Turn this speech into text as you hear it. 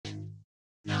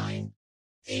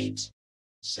8,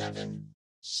 7,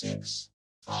 6,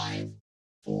 5,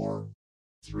 4,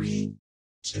 3,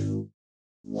 2,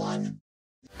 1.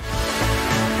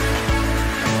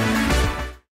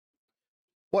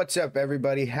 What's up,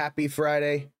 everybody? Happy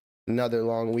Friday. Another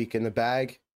long week in the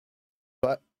bag,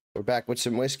 but we're back with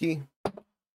some whiskey.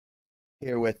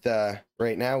 Here with,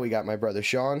 right now, we got my brother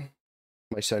Sean,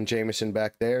 my son Jameson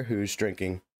back there, who's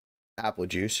drinking apple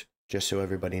juice, just so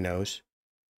everybody knows.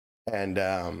 And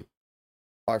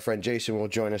our friend Jason will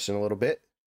join us in a little bit.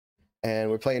 And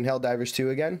we're playing Helldivers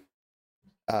 2 again.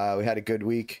 We had a good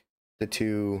week. The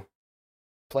 2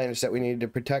 planets that we needed to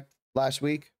protect last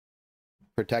week,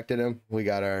 protected them. We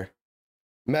got our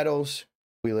medals.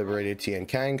 We liberated Tien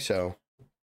Kang, so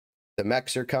the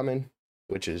mechs are coming,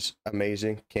 which is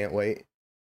amazing. Can't wait.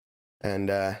 And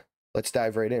let's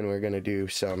dive right in. We're going to do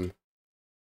some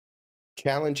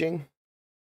challenging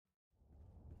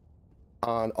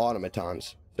on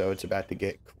automatons. So it's about to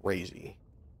get crazy.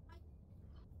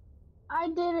 I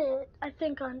did it, I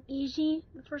think, on easy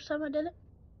the first time I did it.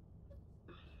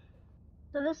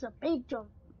 So this is a big jump.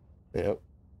 Yep.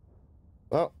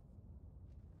 Well,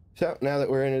 so now that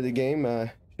we're into the game,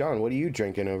 Sean, what are you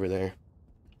drinking over there?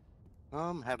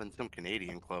 I'm having some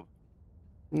Canadian Club.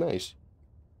 Nice.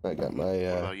 I got my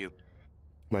What about you?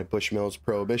 my Bushmills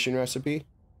Prohibition recipe,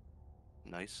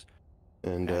 Nice.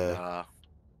 and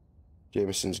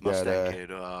Jameson's got Mustang Kid.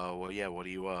 Well, yeah. What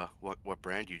do you what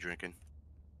brand you drinking?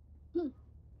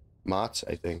 Mott's,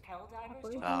 I think.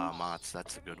 Mott's.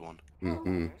 That's a good one.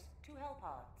 Mm-hmm.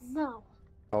 No.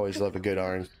 Always love a good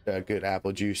orange, good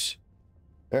apple juice.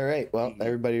 All right, well,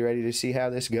 everybody ready to see how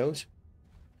this goes?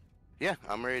 Yeah,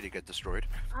 I'm ready to get destroyed.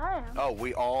 I am. Oh,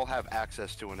 we all have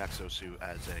access to an exosuit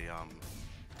as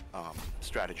a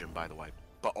stratagem, by the way,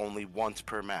 but only once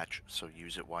per match, so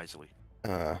use it wisely.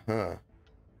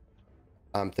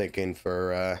 I'm thinking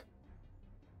for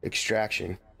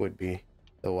extraction would be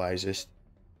the wisest.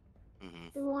 Mm-hmm.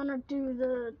 Do you want to do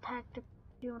the tactic?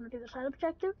 Do you want to do the side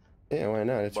objective? Yeah, why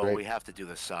not? It's well, right. we have to do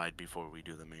the side before we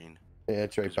do the main. Yeah,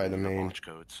 it's right by the main. Launch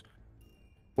codes.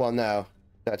 Well, no,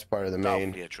 that's part of the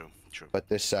main. Oh, yeah, true. But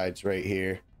this side's right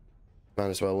here. Might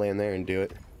as well land there and do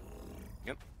it.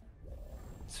 Yep.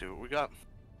 Let's see what we got.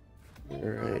 All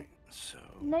right. So.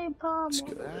 Napalm. Let's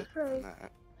go that and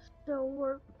that. So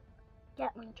we're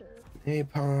Gatling turret.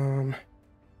 Napalm.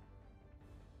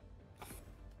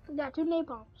 We got 2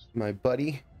 napalms. My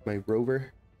buddy, my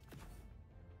rover.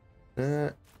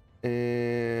 And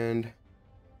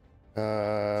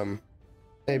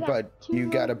hey bud, you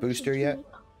got a booster yet?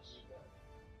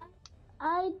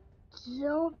 I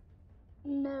don't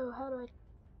know. How do I?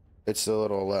 It's the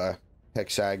little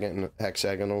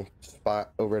hexagonal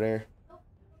spot over there.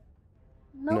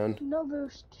 Nope, None. no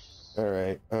boosts. All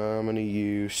right, I'm gonna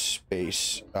use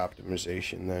space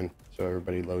optimization then, so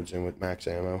everybody loads in with max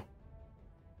ammo.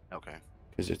 Okay.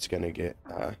 Because it's gonna get.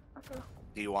 Okay.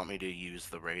 Do you want me to use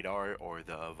the radar or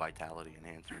the vitality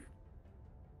enhancer?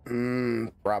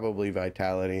 Probably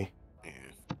vitality. Yeah.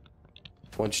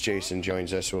 Once Jason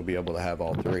joins us, we'll be able to have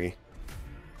all 3.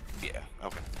 Yeah.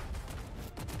 Okay.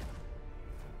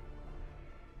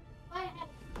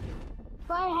 If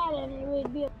I had any, it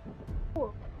would be a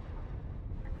 4.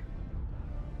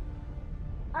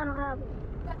 I don't have it.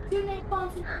 We got 2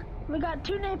 napalms. We got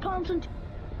 2 napalms and 2.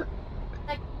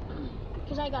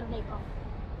 Because I got a napalm.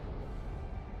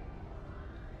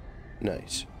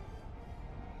 Nice.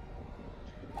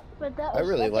 But that I was,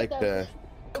 really think like that the was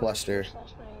cluster.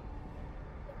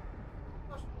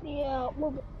 Yeah,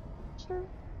 cluster?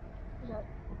 Is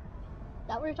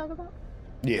that what you're talking about?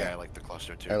 Yeah, I like the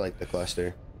cluster too. I like the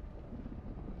cluster.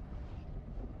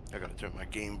 I gotta turn my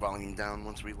game volume down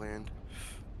once we land.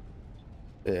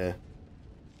 Yeah.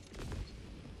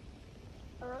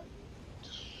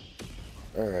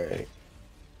 Alright.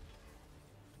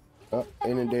 Oh,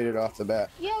 inundated off the bat.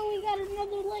 Yo, we got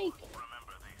another lake.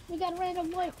 We got a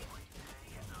random lake.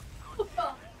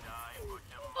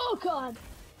 Oh god.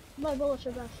 My bullets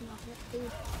are bouncing off it,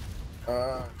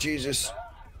 dude. Jesus.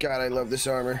 God, I love this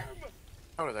armor.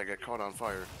 How did I get caught on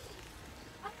fire?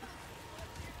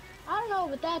 I don't know,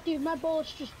 but that dude, my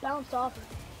bullets just bounced off it.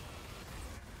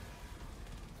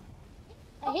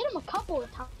 I hit him a couple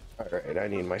of times. Alright, I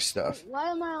need my stuff. Why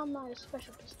am I on my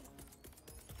special pistol?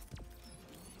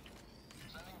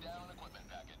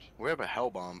 We have a hell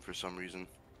bomb for some reason.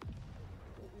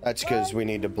 That's because we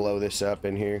need to blow this up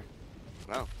in here.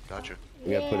 Oh, gotcha.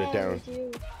 We gotta put it down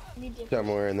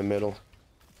somewhere in the middle.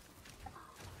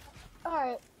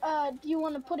 Alright, do you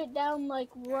want to put it down, like,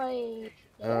 right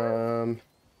there? I'm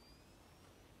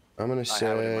gonna say... I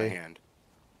have it in my hand.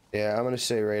 Yeah, I'm gonna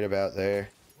say right about there.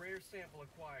 Rare sample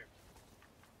acquired.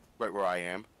 Right where I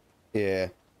am. Yeah.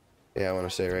 Yeah, I want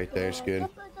to say right there is good.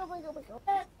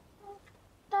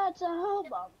 That's a hell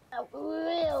bomb that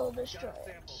will destroy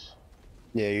it.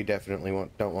 Yeah, you definitely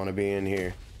don't want to be in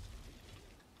here.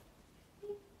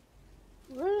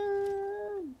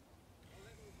 Run.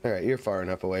 Alright, you're far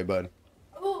enough away, bud.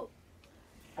 Ooh.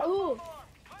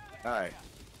 Alright,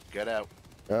 get out.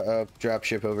 Uh-oh,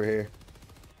 dropship over here.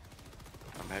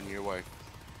 I'm heading your way.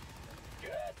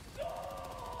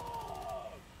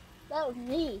 That was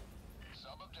me.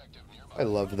 I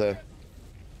love the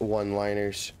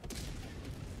one-liners.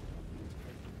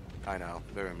 I know,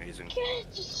 they're amazing.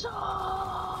 Get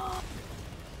some.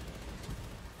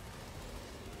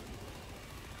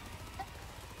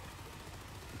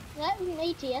 That was an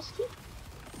ATST?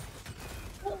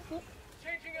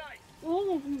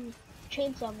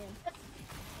 Chainsaw man.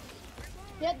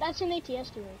 Yep, that's an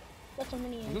ATST rig. That's a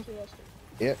mini ATST.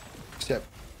 Yep, except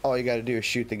all you gotta do is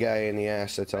shoot the guy in the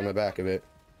ass that's on the back of it.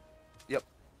 Yep.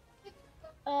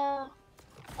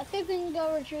 I think we can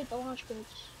go retrieve the launch codes.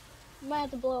 We might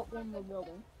have to blow up one more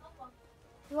building.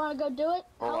 You wanna go do it?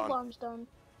 Hold Hell on. bomb's done.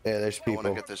 Yeah, there's I want people.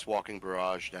 to get this walking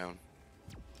barrage down.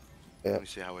 Yeah, Let me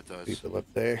see how it does. people up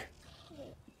there.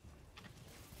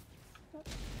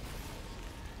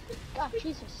 God,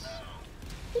 Jesus.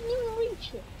 Didn't even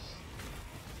reach it.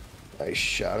 I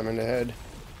shot him in the head.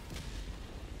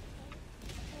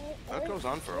 That goes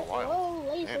on for a while. Oh,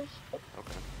 lasers. Damn.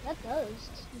 Okay. That does.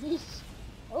 Jeez.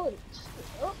 Oh,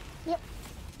 yep.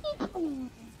 Oh.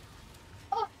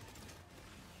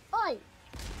 Oi.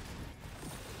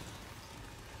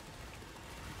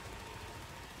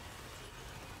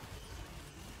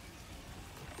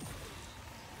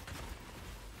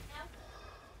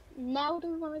 Now do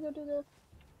we want to go do the...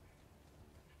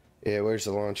 Yeah, where's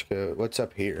the launch code? What's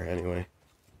up here, anyway?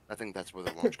 I think that's where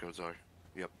the launch codes are.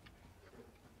 Yep.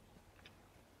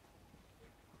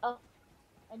 Oh,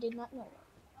 I did not know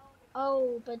that.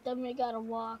 Oh, but then we gotta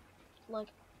walk, like,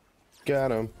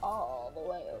 Got him. all the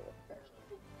way over.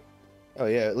 Oh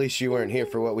yeah, at least you weren't here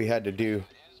for what we had to do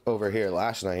over here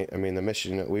last night. I mean, the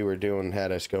mission that we were doing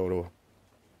had us go to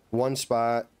one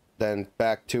spot, then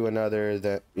back to another,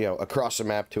 then, you know, across the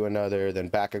map to another, then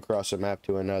back across the map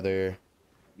to another.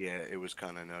 Yeah, it was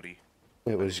kind of nutty.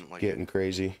 It was didn't like getting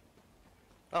crazy.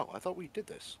 Oh, I thought we did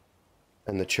this.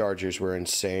 And the chargers were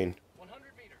insane.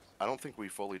 I don't think we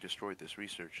fully destroyed this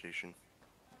research station.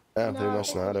 Oh, they No,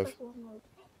 must not have.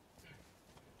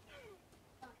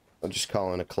 I'll just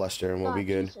call in a cluster and we'll be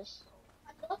good. Jesus.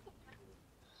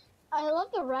 I love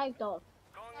the ragdoll.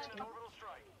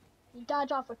 You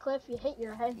dodge off a cliff, you hit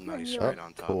your head. Nice, and you're- right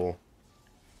on top. Cool.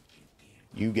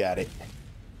 You got it.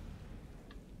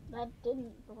 That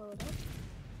didn't blow it up.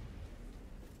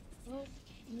 Oh,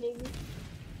 maybe.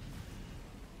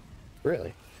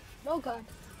 Really? Oh god.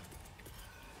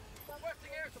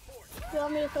 You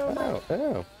want me to throw my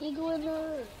Oh. eagle in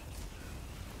there?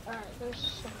 Alright,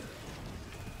 there's some.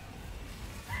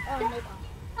 Oh, no god.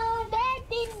 Oh, that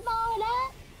didn't blow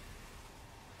up!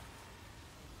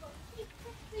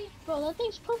 Bro, that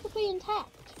thing's perfectly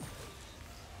intact.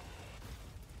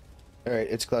 Alright,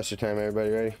 it's cluster time, everybody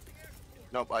ready?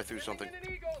 Nope, I threw something.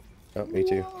 Oh, me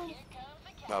too.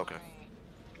 Whoa. Okay.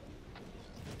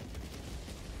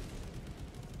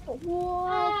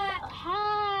 What?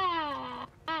 How?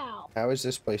 How is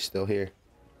this place still here?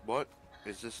 What?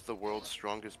 Is this the world's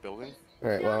strongest building?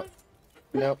 Alright, well,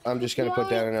 nope, I'm just gonna put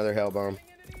down another hell bomb.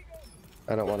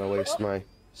 I don't want to waste my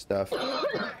stuff.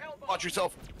 Watch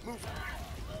yourself! Move!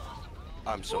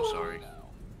 I'm so sorry.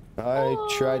 I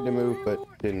tried to move, but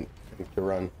didn't think to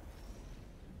run.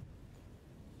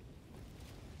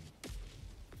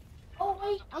 Oh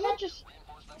wait, I'm not just.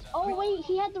 Oh wait,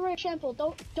 he had the rare sample.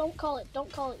 Don't call it.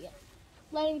 Don't call it yet.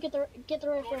 Let him get the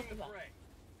rare sample back.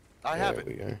 I have There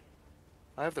it. we are.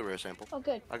 I have the rare sample. Oh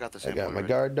good. I got the I sample. got my already.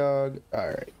 guard dog.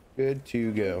 Alright, good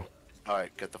to go.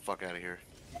 Alright, get the fuck out of here.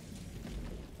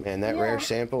 Man, that Yeah. rare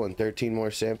sample and 13 more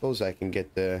samples, I can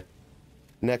get the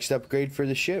next upgrade for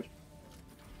the ship.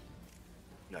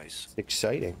 Nice. It's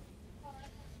exciting.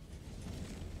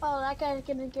 Oh, that guy's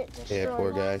gonna get destroyed. Yeah,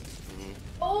 poor guy.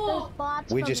 There's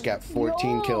bots We just got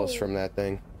 14 No. kills from that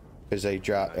thing. Because they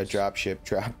dropped a Nice. drop ship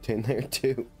dropped in there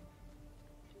too.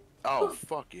 Oh,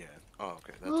 fuck yeah. Oh,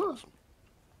 okay, that's awesome.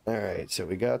 Alright, so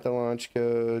we got the launch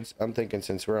codes. I'm thinking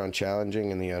since we're on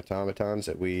challenging and the automatons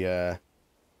that we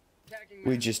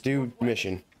just do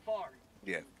mission.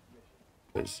 Yeah,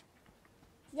 'Cause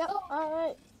Yep. All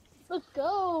right. Let's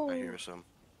go. I hear some.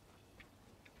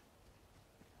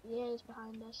 Yeah, he's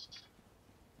behind us.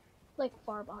 Like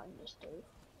far behind us, dude.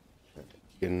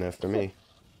 good enough for me.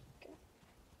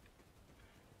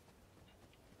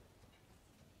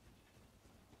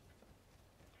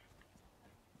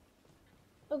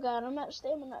 Oh god, I'm at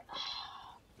stamina.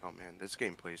 Oh man, this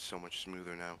game plays so much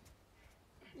smoother now.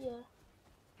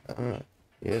 Yeah.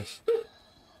 Yes.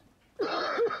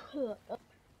 I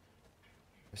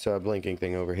saw a blinking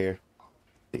thing over here.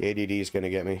 The ADD is gonna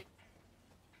get me.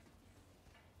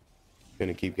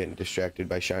 Gonna keep getting distracted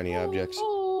by shiny objects.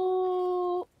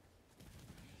 Oh.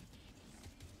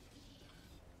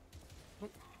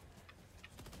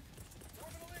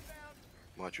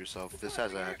 Watch yourself. This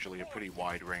has actually a pretty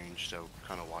wide range, so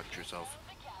kind of watch yourself.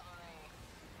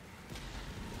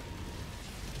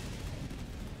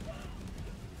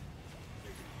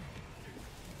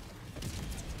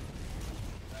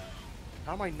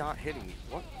 How am I not hitting you?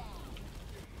 What?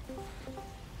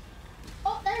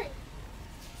 Oh, there he is.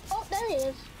 Oh, there he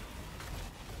is.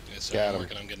 Yeah, so Got I'm him.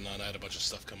 working on getting on. I had a bunch of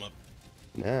stuff come up.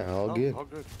 Nah, all Oh, good. all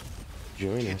good.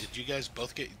 Join Hey, us. did you guys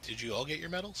both get? Did you all get your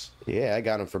medals? Yeah, I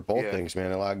got them for both Yeah. things,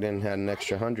 man. I logged in, had an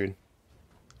extra 100.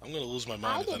 I'm gonna lose my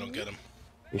mind if I don't didn't. get them.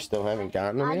 You still haven't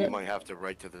gotten them I yet? You might have to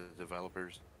write to the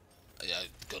developers. Yeah,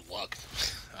 good luck.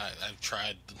 I've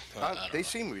tried. I don't They know.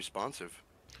 seem responsive.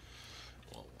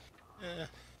 Well, eh.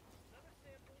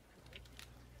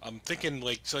 I'm thinking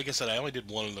like I said, I only did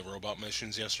one of the robot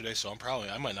missions yesterday, so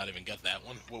I might not even get that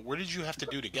one. Well, where did you have to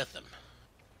do to get them?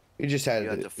 You just had You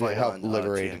had to to fight help on,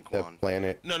 liberate Tian the Quan.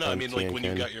 planet. No, I on mean like when you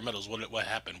Tian got your medals, what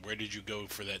happened? Where did you go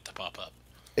for that to pop up?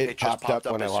 It just popped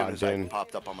up when I as soon logged as I in.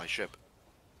 popped up on my ship.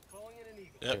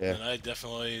 Yep, Yeah. and I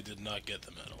definitely did not get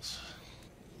the medals.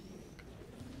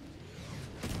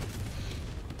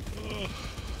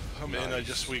 I mean,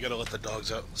 we gotta let the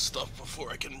dogs out and stuff before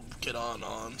I can get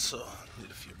on, so I need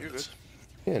a few You're minutes.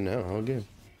 Yeah, no, all good.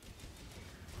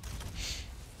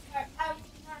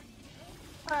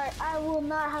 Alright, I will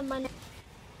not have my name.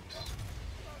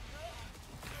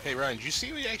 Hey Ryan, did you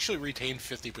see we actually retained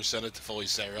 50% of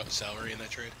Toffoli's salary in that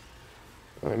trade?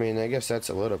 I mean, I guess that's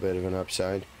a little bit of an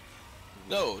upside.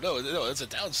 No, that's a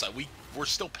downside. We're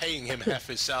still paying him half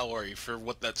his salary for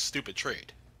that stupid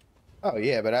trade. Oh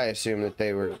yeah, but I assumed that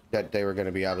they were going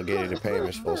to be obligated to pay him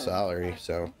his full salary.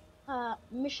 So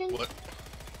Mission? What?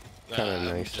 Kinda I'm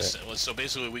nice, just saying, so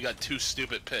basically, we got 2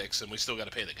 stupid picks, and we still got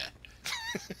to pay the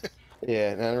guy.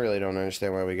 yeah, and I really don't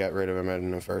understand why we got rid of him in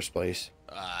the first place.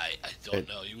 I don't It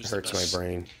know. He was hurts the best. my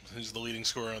brain. He was the leading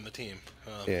scorer on the team.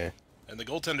 Yeah. And the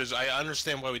goaltenders, I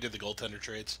understand why we did the goaltender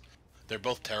trades. They're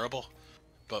both terrible,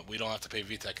 but we don't have to pay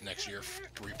VTech next year for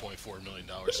 $3.4 million,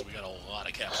 so we got a lot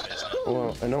of cap space now.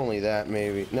 Well, and only that,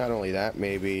 not only that,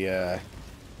 maybe the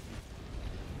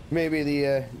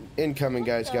incoming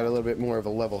guy's got a little bit more of a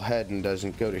level head and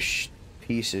doesn't go to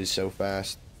pieces so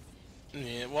fast.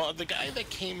 Yeah, well, the guy that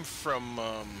came from,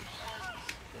 what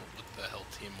the hell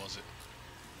team was it?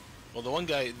 Well, the one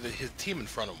guy, his team in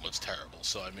front of him was terrible,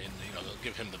 so I mean, they'll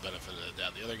give him the benefit of the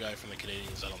doubt. The other guy from the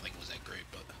Canadians, I don't think was that great,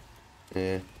 but...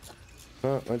 Yeah.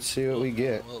 Well, let's see what we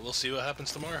get. We'll see what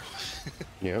happens tomorrow.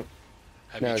 Yep.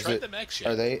 Have Now, you tried the max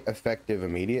yet? Are they effective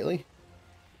immediately?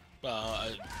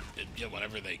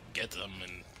 Whenever they get them,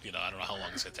 and, I don't know how long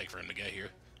it's going to take for him to get here.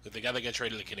 But the guy that got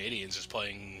traded to the Canadians is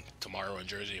playing tomorrow in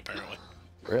Jersey, apparently.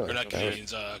 Really? Or not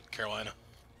Canadians, Carolina.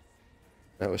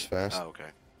 That was fast. Oh, okay.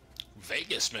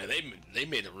 Vegas, man, they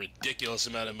made a ridiculous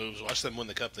amount of moves. Watch them win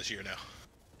the cup this year now.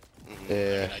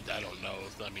 Yeah. I don't know.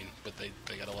 I mean, but they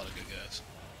got a lot of good guys.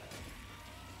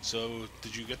 So,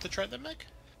 did you get to try them, Mech?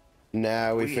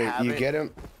 Nah, We you haven't. get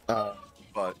him.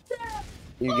 But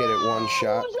You get it one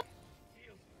shot.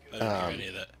 I didn't hear any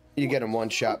of that. You get him one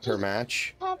shot per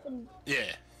match. What happened?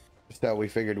 Yeah, So we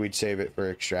figured we'd save it for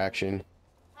extraction.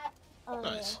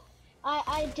 nice.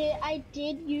 I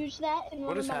did use that in what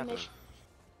one is of my happening? missions.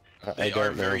 I They are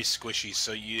don't know. very squishy,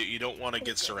 so you don't want to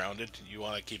get surrounded. You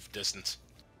want to keep distance.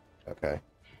 Okay.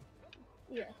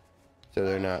 Yeah. So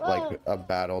they're not like a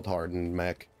battled hardened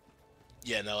mech.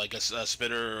 Yeah, no, like a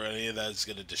spitter or any of that is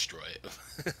going to destroy it.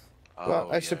 Well,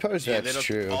 Oh, I yeah. suppose Yeah, they that's don't,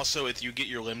 true. Also, if you get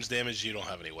your limbs damaged, you don't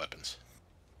have any weapons.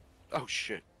 Oh,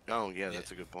 shit. Oh, yeah,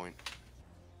 that's a good point.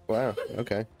 Wow.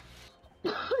 Okay.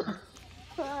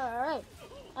 Alright.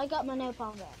 I got my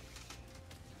napalm back.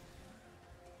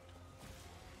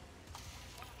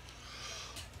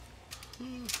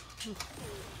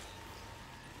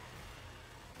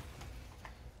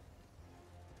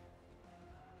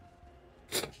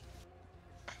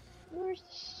 Where's the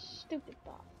stupid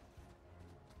bot?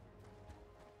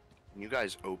 You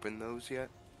guys open those yet?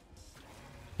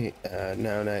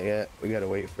 No, not yet. We gotta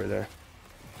wait for the.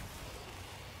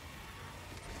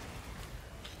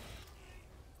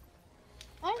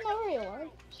 I know where you are.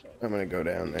 I'm gonna go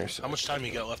down there. So. How much time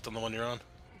you got left on the one you're on?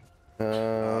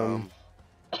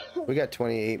 We got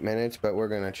 28 minutes, but we're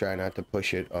gonna try not to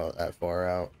push it that far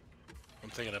out. I'm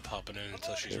thinking of popping in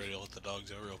until she's ready to let the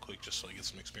dogs out real quick, just so I get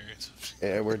some experience.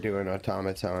 Yeah, we're doing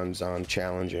automatons on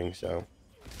challenging, so.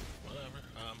 Whatever.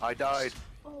 I died.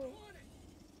 Oh,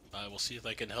 I will see if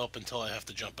I can help until I have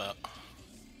to jump out.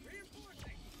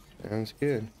 Sounds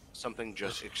good. Something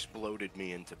just exploded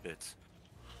me into bits.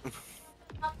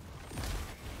 oh,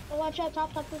 watch out,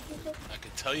 top. I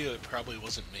can tell you it probably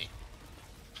wasn't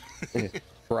me.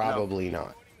 Probably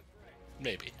not.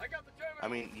 Maybe. I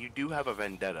mean, you do have a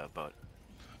vendetta, but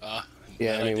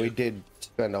Yeah, I mean, we do. did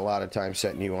spend a lot of time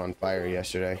setting you on fire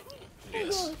yesterday.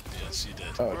 Yes, yes, you did.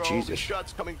 Oh, where are all Jesus. these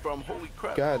shots coming from? Holy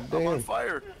crap! God I'm on damn.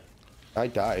 fire. I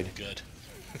died. Good.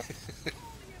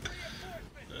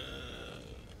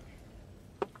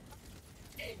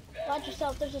 Watch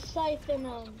yourself. There's a scythe and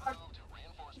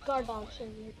guard dogs over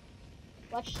here.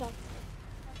 Watch yourself.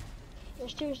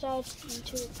 There's 2 sides and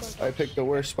 2 guard dogs. I picked the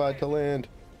worst spot to land.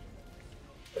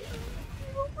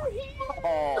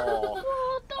 Oh,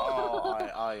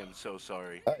 I am so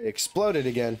sorry. I exploded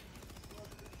again.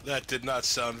 That did not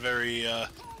sound very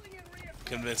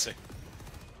convincing.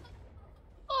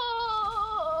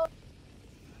 Oh!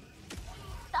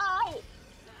 Die!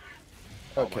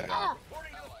 Okay. Ah!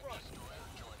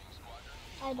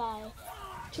 I die.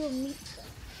 To a meat.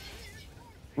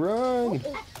 Run! What is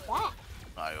that?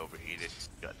 I overheated.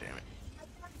 God damn it.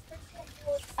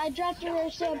 I dropped a rare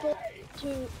sample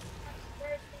to.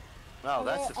 Wow,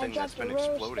 that's the I thing that's dropped been a rose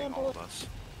exploding all of sample. us.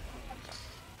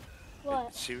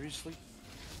 What? Seriously?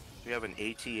 We have an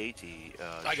AT-AT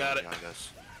I got it. showing on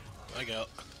us. I go.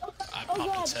 I Oh,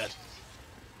 popped its God. head.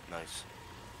 Nice.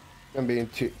 I'm being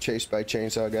chased by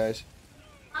chainsaw guys.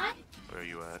 Where are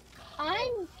you at?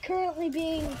 I'm currently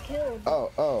being killed.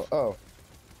 Oh.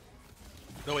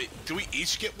 No, wait. Do we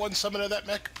each get 1 summon of that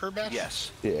mech per match?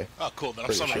 Yes. Yeah. Oh, cool. Then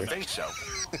I'm Pretty summoning I sure.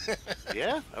 mech. think so.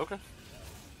 Yeah? Okay.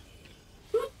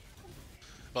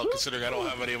 Well, considering I don't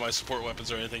have any of my support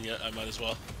weapons or anything yet, I might as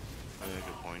well.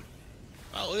 Good point.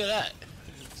 Oh, look at that.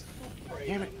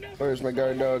 Damn it. Where's my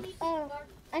guard dog?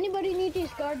 Anybody need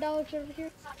these guard dogs over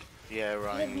here? Yeah, If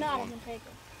Ryan. not, I'm one. gonna take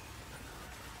them.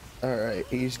 Alright,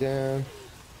 he's down.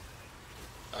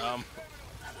 I'm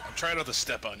trying not to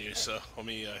step on you, so let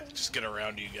me just get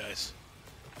around you guys.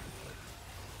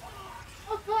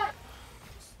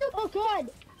 Oh god!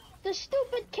 The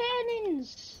stupid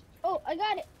cannons! Oh, I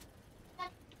got it!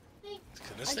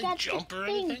 Can this I thing got jump the or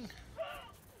thing. anything?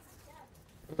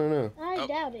 I don't know. I Oh.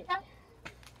 doubt it.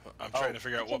 I'm trying to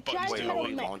figure out it's a what buttons giant do Wait, are metal what.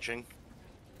 we mech. launching?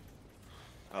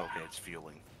 Okay, it's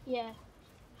fueling. Yeah.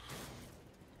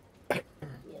 Yes.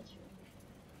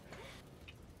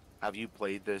 Have you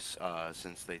played this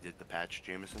since they did the patch,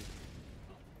 Jameson?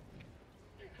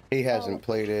 He hasn't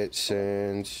played it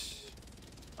since.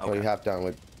 Oh, he Okay. hopped on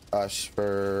with us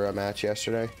for a match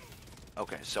yesterday.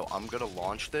 Okay, so I'm gonna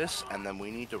launch this, and then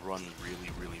we need to run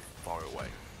really, really far away,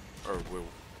 or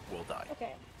we'll die.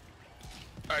 Okay.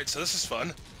 Alright, so this is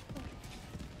fun.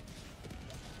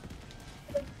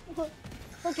 Look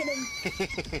at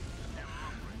him.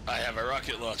 I have a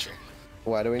rocket launcher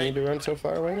Why do we need to run so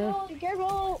far away now? Be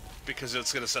careful! because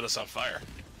it's gonna set us on fire.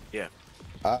 Yeah.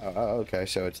 Oh, okay,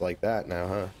 so it's like that now,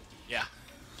 huh? Yeah.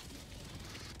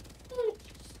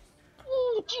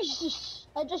 Oh, Jesus!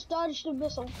 I just dodged a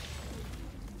missile.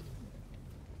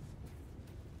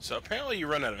 So apparently you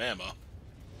run out of ammo.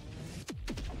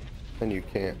 And you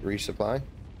can't resupply?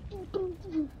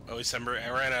 Oh, December, I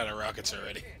ran out of rockets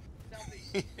already.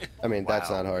 I mean, that's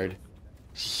Wow. not hard.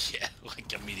 Yeah,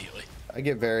 like immediately. I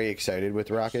get very excited with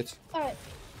rockets. Alright.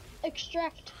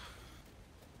 Extract.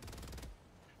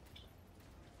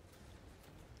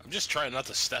 I'm just trying not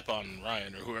to step on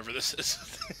Ryan or whoever this is.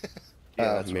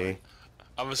 Yeah, that's me. fine.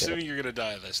 I'm assuming you're gonna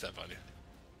die if I step on you.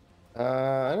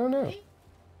 I don't know.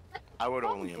 I would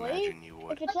only Probably. imagine you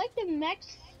would. If it's like the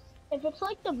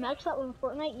mechs that were in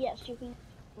Fortnite, yes, you can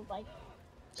like.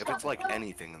 If it's like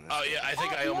anything in this. Oh yeah, I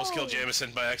think I almost killed no.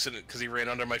 Jameson by accident because he ran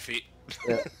under my feet.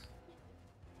 Yeah.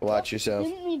 Watch yourself.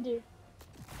 Didn't we do?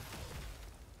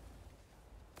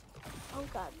 Oh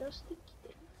god, those sticky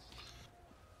things.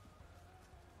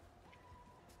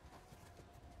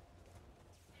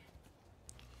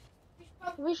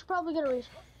 We should probably get a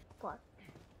respawn.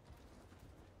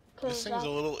 This thing's a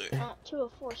little. 2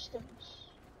 of 4 stims.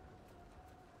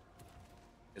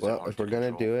 Is it Well, hard if to we're gonna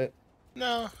control? do it,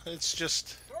 No, it's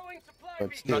just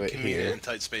let's do not it convenient here. in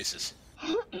tight spaces.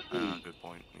 Good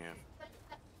point. Yeah.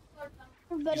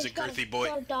 Everybody's He's a got girthy boy.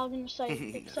 got a dog in sight,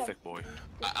 except Thick boy.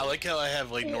 I like how I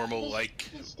have like Yeah, normal this- like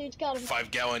this dude's got a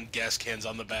 5-gallon gas cans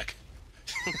on the back.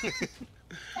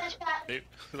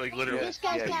 Like literally. Yeah. This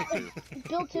guy's you got do.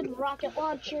 built-in rocket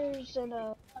launchers and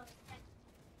a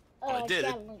I did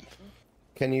it. Gatling.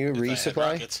 Can you If I had resupply?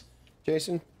 rockets.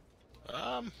 Jason?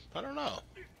 I don't know.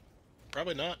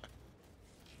 Probably not.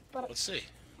 But Let's see.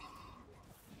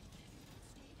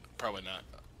 Probably not.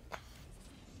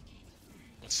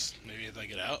 Maybe if I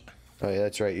get out. Oh yeah,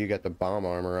 that's right. You got the bomb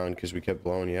armor on because we kept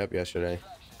blowing you up yesterday.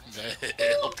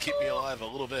 It helped keep me alive a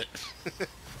little bit.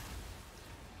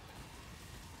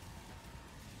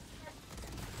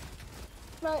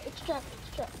 right, extract.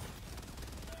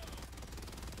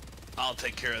 I'll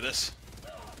take care of this.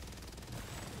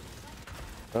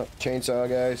 Oh, chainsaw,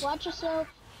 guys. Watch yourself.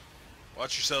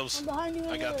 Watch yourselves. I'm behind you.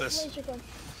 I got this. Laser gun.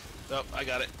 Nope, I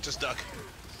got it. Just duck.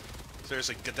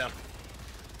 Seriously, get down.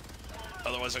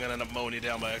 Otherwise, I'm gonna end up mowing you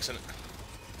down by accident.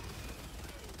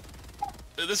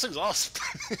 This thing's awesome.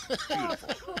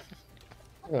 Beautiful.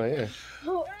 Oh yeah.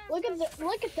 Oh, look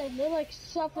at them. They're like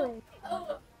suffering.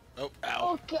 Oh, ow.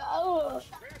 Oh god.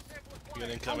 You got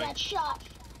I incoming. got shot.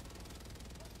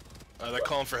 They're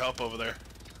calling for help over there.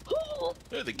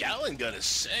 Dude, the Gatling gun is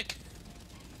sick.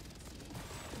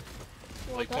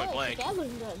 Like point blank.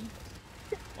 Gatling gun.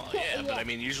 Well, yeah, but I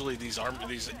mean, usually these AT,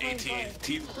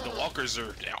 the walkers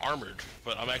are armored,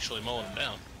 but I'm actually mowing them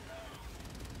down.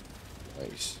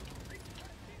 Nice.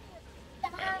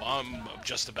 Alright, well, I'm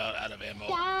just about out of ammo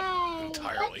Die.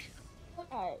 entirely.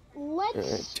 Alright, let's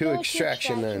Alright, to go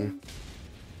extraction then.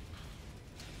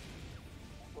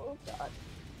 Oh god.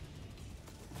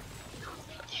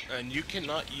 And you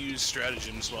cannot use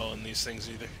stratagems while in these things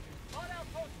either.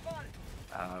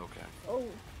 Okay. Oh.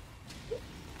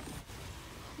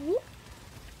 Whoop.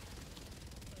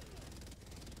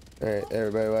 Alright,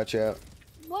 everybody watch out.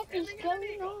 What is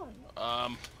going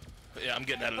on? Yeah, I'm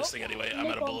getting out of this thing anyway. I'm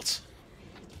out of bullets.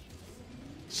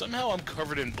 Somehow I'm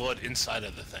covered in blood inside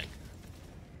of the thing.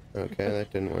 Okay,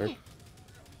 that didn't work.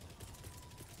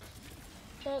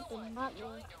 That did not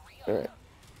work. Alright.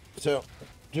 So,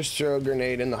 just throw a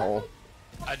grenade in the hole.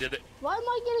 I did it. Why am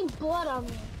I getting blood on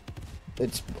me?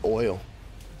 It's oil.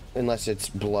 Unless it's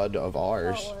blood of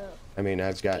ours. Oh, well. I mean,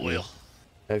 I've Oil.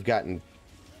 gotten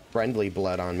friendly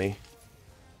blood on me.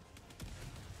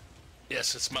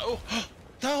 Yes, it's my. Oh,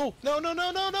 no, no, no,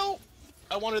 no, no, no!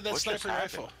 I wanted that What just sniper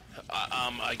rifle.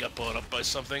 I got blown up by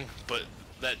something, but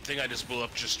that thing I just blew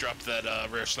up just dropped that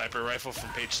rare sniper rifle from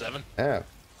page 7, Oh.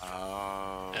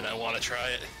 and I want to try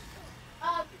it.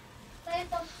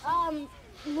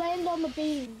 Land on the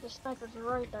beam. The snipers are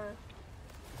right there.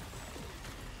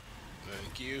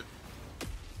 Thank you.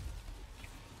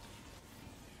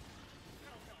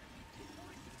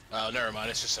 Oh, never mind.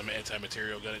 It's just some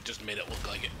anti-material gun. It just made it look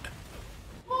like it.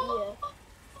 Yeah.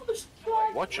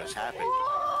 What just happened?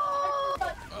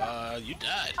 You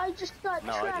died. I just got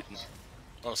No, I trapped. didn't.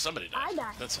 Oh, somebody died. I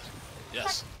died. That's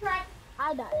yes.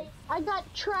 I died. I got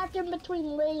trapped in between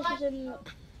lasers and...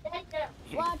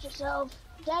 Watch yourself.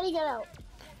 Daddy, get out.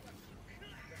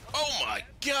 Oh my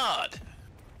God!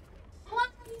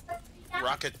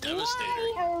 Rocket Devastator.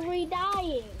 Why are we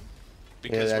dying?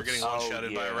 Because Yeah, we're getting that's-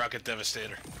 one-shotted by a yeah. Rocket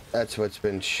Devastator. That's what's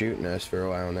been shooting us for a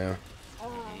while now.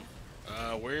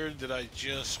 Where did I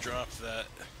just drop that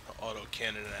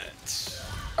autocannon at?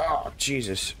 Oh,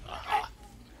 Jesus.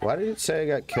 Why did it say I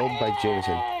got killed by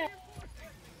Jameson?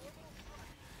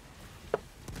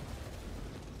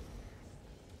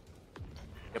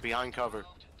 Get behind cover.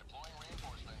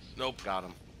 Nope. Got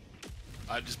him.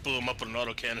 I just blew him up with an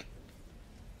autocannon.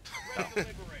 And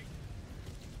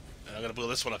I'm gonna blow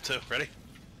this one up too. Ready?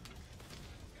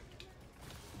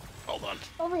 Hold on.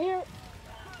 Over here.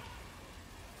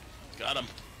 Got him.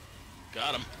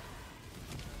 Got him.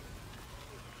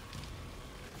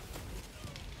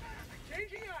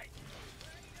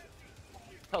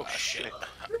 Oh Shit.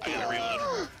 I gotta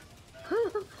reload.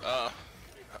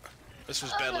 This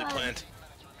was badly planned.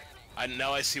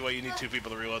 Now I see why you need 2 people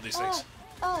to reload these things.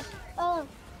 What's going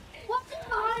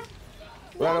on?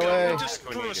 Run away! You just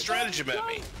threw a stratagem at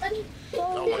me.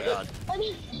 Oh my God. I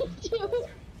need to.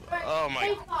 Oh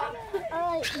my.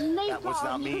 Alright, napalm. That was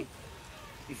not me.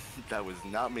 That was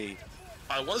not me.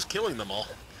 I was killing them all.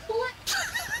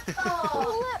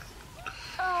 Oh.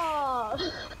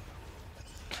 Oh.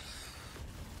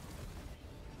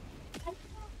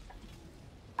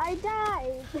 I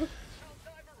died.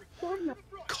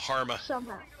 Karma.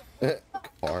 Somehow.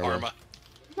 Karma.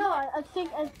 No, I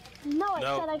think I said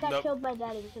I got nope. killed by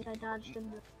Daddy because I dodged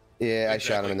him. Yeah, I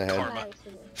shot him in the head. Karma.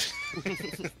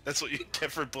 That's what you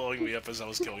get for blowing me up as I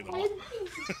was killing them all.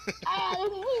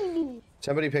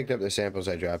 Somebody picked up the samples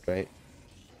I dropped, right?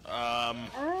 I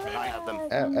have them. Ow,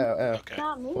 ow, ow. Okay.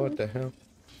 Not me. What the hell?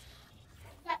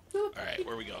 Alright,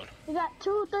 where are we going? We got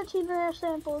 2 13 rare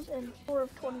samples and 4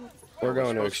 of 20. We're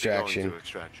going to Supposed to be going extraction. to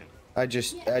extraction. I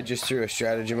just threw a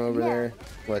stratagem over there.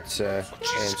 Let's Jesus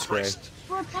and spray. Christ.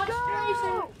 Let's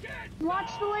go!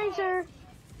 Watch the laser!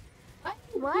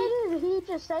 Why did he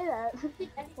just say that?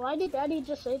 Why did Daddy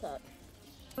just say that?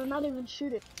 I'm not even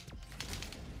shooting.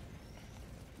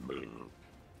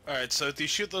 Alright, so if you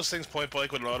shoot those things point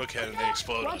blank with an autocannon, they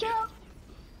explode. Watch on you. out!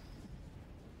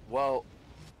 Well,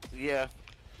 yeah.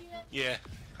 Yeah,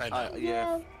 I know.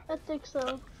 Yeah. I think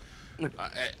so.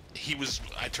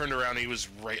 I turned around, he was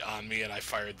right on me, and I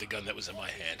fired the gun that was in my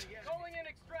hand.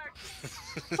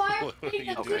 Fire the thing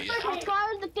that's in my I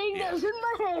fired the thing that was in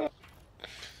my hand.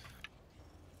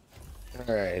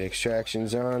 Alright,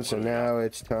 extraction's on, so now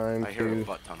it's time I hear a to...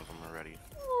 butt ton of them already.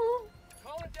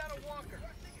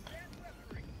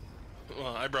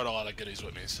 Well, I brought a lot of goodies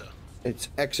with me, so. It's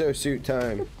exosuit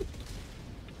time.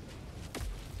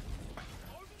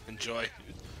 Enjoy.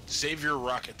 Save your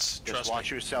rockets. Just Trust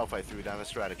watch me. yourself, I threw down a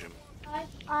stratagem.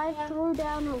 I threw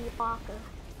down a walker.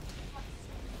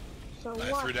 So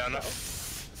I watch threw down a though.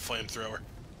 flamethrower.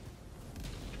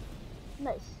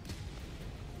 Nice.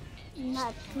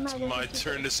 Nice. My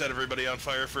turn to set everybody on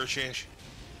fire for a change.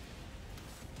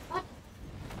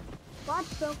 Watch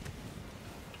though.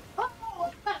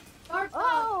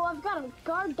 Oh, I've got a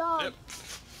guard dog. Yep.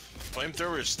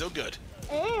 Flamethrower is still good.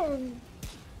 And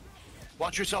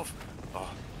Watch yourself! Oh.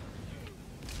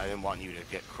 I didn't want you to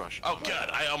get crushed. Oh god,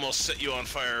 I almost set you on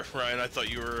fire, Ryan. I thought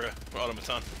you were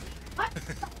automaton.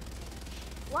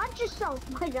 watch yourself,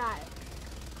 my guy.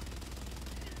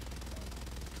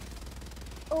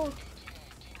 Oh.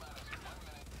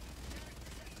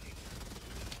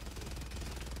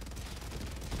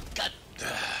 God.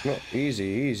 No,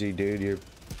 easy, dude. You're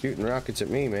shooting rockets at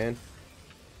me, man.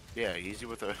 Yeah, easy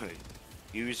with a...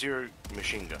 Use your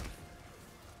machine gun.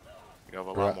 You have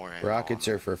a lot more ammo. Rockets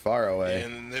are for far away.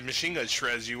 And the machine gun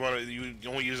shreds. You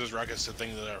only use those rockets to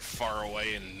things that are far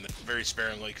away and very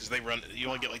sparingly, because they run. You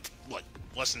only get like what,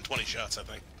 less than 20 shots, I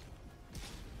think.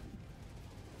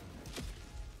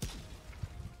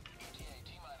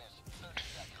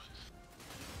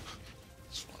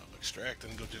 Just want to extract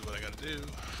and go do what I gotta do.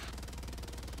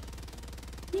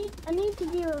 I need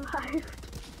to be revived.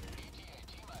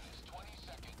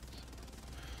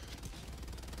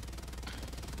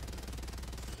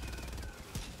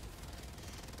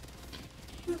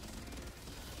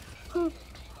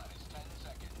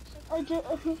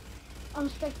 I'm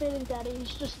spectating Daddy.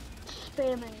 He's just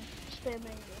spamming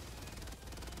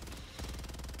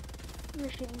the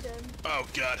machine gun. Oh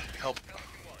god, help!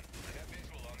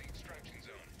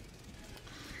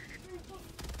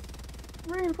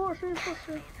 Reinforce.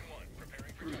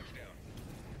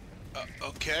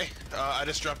 Okay, I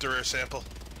just dropped a rare sample.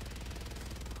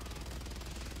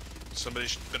 Somebody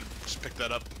should better just pick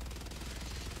that up.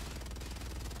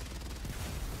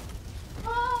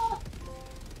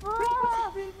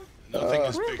 Nothing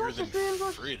is bigger than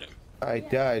freedom. I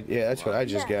died. Yeah, that's what I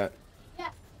just got. Yeah,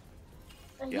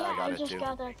 I got I it just too.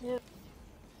 got that too.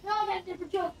 No, I got a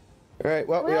different joke. Alright,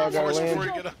 well, we all gotta Force before land.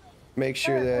 you get up. Make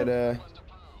sure that,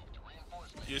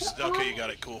 Okay, you got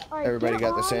it. Cool. All right, Everybody get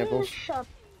got the on samples? shuttle.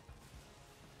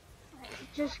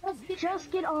 Just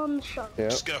get on the shuttle. yeah.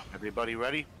 Just go. Everybody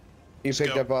ready? You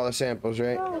picked go. up all the samples,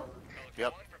 right? Go.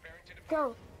 Yep.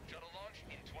 Go.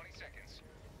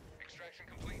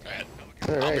 Alright.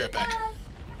 All I'll be right. right back.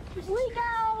 We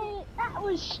got it. That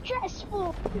was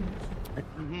stressful.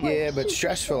 Yeah, but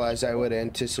stressful as I would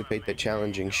anticipate that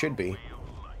challenging should be.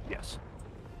 Yes.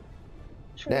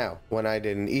 Now, when I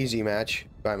did an easy match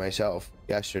by myself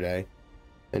yesterday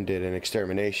and did an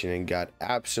extermination and got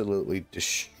absolutely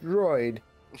destroyed,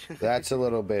 that's a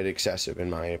little bit excessive in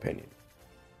my opinion.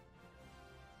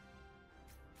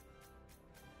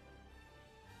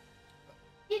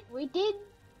 We did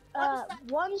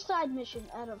one side mission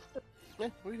out of three. Yeah,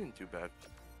 we didn't do bad.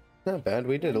 Not bad.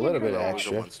 We did a little bit of Well, it was a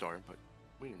extra. 1-star, but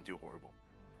we didn't do horrible.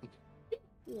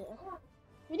 Yeah.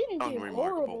 We didn't do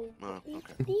Unremarkable. horrible. Oh,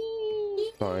 okay. We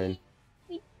did. Fine.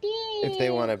 We did. If they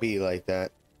want to be like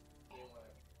that.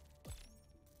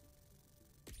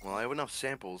 Well, I have enough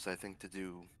samples, I think, to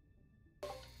do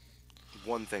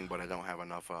one thing, but I don't have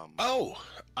enough. Oh,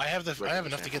 I have Regular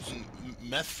enough to get samples.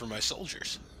 meth for my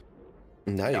soldiers.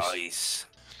 Nice. Nice.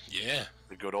 Yeah.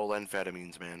 The good old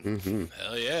amphetamines, man. Mm-hmm.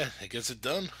 Hell yeah, it gets it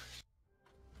done.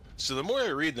 So the more I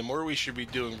read, the more we should be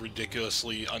doing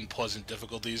ridiculously unpleasant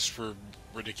difficulties for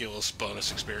ridiculous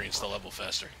bonus experience to level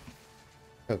faster.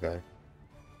 Okay.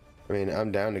 I mean,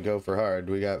 I'm down to go for hard.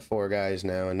 We got 4 guys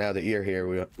now, and now that you're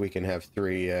here, we can have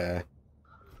 3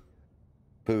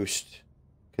 boost,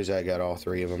 because I got all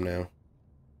 3 of them now.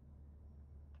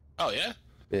 Oh yeah?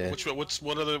 Yeah. What's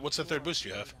the third boost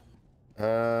you have?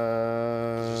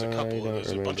 There's There's a couple.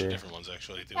 There's a bunch of different ones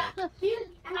actually.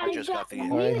 I just got the I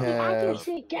have can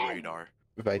see again. radar.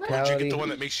 Or did you Vitality. get the one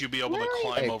that makes you be able to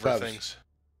climb Hey, over Cubs. things?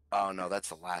 Oh no, that's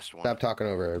the last one. Stop talking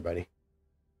over everybody.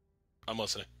 I'm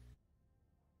listening.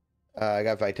 I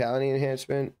got Vitality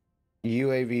Enhancement,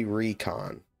 UAV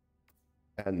Recon,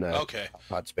 and Okay.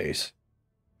 Hot Space.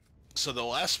 So the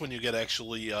last one you get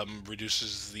actually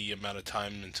reduces the amount of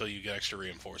time until you get extra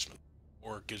reinforcement.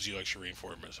 Or gives you extra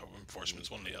reinforcements,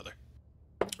 one or the other.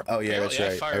 Oh, yeah, that's Apparently,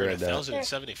 right. I I fired read that.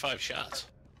 1,075 shots.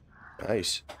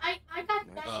 Nice. I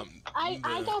got that. I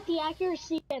the- got the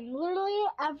accuracy, and literally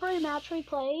every match we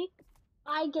play,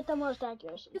 I get the most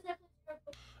accuracy.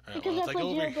 Alright, Because well, I if I go play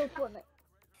over... zero build Fortnite.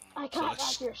 I So got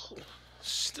it's- accuracy.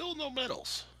 Still no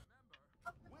medals.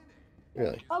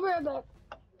 Really? I'll be right back.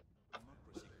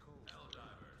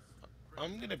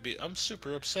 I'm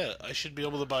super upset. I should be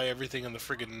able to buy everything in the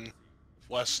friggin'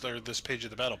 West or this page of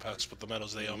the battle pass with the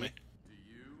medals they owe me.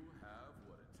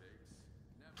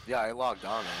 Yeah, I logged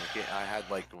on and I had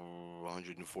like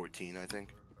 114, I think.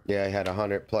 Yeah, I had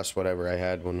 100 plus whatever I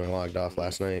had when I logged off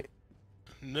last night.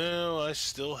 No, I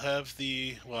still have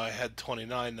the... Well, I had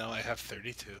 29, now I have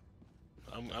 32.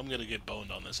 I'm gonna get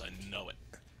boned on this, I know it.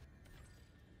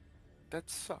 That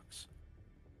sucks.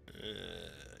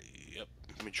 Yep.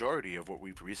 Majority of what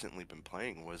we've recently been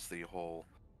playing was the whole,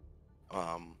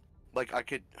 like I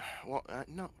could, well,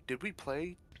 no, did we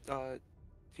play,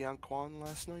 Tianquan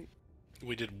last night?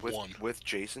 We did With, one. with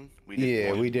Jason? We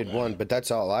Yeah, one. we did one, but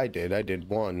that's all I did. I did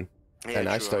one, Yeah, and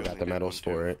I true, still got only the did medals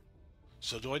one, for too. it.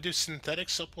 So do I do synthetic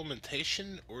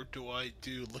supplementation, or do I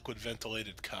do liquid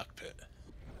ventilated cockpit?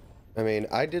 I mean,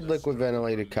 I did liquid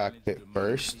ventilated cockpit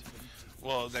first.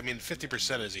 Well, I mean,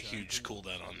 50% is a huge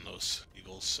cooldown on those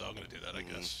Eagles, so I'm gonna do that, I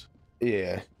guess.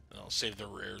 Yeah. I'll save the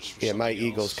rares for Yeah, my something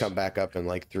Eagles else. come back up in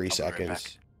like 3 I'll be right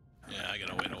seconds. back. Yeah, I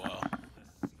gotta wait a while.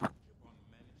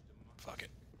 Fuck it.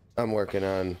 I'm working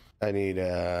on, I need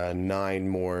 9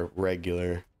 more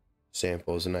regular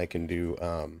samples, and I can do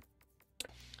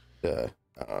the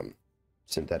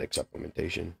synthetic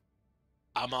supplementation.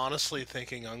 I'm honestly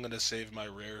thinking I'm gonna save my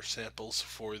rare samples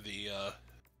for the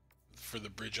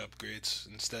bridge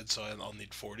upgrades instead, so I'll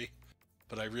need 40.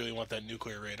 But I really want that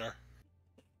nuclear radar.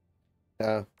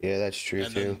 Oh, yeah, that's true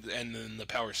And too. then the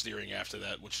power steering after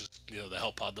that, which is the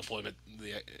hell pod deployment,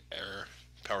 the air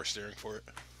power steering for it.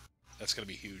 That's gonna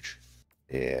be huge.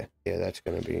 Yeah, that's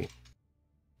gonna be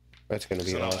So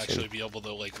I'll awesome. actually be able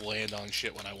to like land on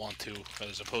shit when I want to,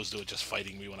 as opposed to it just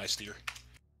fighting me when I steer.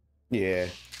 Yeah.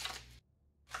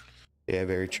 Yeah,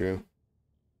 very true.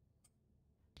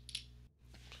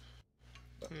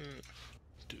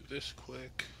 Do this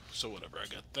quick. So whatever, I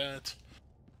got that.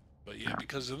 But yeah,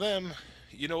 because of them,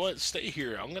 you know what? Stay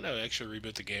here. I'm gonna actually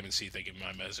reboot the game and see if they give me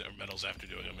my medals after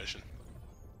doing a mission.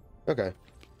 Okay.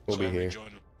 We'll So be I'll here. rejoin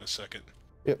in a second.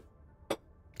 Yep.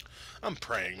 I'm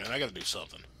praying, man. I gotta do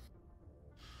something.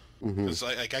 Hmm. Cause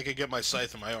I could get my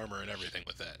scythe and my armor and everything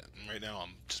with that. And right now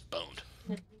I'm just boned.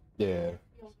 Yeah.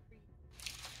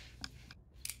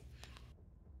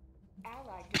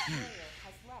 Allied destroyer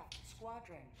has left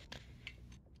squadron.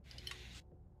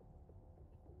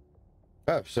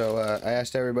 Oh, so I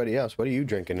asked everybody else, what are you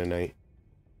drinking tonight?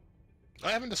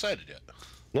 I haven't decided yet.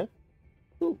 No?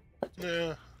 Ooh.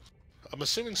 Yeah. I'm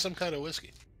assuming some kind of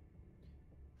whiskey.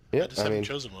 I Yep, just I haven't mean,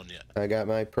 chosen one yet. I got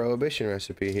my Prohibition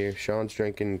recipe here. Sean's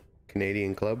drinking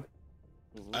Canadian Club.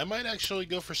 I might actually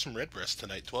go for some Redbreast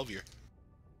tonight, 12-year.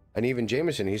 And even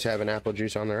Jameson, he's having apple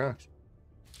juice on the rocks.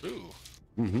 Ooh.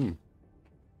 Mm-hmm.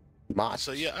 Mott's.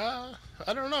 So yeah,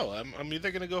 I don't know. I'm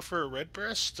either gonna go for a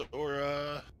Redbreast or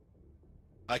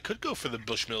I could go for the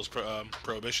Bushmills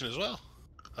Prohibition as well.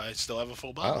 I still have a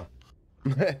full bottle.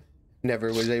 Oh. Never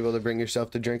was able to bring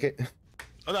yourself to drink it?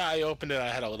 Oh, no, I opened it, I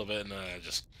had a little bit, and I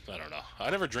don't know. I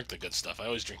never drink the good stuff. I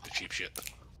always drink the cheap shit.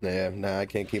 Yeah, nah, I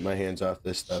can't keep my hands off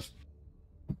this stuff.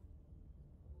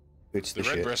 It's The the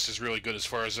shit. Redbreast is really good as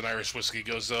far as an Irish whiskey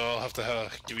goes, though. I'll have to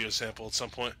give you a sample at some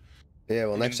point. Yeah,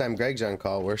 well, I next mean- time Greg's on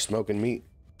call, we're smoking meat.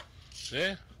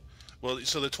 Yeah. Well,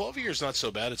 so the 12-year is not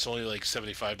so bad. It's only like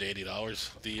 $75 to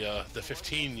 $80. The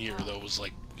 15-year though was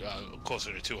like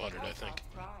closer to $200, I think,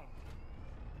 Prime.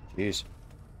 Jeez.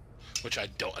 which I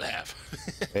don't have.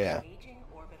 Yeah. Aging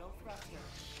orbital thruster.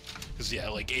 Because yeah,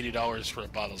 like $80 for a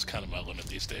bottle is kind of my limit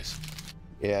these days.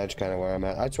 Yeah, that's kind of where I'm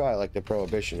at. That's why I like the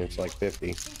Prohibition. It's like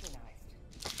 50. Synchronized.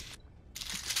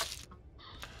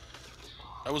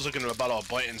 I was looking at a bottle of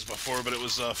Blanton's before, but it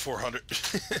was 400.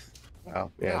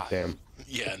 Wow. Yeah, Ah. damn.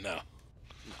 Yeah, no,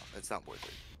 No, it's not worth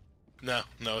it. no,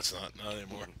 it's not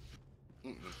anymore.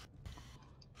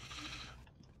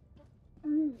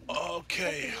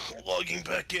 Okay, logging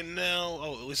back in now.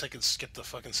 Oh, at least I can skip the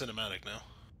fucking cinematic now.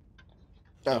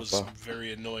 That Oh, was well,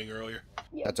 very annoying earlier.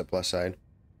 that's a plus side.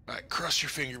 Alright, cross your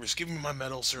fingers. Give me my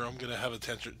medals or I'm gonna have a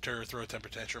throw a temper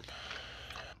tantrum.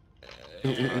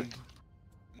 And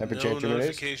Temper no tantrum it is?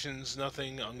 notifications,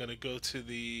 nothing. I'm gonna go to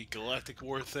the Galactic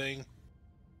War thing.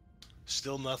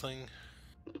 Still nothing.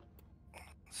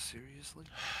 Seriously?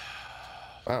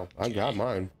 Wow, I got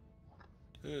mine.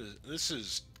 This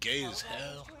is gay as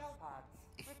hell. Two hell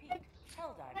pods. Repeat.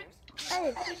 Hell divers. Hey,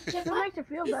 if it makes you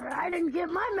feel better, I didn't get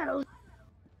my medal.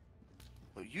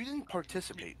 Well, you didn't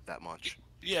participate that much.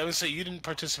 Yeah, I would say you didn't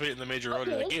participate in the major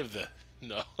order that gave the...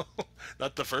 No,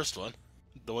 not the first one.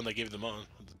 The one that gave them on.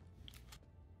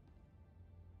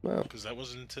 Well, Because that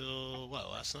wasn't until,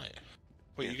 what, last night?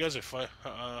 Wait, you guys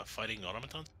are fighting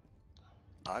automatons?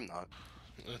 I'm not.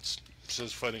 It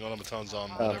says fighting automatons on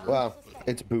oh, whatever. well,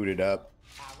 it's booted up.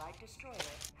 Allied destroyer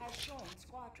has joined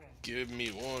squadron. Give me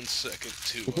 1 second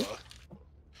to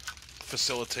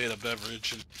facilitate a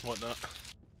beverage and whatnot.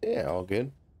 Yeah, all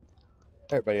good.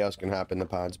 Everybody else can hop in the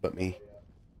pods but me.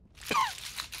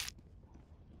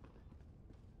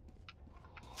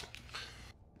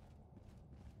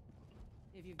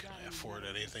 Can I afford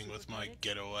anything with my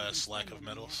ghetto-ass lack of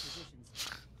medals?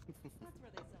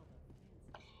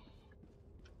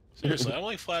 Seriously, I'm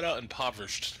like flat out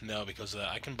impoverished now because of that.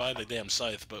 I can buy the damn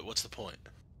scythe, but what's the point?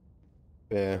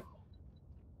 Yeah.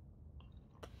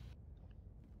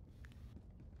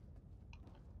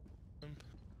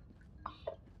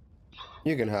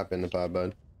 You can hop in the pod,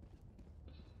 bud.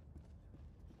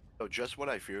 So just what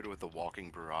I feared with the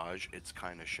walking barrage, it's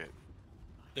kind of shit.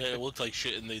 Yeah, it looked like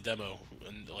shit in the demo,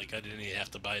 and like I didn't even have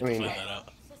to buy it I to mean, find that out.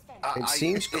 It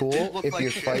seems cool did look if like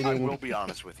you're shit, fighting- I will be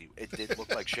honest with you. It did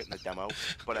look like shit in the demo,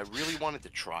 but I really wanted to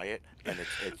try it, and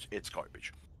it's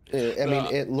garbage. I mean,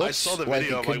 it I looks saw the like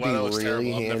video. it I'm could like, wow, that looks be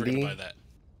really terrible. I'm never gonna buy handy that.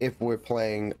 if we're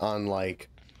playing on like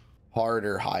hard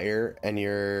or higher and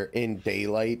you're in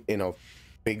daylight in a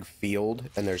big field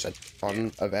and there's a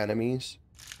ton of enemies.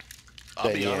 I'll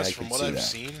Then, be yeah, I honest, could from what see I've that.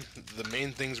 seen, the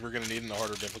main things we're going to need in the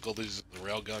harder difficulties is the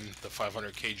railgun, the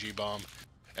 500 kg bomb,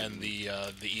 and the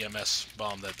EMS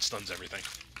bomb that stuns everything.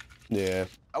 Yeah.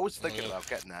 I was thinking about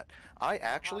getting that. I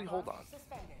actually, hold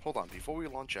on, before we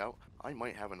launch out, I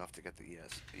might have enough to get the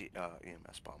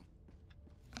EMS bomb.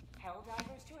 Hell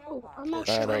divers to hell Oh, pods. I'm not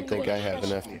I sure. don't think I what have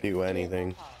enough to do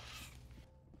anything.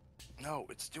 No,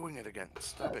 it's doing it again.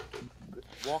 Stop it.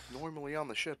 Walk normally on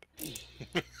the ship.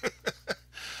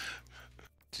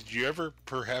 Did you ever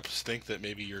perhaps think that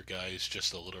maybe your guy is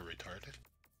just a little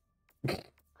retarded?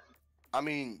 I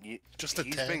mean, Just a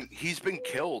tad. he's been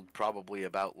killed probably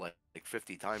about like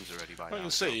 50 times already by I now.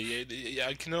 was gonna say,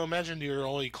 I can imagine you're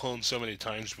only cloned so many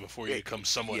times before you become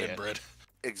somewhat yeah. inbred.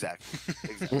 Exactly.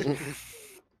 Exactly.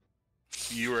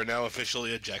 You are now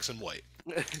officially a Jackson White.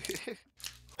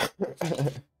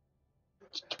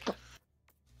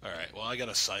 Alright, well I got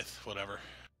a scythe, whatever.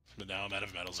 But now I'm out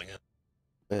of medals again.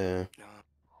 Yeah.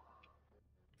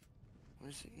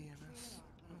 Where's the EMS?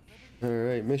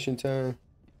 Alright, mission time.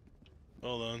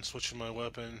 Hold on, switching my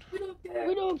weapon. We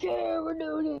don't care. We're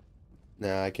doing it.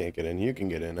 Nah, I can't get in. You can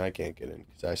get in. I can't get in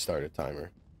because I start a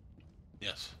timer.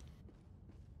 Yes.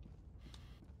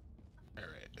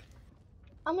 Alright.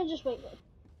 I'm gonna just wait.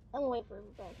 I'm gonna wait for him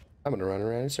back. I'm gonna run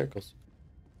around in circles.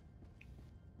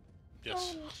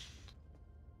 Yes.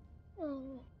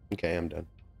 Okay, I'm done.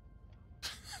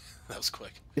 That was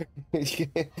quick.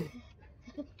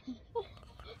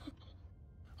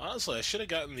 Honestly, I should have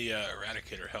gotten the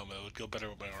Eradicator helmet. It would go better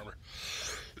with my armor.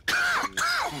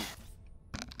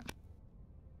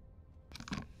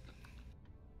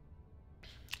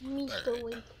 Me still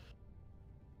wait.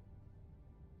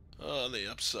 On the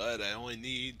upside, I only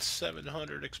need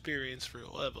 700 experience for a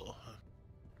level.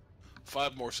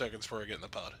 5 more seconds before I get in the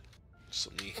pod.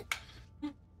 So me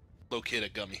locate a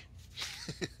gummy.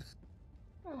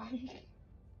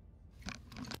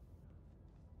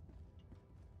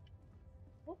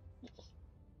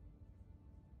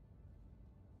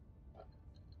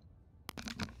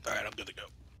 Alright, I'm good to go.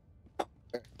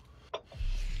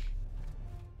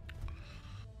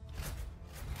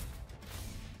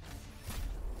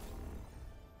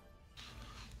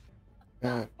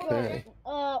 Okay.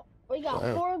 We got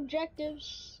Wow. 4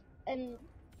 objectives and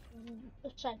a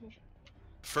side mission.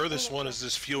 Furthest one is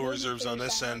this fuel reserves on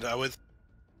this end. I would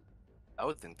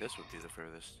think this would be the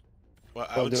furthest. Well,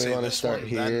 I Well, would do we say wanna this start one,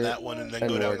 here then that one, and then and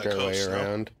go down work the our way coast. No?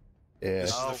 around? Yeah, This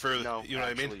is the further. No, You know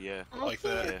what I mean? actually, yeah. Like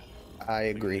that. Yeah. I We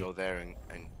can agree. go there and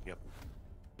yep.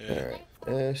 Yeah. Alright,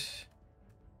 this.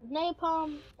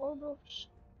 Napalm, orbital.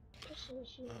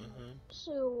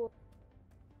 So,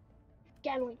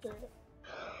 Gatling turret.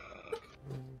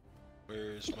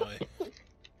 Where's my...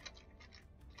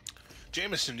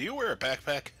 Jameson, do you wear a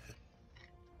backpack?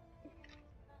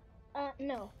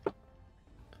 No.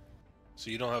 So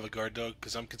you don't have a guard dog?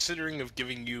 Because I'm considering of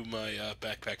giving you my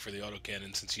backpack for the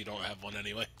autocannon since you don't have one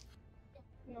anyway.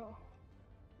 No.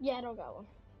 Yeah, I don't got one.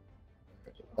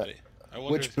 I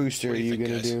wonder, Which booster what are do you think,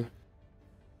 gonna guys? do?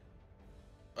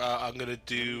 I'm gonna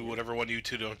do whatever one you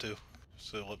two don't do.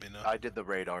 So let me know. I did the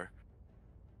radar.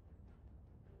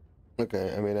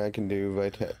 Okay, I mean I can do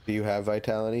Do you have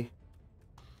vitality?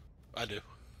 I do.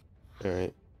 All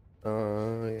right.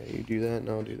 Yeah, you do that, and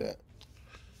I'll do that.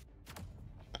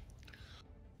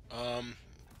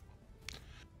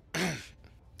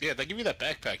 Yeah, they give me that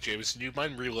backpack, James. Do you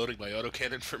mind reloading my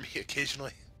autocannon for me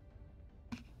occasionally?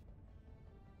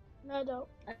 No,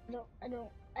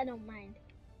 I don't mind.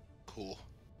 Cool.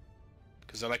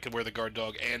 Because then I can wear the guard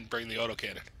dog and bring the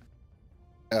autocannon.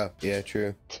 Oh, yeah,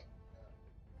 true.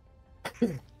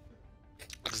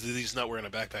 Because he's not wearing a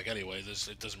backpack anyway.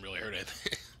 It doesn't really hurt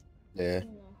anything. Yeah.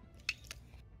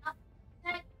 No.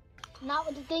 Not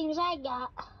with the things I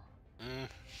got.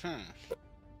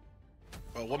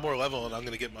 Well, one more level and I'm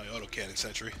gonna get my autocannon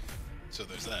sentry. So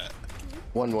there's that.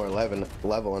 One more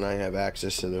level, and I have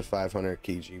access to the 500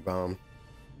 kg bomb.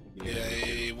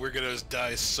 Yeah, we're gonna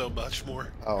die so much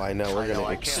more. Oh, I know. We're gonna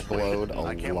I can't explode wait. a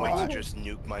I can't wait lot. to just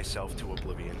nuke myself to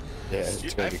oblivion. Yeah,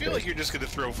 it's gonna I be feel like crazy. you're just gonna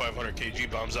throw 500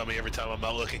 kg bombs on me every time I'm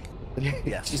not looking.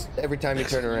 Yes. Just every time you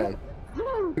turn around,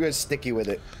 you're gonna sticky with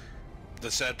it.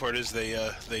 The sad part is they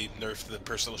nerfed the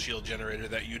personal shield generator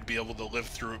that you'd be able to live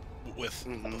through with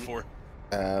before.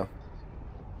 Oh.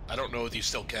 I don't know if you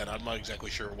still can. I'm not exactly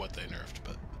sure what they nerfed,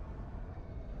 but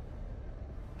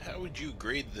how would you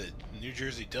grade the New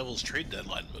Jersey Devils trade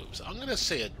deadline moves? I'm gonna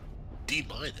say a D-.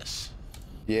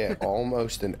 Yeah,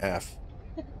 almost an F.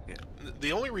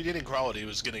 The only redeeming quality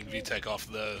was getting VTech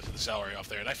off the salary off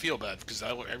there, and I feel bad because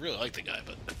I really like the guy,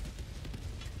 but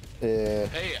Yeah.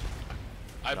 hey,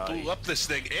 I blew up this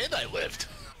thing and I lived.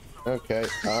 Okay,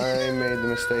 I made the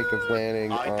mistake of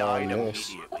landing I on died this.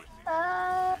 immediately.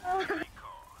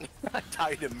 I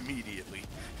died immediately.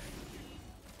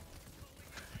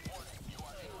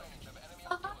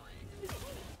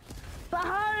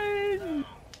 Behind!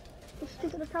 Let's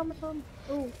get the automaton.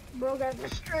 Oh, bro got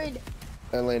destroyed.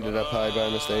 I landed up high by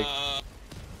mistake.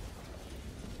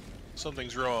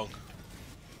 Something's wrong.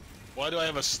 Why do I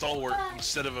have a stalwart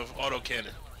instead of an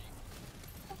autocannon?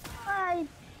 I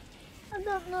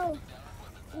don't know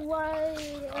why.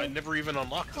 I never even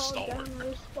unlocked the called stalwart. down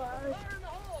my squad.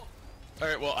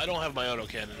 Alright, well, I don't have my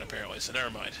autocannon apparently, so never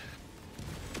mind.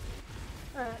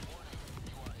 Alright.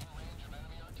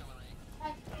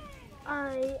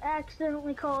 I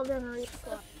accidentally called in a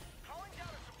respawn.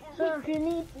 So if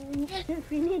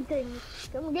you need things,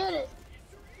 come get it.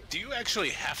 Do you actually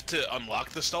have to unlock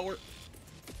the stalwart?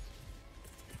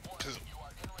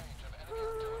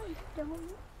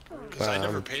 Because I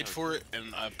never paid for it,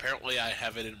 and apparently I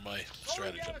have it in my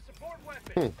stratagem.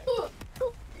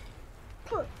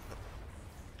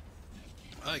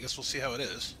 I guess we'll see how it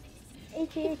is.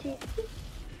 AT.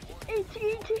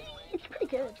 It's pretty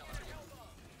good.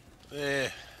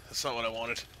 That's not what I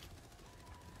wanted.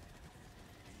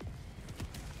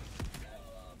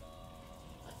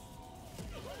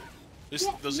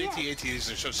 Those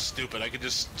AT-ATs are so stupid, I could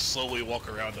just slowly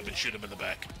walk around them and shoot them in the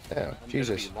back. Oh, I'm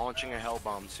Jesus. gonna be launching a hell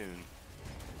bomb soon.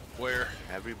 Where?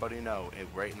 Everybody know it,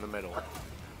 right in the middle.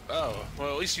 Oh, well,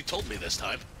 at least you told me this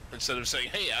time. Instead of saying,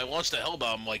 hey, I launched a hell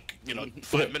bomb like,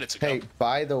 5 minutes ago. Hey,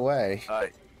 by the way,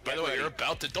 Alright. By the way, you're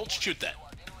about to... Don't shoot that.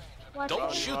 Watch Don't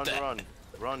it. shoot that.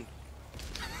 Run.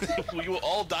 We will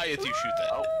all die if you shoot that.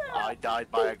 Oh, I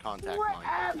died by a contact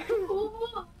mine.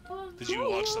 Did you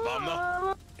launch the bomb,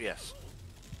 though? Yes.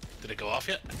 Did it go off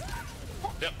yet?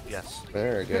 Yep. Yes.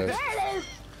 there it goes. There it is.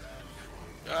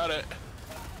 Got it.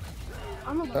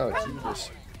 I'm a Oh,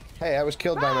 Jesus. Hey, I was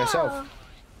killed by myself.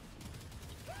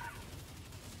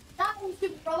 Die, you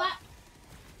stupid robot!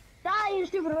 Die, you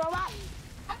stupid robot!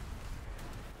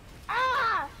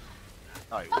 Ah!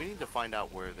 Alright, we need to find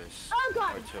out where this Oh,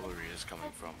 God. artillery is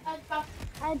coming from.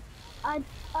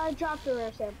 I dropped the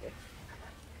rare sample.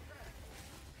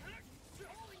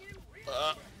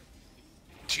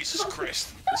 Jesus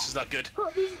Christ. This is not good.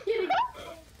 He's kidding.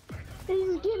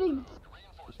 He's kidding.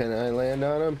 Can I land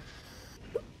on him?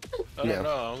 I don't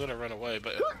know. I'm gonna run away,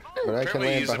 but But I can apparently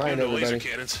land he's immune behind to laser everybody.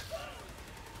 cannons.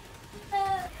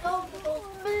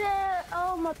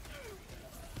 Oh my.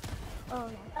 Oh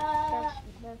no.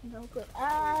 That's no good.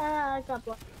 Ah, I got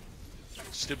blocked.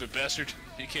 Stupid bastard.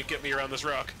 You can't get me around this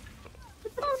rock.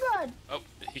 Oh god. Oh,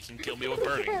 he can kill me with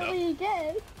burning, Apparently though. you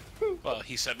can. Well,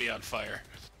 he set me on fire.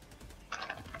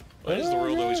 Why does the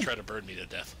world always try to burn me to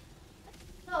death?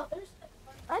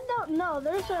 I don't know.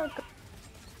 There's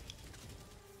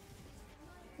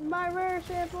My rare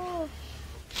sample.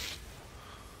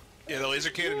 Yeah, the laser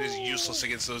cannon is useless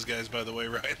against those guys, by the way,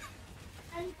 Ryan.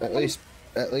 At least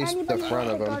the front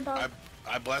of them.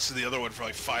 I blasted the other one for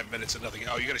like 5 minutes and nothing.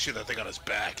 Oh, you gotta shoot that thing on his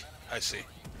back. I see.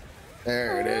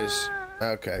 There it is.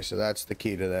 Okay, so that's the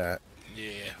key to that.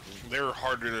 Yeah, they're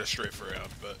harder to strafe around,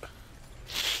 but...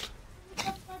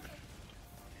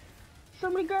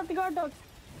 Somebody grab the guard dog.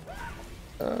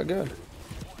 Oh, good.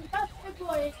 That's big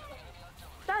boy.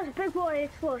 That's a big boy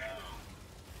explosion.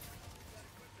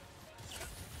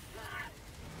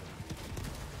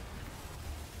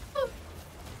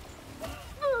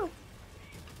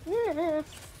 Yeah.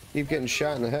 Keep getting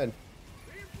shot in the head.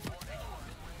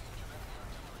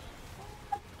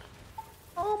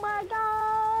 Oh my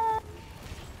god!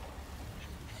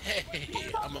 Hey,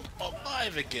 I'm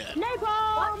alive again.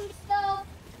 Napalm!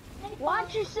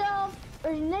 Watch yourself!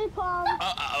 There's napalm!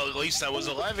 At least I was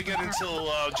alive again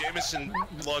until Jameson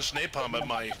launched napalm at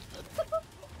my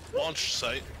launch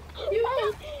site.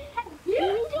 I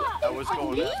was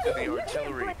going after the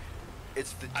artillery.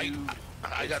 It's the dude.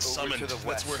 I got summoned.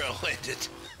 That's where I landed.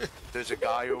 There's a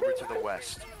guy over to the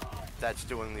west that's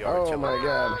doing the artillery. Oh my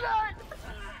god.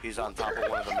 He's on top of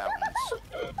one of the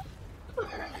mountains.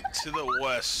 To the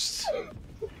west. Oh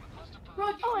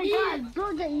my god,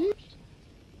 Georgia,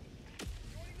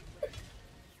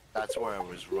 That's where I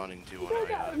was running to when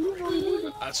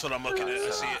I That's what I'm looking at. I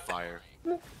set see on it. fire.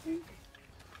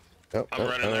 Oh, I'm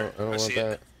running there. I don't I want see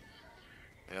that. it.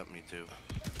 Yep, me too.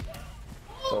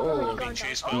 Oh, Being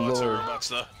chased by lots of robots,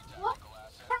 though.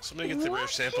 Somebody get the rare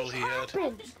sample he had.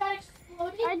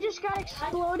 I just got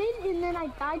exploded and then I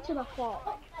died to the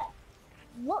fall.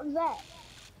 What was that?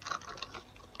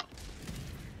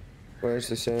 where's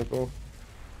the sample?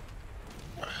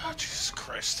 Oh, Jesus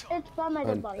Christ. It's by my I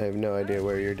dead body. have no idea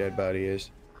where your dead body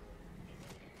is.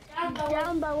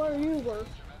 Down by where you were.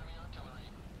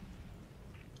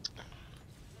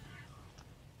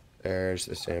 There's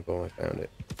the sample. I found it.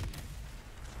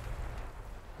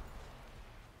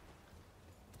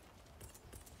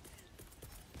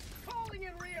 Calling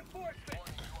in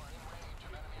reinforcements.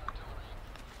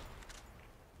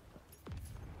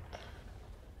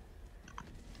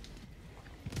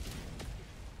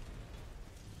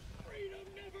 Freedom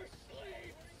never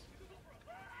sleeps.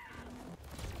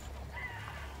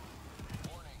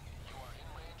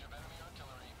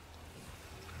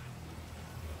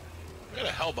 I got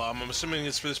a hell bomb. I'm assuming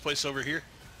it's for this place over here.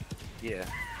 Yeah.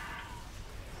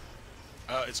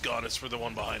 It's gone. It's for the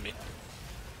one behind me.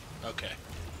 Okay.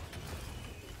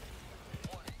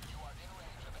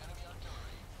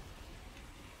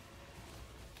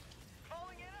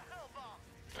 Calling in a hell bomb.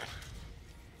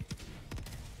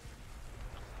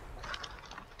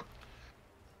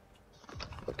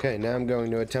 Okay, now I'm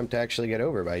going to attempt to actually get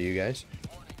over by you guys.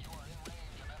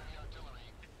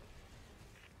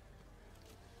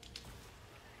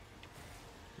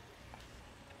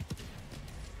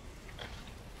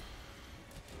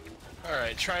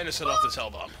 Alright, trying to set off this hell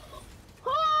bomb.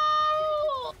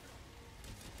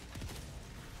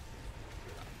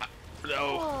 No.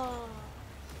 Oh.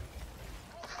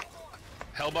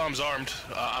 Hell bomb's armed.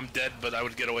 I'm dead, but I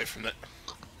would get away from it.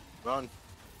 Run.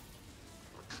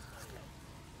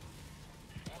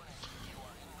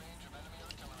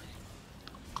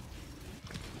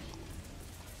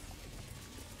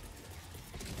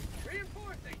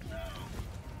 Reinforcing.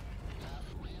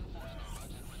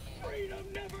 Freedom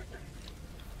never.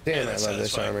 Damn, Yeah, I that's love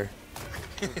this satisfying. armor.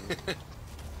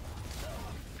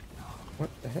 What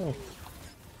the hell?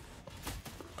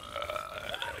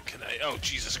 Can I? Oh,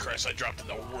 Jesus Christ, I dropped in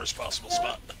the worst possible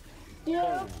spot.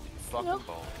 Yeah. Fucking Yep.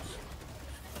 balls.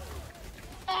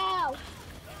 Ow!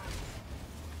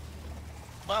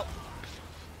 Well,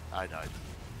 I died.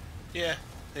 yeah.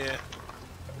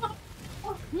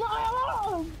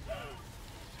 No!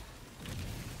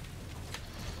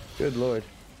 Good lord.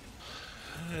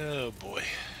 Oh, boy.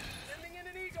 Sending in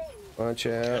an eagle. Watch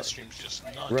That out. stream's just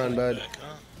not Run, coming bud. back,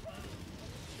 huh?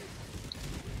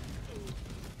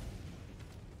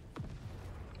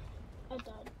 I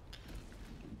died.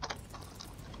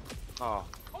 Oh,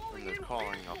 and they're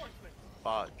calling up.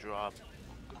 Bot drop.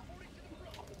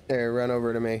 There, run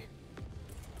over to me.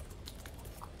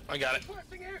 I got it.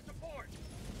 Requesting air support.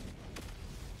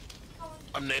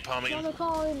 I'm napalming. Wanna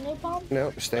call in napalm?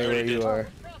 Nope, stay I where already you did. are.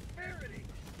 Prosperity.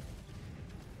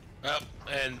 Oh,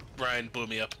 and Brian blew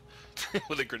me up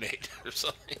with a grenade or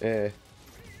something. Yeah.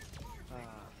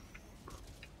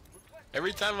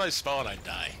 Every time I spawn, I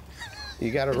die.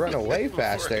 You gotta run away Before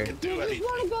I faster. can You do just anything.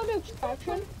 wanna go to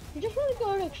extraction? You just wanna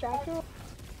go to extraction?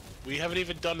 We haven't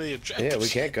even done the objectives. Yeah, we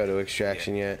can't go to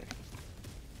extraction yet.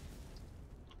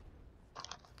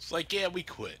 It's like, yeah, we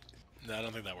quit. No, I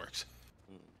don't think that works.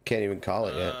 Can't even call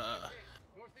it yet.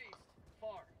 Northeast.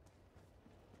 Far.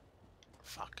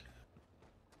 Fuck.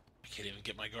 I can't even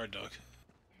get my guard dog.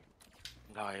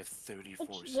 I have 34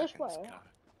 It's seconds. this way. God.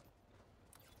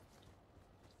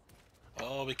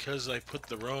 Oh, because I put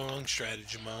the wrong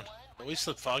stratagem on. At least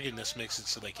the fogginess makes it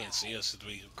so they can't see us as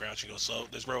we crouch and go slow.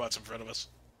 There's robots in front of us.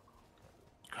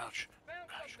 Crouch. Found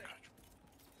Crouch. something. Crouch.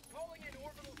 Calling in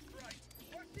orbital strike.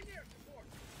 Requesting air support.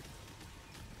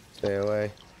 Stay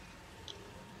away.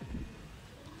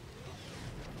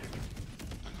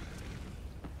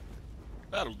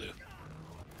 That'll do.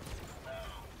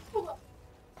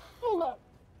 Hold up.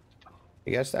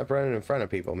 You gotta stop running in front of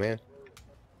people, man.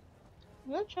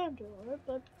 I'm not trying to do it,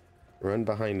 but Run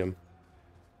behind them.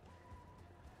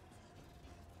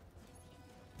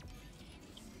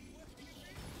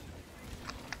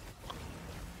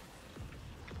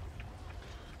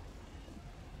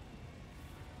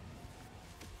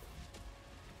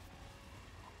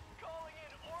 Calling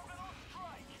in orbital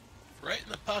strike. Right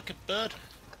in the pocket, bud.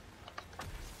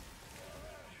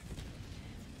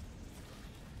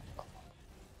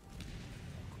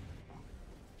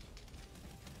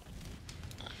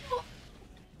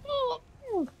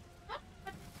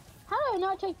 how did I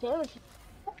not take damage?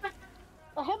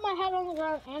 I hit my head on the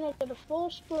ground and I did a full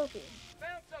scorpion.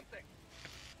 Found something.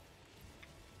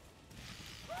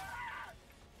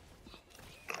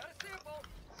 Got a sample.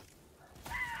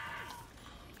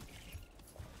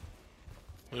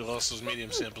 We lost those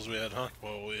medium samples we had, huh?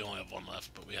 Well, we only have one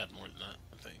left, but we had more than that,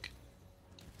 I think.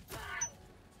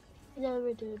 Yeah,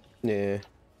 we did. Yeah.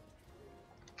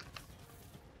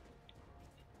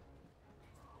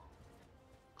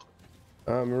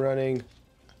 I'm running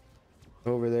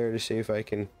over there to see if I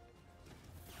can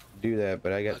do that,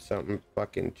 but I got something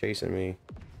fucking chasing me.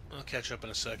 I'll catch up in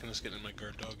a second. Just getting my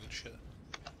guard dog and shit.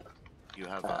 You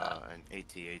have an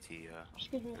AT-AT,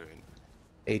 Excuse me. or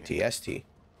ATST.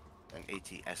 an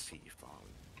AT-ST phone.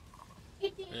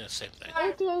 Yeah, same thing.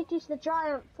 AT-AT's the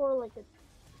giant four-legged.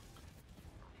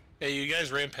 Hey, you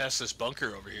guys ran past this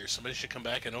bunker over here. Somebody should come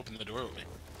back and open the door with me.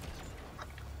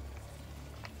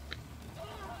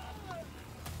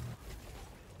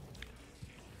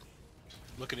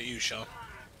 Looking at you, Sean.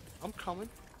 I'm coming.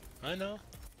 I know.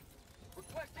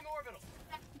 Requesting orbital.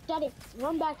 Daddy,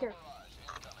 run back here.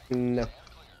 No.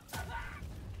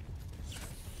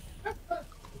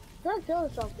 Don't kill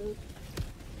yourself, dude.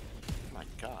 My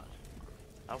God.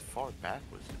 How far back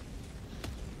was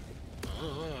it? I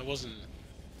don't know. I wasn't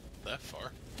that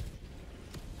far.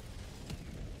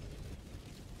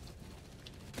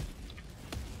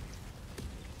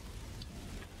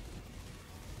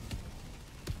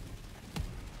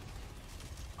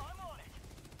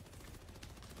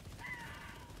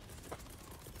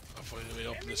 Hopefully we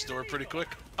open this door pretty quick.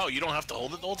 Oh, you don't have to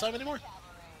hold it the whole time anymore?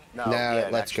 No, Nah, yeah,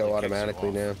 it lets actually go kicks you automatically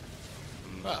off.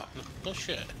 now. Oh, no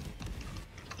shit.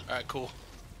 Alright, cool.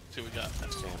 See what we got.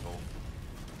 A sample.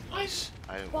 Nice.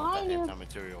 I didn't want Behind that you.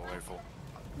 anti-material rifle.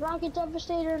 Rocket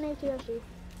Devastator and ATSC.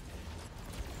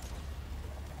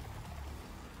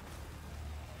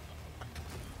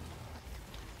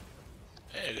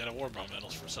 Hey, I got a war bomb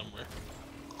medals from somewhere.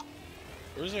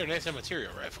 Or is there an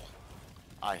anti-material rifle?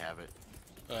 I have it.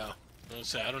 Well, I was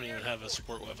say I don't even have a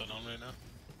support weapon on right now.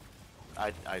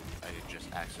 I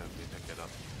just accidentally picked it up.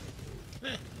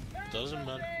 Eh, doesn't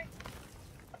matter.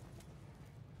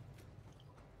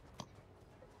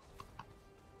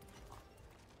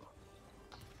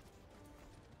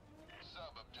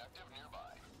 Sub-objective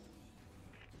nearby.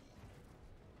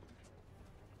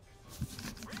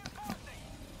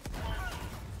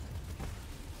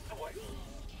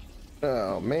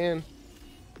 Oh, man.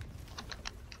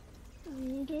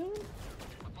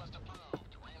 Request approved.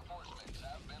 Reinforcements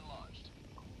have been launched.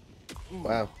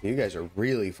 Wow, you guys are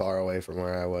really far away from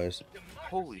where I was.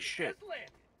 Holy shit.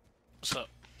 What's up?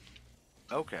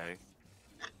 Okay.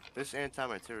 This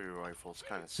anti-material rifle's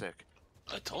kind of sick.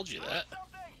 I told you that.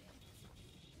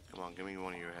 Come on, give me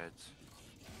one of your heads.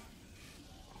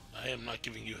 I am not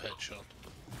giving you head, Sean.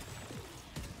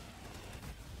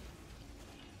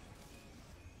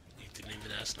 You didn't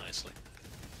even ask nicely.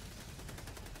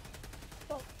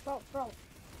 Bro.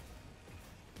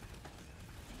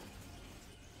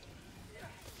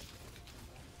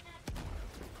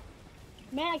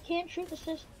 Man, I can't shoot the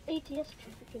ATS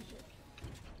because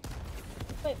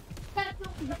wait,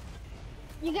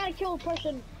 you gotta kill a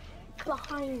person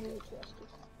behind the ATS.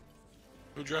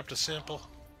 Who dropped a sample?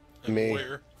 And Me.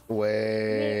 where?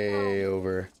 Way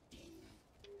over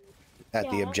at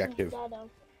the objective.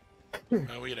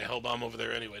 We get a hell bomb over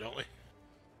there anyway, don't we?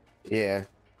 Yeah.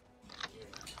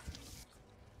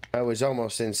 I was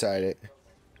almost inside it.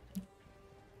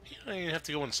 You have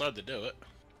to go inside to do it.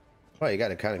 Well, you got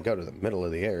to kind of go to the middle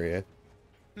of the area.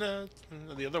 No,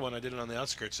 the other one I did it on the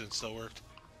outskirts and it still worked.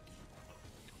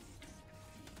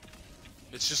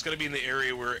 It's just got to be in the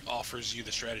area where it offers you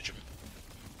the stratagem.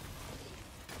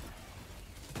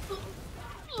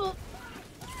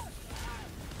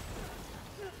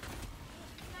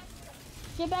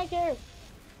 Get back here.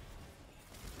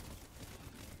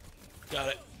 Got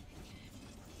it.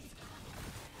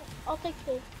 I'll take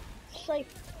the safe.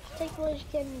 Take what you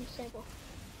can in the sample.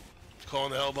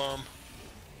 Calling the hell bomb.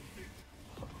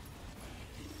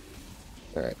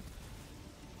 All right.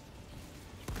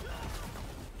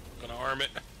 Gonna arm it.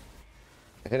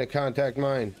 Hit a contact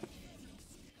mine.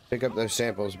 Pick up those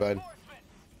samples, bud.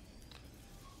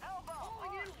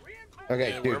 Okay,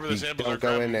 Yeah, dude, wherever the you samples don't are, go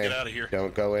grab in them and there. get out of here.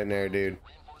 Don't go in there, dude.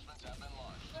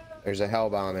 There's a hell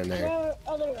bomb in there. Where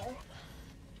other way?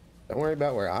 Don't worry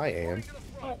about where I am.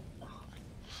 Alright.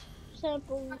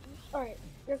 Sample. Alright.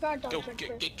 Your guard dog Go, check get.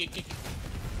 first.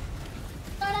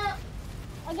 Got out!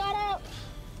 I got out!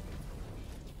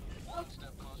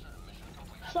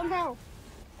 Somehow.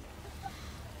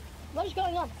 What is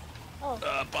going on? Oh.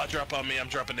 Bot drop on me. I'm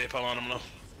dropping napalm on him now.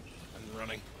 I'm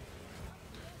running.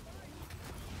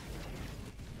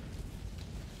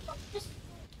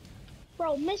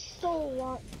 Bro, missile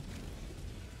launch.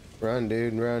 Run,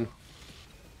 dude, run.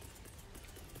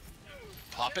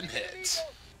 Popping heads.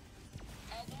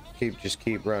 Just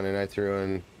keep running. I threw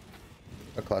in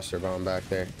a cluster bomb back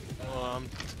there.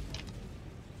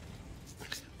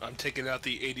 I'm taking out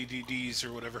the ADDs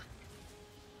or whatever.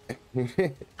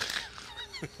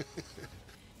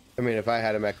 I mean, if I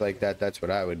had a mech like that, that's what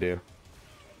I would do.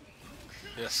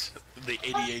 Yes, the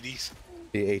ADADs.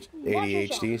 The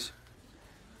ADHDs.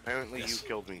 Apparently Yes. you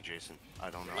killed me, Jason. I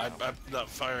don't know. I'm not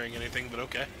firing anything, but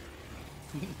okay.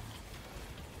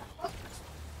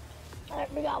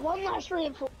 Alright, we got one last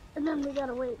reinforcement, and then we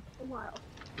gotta wait a while.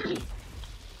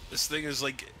 This thing is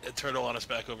like a turtle on its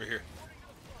back over here.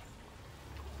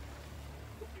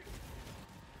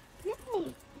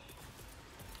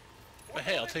 But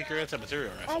hey, I'll take your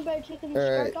anti-material rifle. I'm better taking the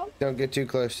Alright, strike on. don't get too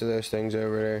close to those things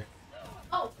over there.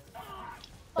 Oh.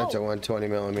 That's a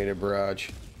 120mm barrage.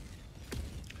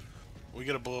 We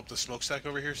gonna blow up the smokestack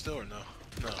over here still, or no?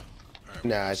 No. All right,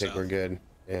 Nah, I think we're good.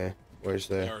 Yeah, where's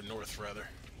the... Or north, rather.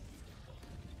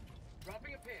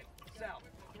 Dropping a pin. South.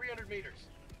 300 meters.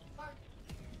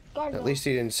 Guard At dog. least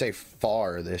he didn't say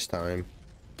far this time.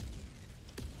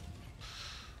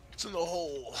 It's in the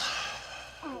hole.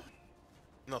 Oh.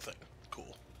 Nothing.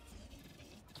 Cool.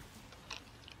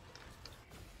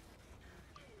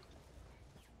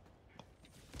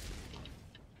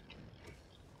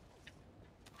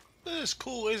 Look at this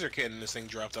cool laser cannon this thing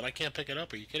dropped on. I can't pick it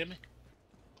up. Are you kidding me?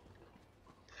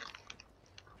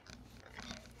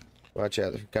 Watch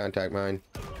out, contact mine.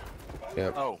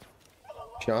 Yep. Oh,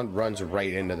 Sean runs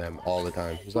right into them all the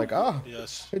time. He's like, oh,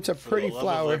 Yes. it's a For the pretty love of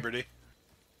flower. liberty.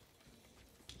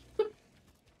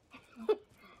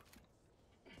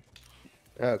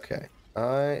 Okay.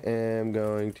 I am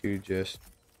going to just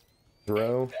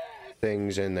throw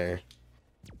things in there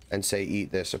and say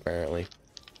eat this, apparently.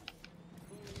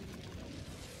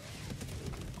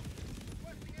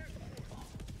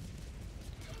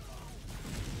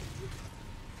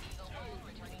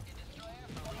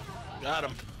 Got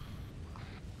him.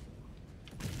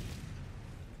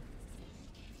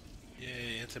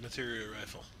 Yay, anti-material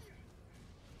rifle.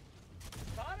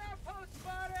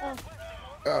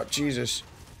 Oh, Jesus.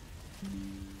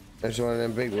 There's one of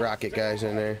them big rocket guys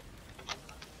in there.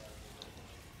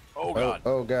 oh God.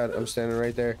 Oh, God, I'm standing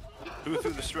right there. Who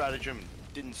threw the stratagem?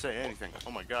 Didn't say anything.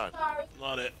 Oh my God.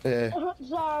 Not it.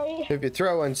 Sorry. If you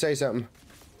throw one, say something.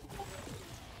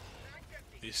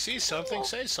 You see something,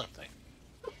 say something.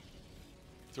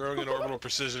 Throwing an orbital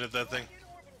precision at that thing.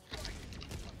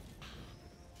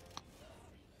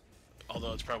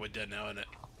 Although it's probably dead now, isn't it?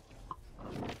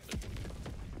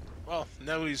 Well,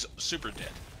 now he's super dead.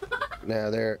 Now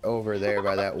they're over there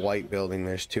by that white building.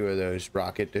 There's two of those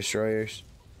rocket destroyers.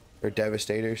 Or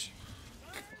devastators.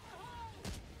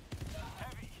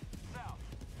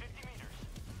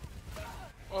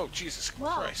 Oh, Jesus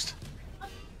Wow. Christ.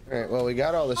 Alright, well, we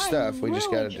got all the stuff. We just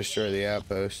gotta really destroy the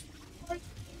outpost.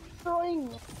 Destroying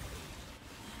me.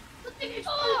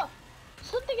 Oh!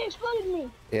 Something exploded me.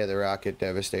 Yeah, the rocket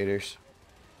devastators.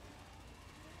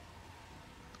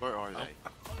 Where are they?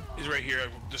 He's right here.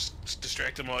 Just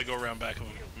distract him while I go around back of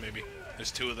him, maybe.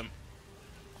 There's two of them.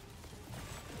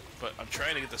 But I'm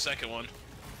trying to get the second one.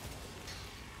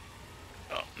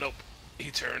 Oh, nope. He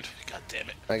turned. God damn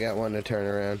it. I got one to turn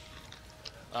around.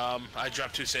 I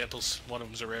dropped two samples. One of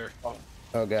them's a rare.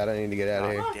 Oh god, I need to get out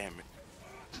of here. God damn it.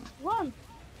 Run.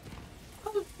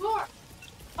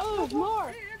 Oh,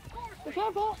 more! Be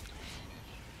careful!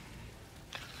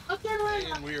 I'll turn around.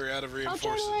 And we are out of I'll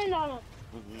turn reinforcements. around on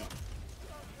it.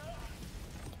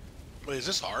 Wait, is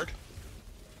this hard?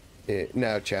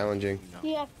 No, challenging.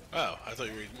 Yeah. Oh, I thought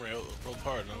you were real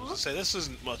hard. I was gonna say this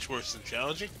isn't much worse than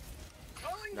challenging.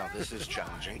 No, this is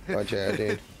challenging. Watch out,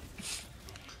 dude.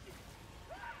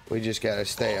 We just gotta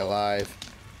stay alive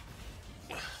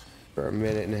for a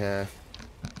minute and a half.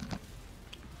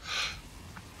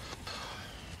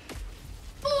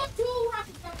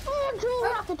 Two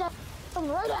rocket attacks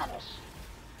coming right at us.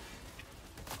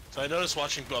 So I noticed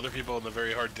watching other people in the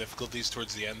very hard difficulties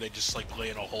towards the end, they just like lay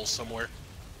in a hole somewhere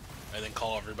and then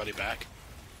call everybody back.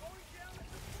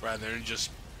 Rather than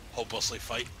just hopelessly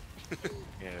fight.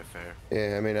 Yeah, fair.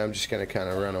 Yeah, I mean, I'm just gonna kind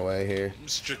of run away here.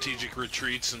 Strategic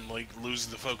retreats and like lose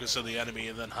the focus of the enemy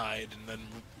and then hide and then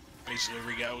basically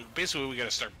we gotta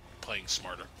start playing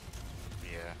smarter.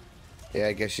 Yeah. Yeah,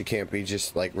 I guess you can't be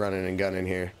just like running and gunning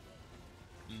here.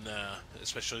 Nah,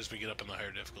 especially as we get up in the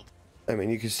higher difficulty. I mean,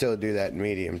 you can still do that in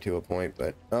medium to a point,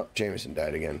 but oh, Jameson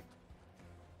died again.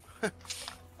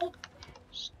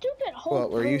 Stupid hole. Well,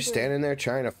 were you closer. standing there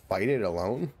trying to fight it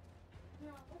alone?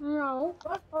 No,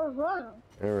 I was running.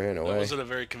 I ran That away. wasn't a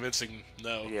very convincing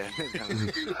no. Yeah.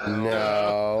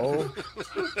 No.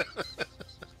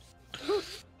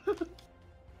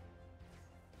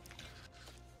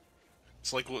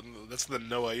 It's like that's the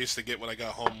no I used to get when I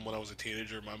got home when I was a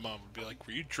teenager. My mom would be like,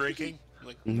 "Were you drinking?" I'm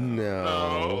like, No.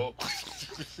 no.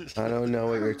 I don't know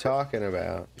what you're talking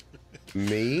about.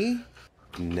 Me?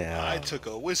 No. I took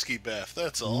a whiskey bath.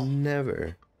 That's all.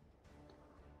 Never.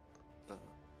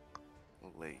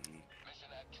 Lady.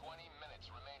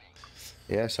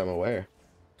 Yes, I'm aware.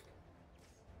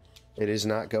 It is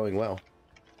not going well.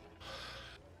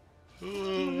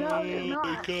 No, you're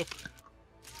not. Wake up.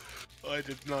 I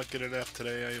did not get an F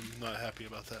today. I am not happy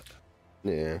about that.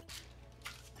 Yeah.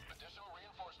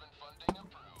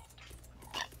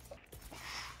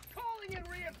 Calling in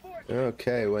reinforcements.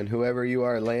 Okay, when whoever you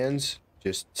are lands,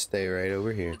 just stay right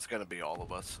over here. It's gonna be all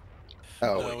of us.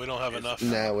 Oh, No, we don't have enough.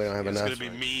 no, we don't have It's enough.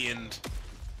 gonna be me and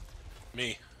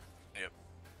me. Yep.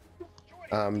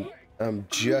 I'm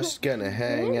just gonna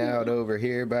hang out over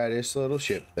here by this little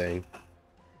ship thing.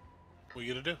 What are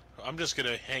you gonna do? I'm just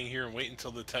gonna hang here and wait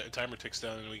until the timer ticks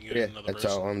down and we can get Yeah, another that's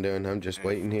burst. all I'm doing. I'm just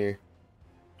waiting here.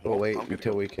 We'll wait I'm gonna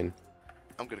until go- we can.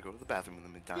 I'm gonna go to the bathroom in the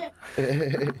meantime.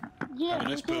 Yeah, Have a me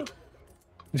nice too.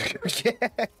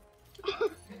 poop.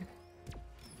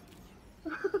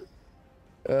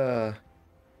 uh,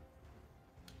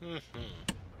 Mhm.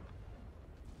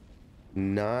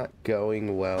 not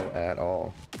going well at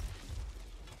all.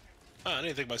 I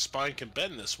didn't think my spine can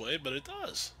bend this way, but it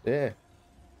does. Yeah.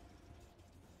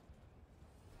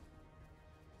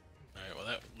 Alright, well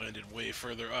that landed way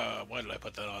further. Why did I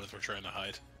put that on if we're trying to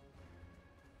hide?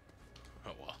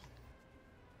 Oh well.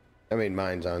 I mean,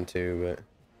 mine's on too,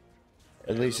 but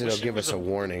at Yeah, least I it'll wish give there us was a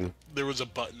warning. There was a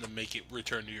button to make it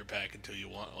return to your pack until you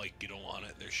want, like, you don't want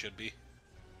it. There should be.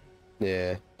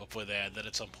 Yeah. Hopefully they add that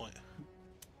at some point.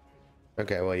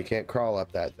 Okay, well, you can't crawl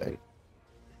up that thing.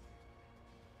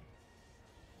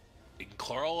 You can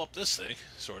crawl up this thing,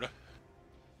 sorta.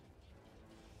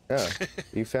 Oh,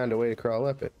 you found a way to crawl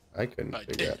up it. I couldn't I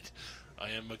figure did. out. I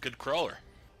am a good crawler.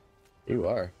 You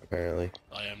are, apparently.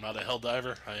 I am not a hell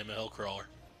diver. I am a hell crawler.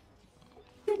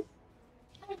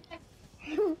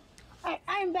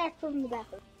 I'm back from the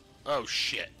bathroom. Oh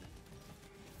shit.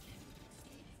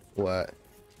 What?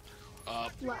 Wow.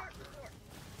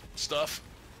 Stuff.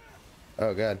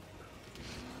 Oh, God.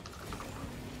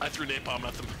 I threw napalm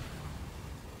at them.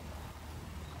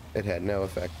 It had no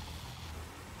effect.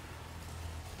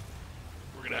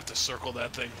 We're gonna have to circle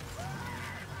that thing.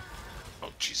 Oh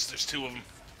jeez, there's two of them.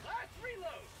 Last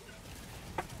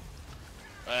reload.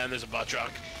 And there's a bot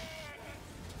rock.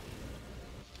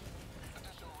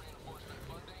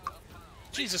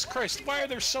 Jesus Christ, why are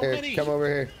there so Here, many? come over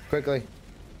here. Quickly.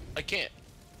 I can't.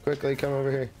 Quickly, come over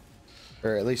here.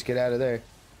 Or at least get out of there.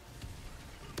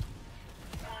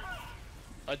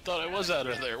 I thought I was out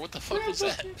of there. What the fuck was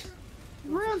that?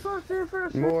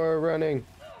 Reinforcements. More running.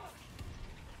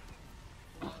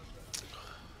 Well,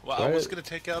 Why I was did- gonna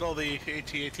take out all the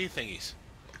AT-AT thingies.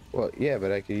 Well, yeah,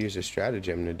 but I could use a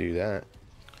stratagem to do that.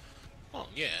 Well,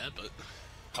 yeah, but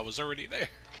I was already there.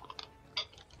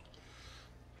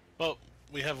 Well,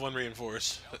 we have one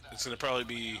reinforced. It's gonna probably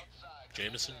be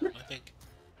Jameson, I think.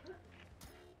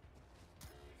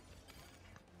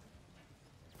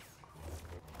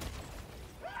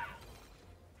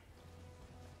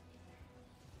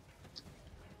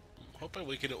 Hoping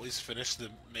we could at least finish the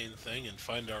main thing and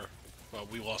find our... Well,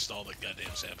 we lost all the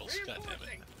goddamn samples. God damn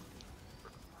it.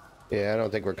 Yeah, I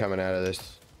don't think we're coming out of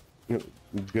this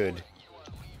good.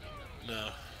 No.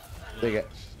 They got,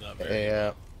 Not very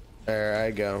yeah, there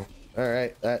I go. All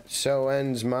right, that so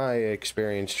ends my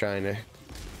experience trying to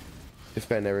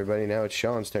defend everybody. Now it's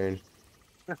Sean's turn.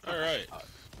 All right.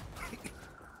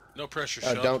 No pressure,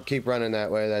 Oh, Sean. don't keep running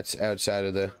that way. That's outside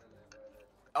of the.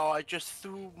 Oh, I just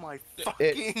threw my It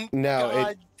fucking. no,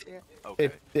 God damn.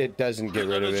 Okay. it doesn't get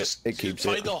rid of it. Just It keeps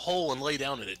find it. a hole and lay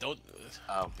down in it. Don't.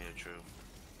 Oh, yeah, true.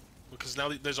 Because now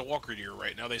there's a walker to your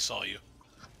right. Now they saw you.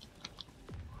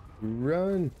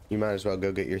 Run. You might as well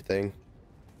go get your thing.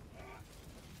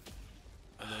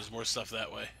 And there's more stuff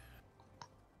that way.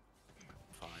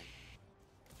 Fine.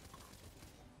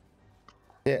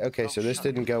 Yeah. Okay. Oh, So this shut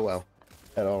didn't go well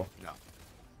at all. No.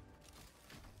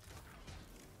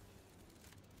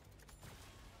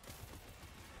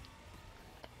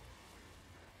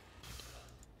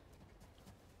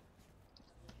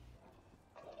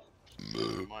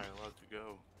 Am I allowed to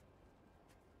go?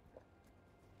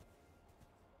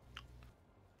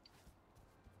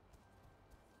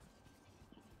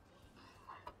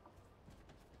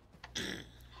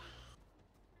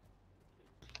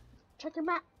 Check your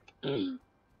map.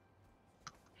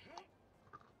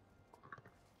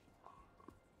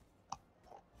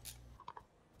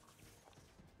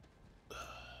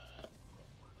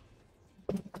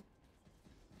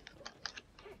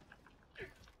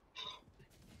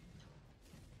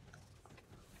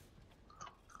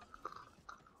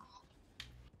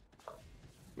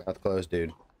 Mouth closed,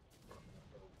 dude.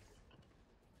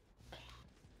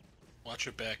 Watch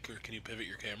your back, or can you pivot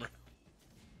your camera?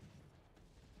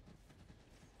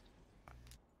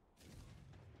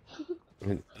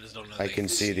 just don't know I they can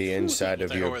see the inside what of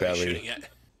the hell your are they belly. shooting at?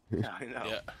 Yeah, I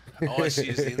know. Yeah. All I see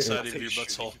is the inside of They're your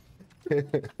butthole.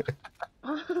 shooting.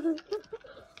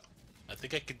 I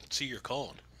think I can see your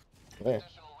colon. Yeah.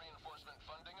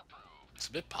 It's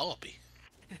a bit polypy.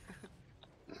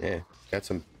 Yeah. Got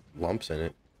some lumps in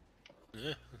it.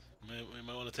 Yeah. We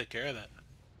might want to take care of that.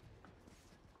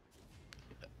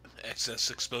 Excess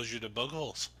exposure to bug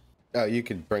holes. Oh, you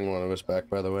could bring one of us back,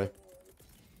 by the way.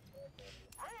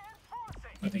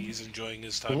 I think he's enjoying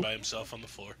his time by himself on the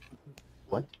floor.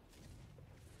 What?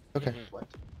 Okay.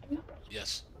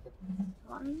 Yes.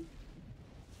 One.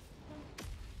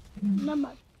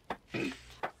 Number. Reporting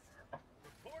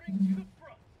to the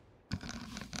front.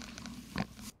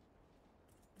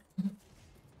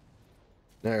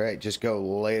 All right, just go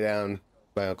lay down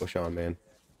by Uncle Sean, man.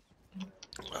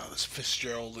 Wow, this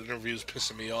Fitzgerald interview is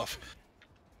pissing me off.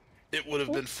 It would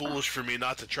have been foolish for me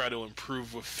not to try to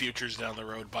improve with futures down the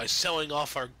road by selling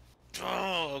off our...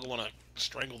 Oh, I want to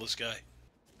strangle this guy.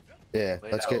 Yeah,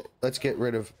 Lay let's get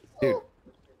rid of dude.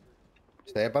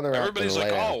 Stay up on the rock. Everybody's and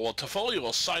like, lay down. oh, well, Toffoli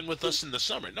will sign with us in the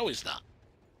summer. No, he's not.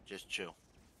 Just chill.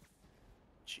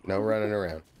 Chill. No running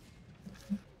around.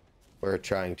 We're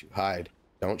trying to hide.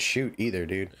 Don't shoot either,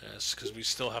 dude. Yes, because we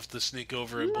still have to sneak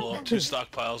over and blow up 2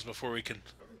 stockpiles before we can...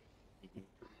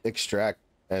 Extract,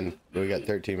 and we got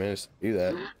 13 minutes to do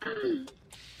that.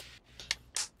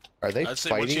 Are they I'd say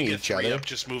once you fighting get each 3 other? up,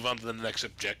 just move on to the next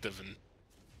objective and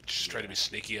just try to be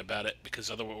sneaky about it, because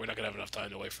otherwise we're not going to have enough time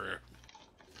to wait for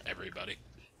everybody.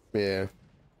 Yeah.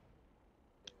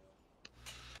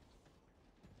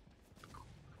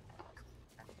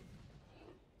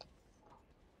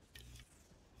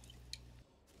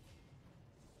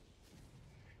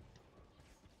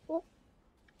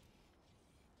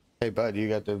 Hey, bud, you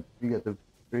got the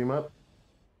stream up?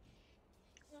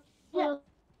 Yeah.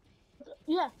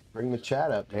 Yeah. Bring the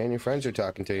chat up, man. Your friends are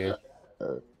talking to you.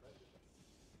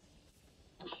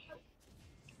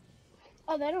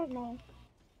 Oh, they don't know.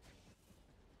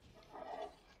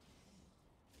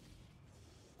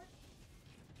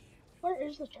 Where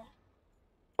is the chat?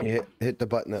 You hit the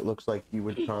button that looks like you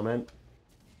would comment.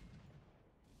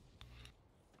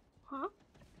 Huh?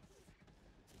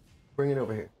 Bring it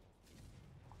over here.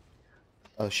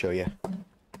 I'll show you.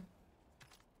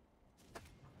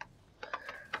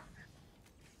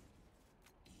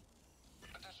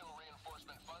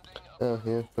 Oh,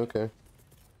 yeah, okay.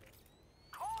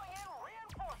 Calling in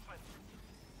reinforcements.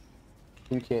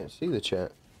 You can't see the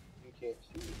chat.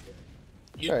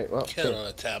 You Alright, well, can sure. on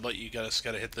a tablet, you gotta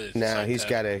hit the Nah, side he's tab.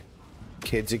 got a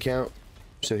kid's account,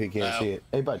 so he can't Oh. see it.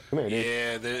 Hey, bud, come here, dude.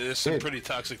 Yeah, there's some Dude. pretty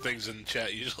toxic things in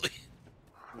chat usually.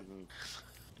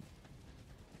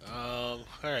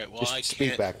 Alright, well Just I speak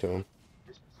can't... back to him.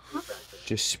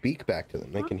 Just speak back to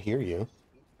them. They can hear you.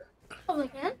 Oh, they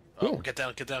can? Oh, Yeah.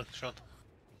 get down, Sean.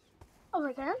 Oh,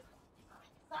 they can?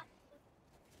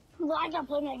 Well, I gotta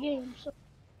play my game, so.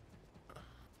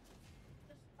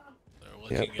 They're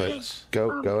Yeah, looking at but us.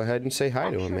 go ahead and say hi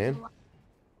to him, man.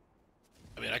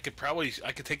 I mean,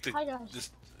 I could take the. Hi, guys.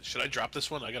 This, should I drop this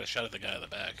one? I got a shot at the guy in the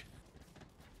back.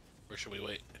 Or should we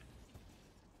wait?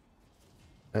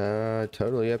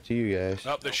 Totally up to you guys.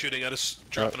 Oh, they're shooting at us.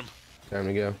 Dropping them. Time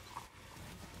to go.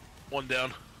 One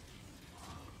down.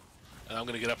 And I'm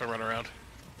gonna get up and run around.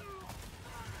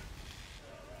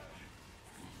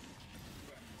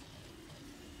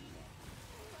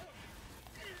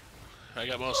 I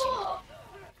got most of them.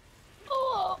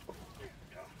 Oh.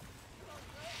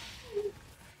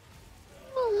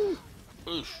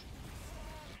 Oof.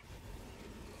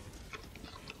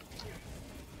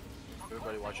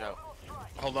 Everybody watch out.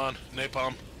 Hold on.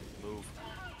 Napalm. Move.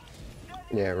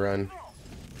 Yeah, run.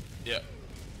 Yeah.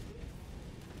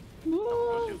 Don't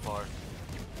go too far.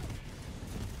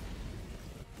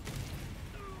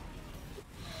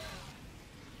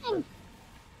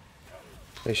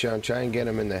 Hey, Sean, try and get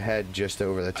him in the head just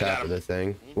over the got top of him. the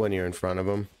thing when you're in front of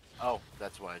him. Oh,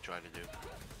 that's what I tried to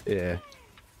do. Yeah.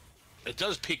 It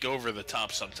does peek over the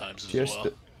top sometimes as Just,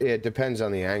 well. yeah, it depends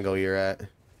on the angle you're at.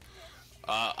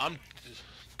 I'm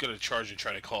gonna charge and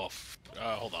try to call.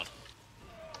 Hold on.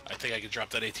 I think I can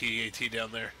drop that AT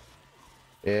down there.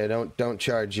 Yeah, don't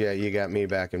charge yet. You got me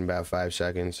back in about 5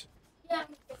 seconds.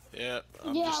 Yeah,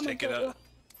 I'm Yeah, just I'm taking gonna out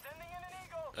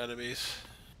enemies.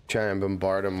 Try and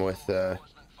bombard them with Oh,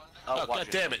 watch god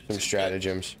damn it. some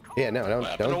stratagems. Yeah, no, What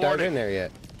happened don't to dive warning? in there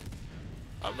yet.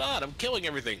 I'm not. I'm killing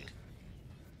everything.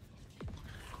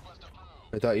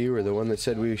 I thought you were the one that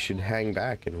said we should hang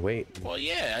back and wait. Well,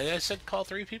 yeah, I said call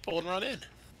 3 people and run in.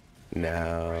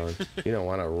 No, you don't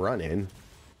want to run in.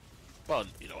 Well,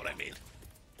 you know what I mean.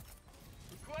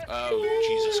 Oh,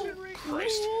 Jesus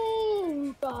Christ.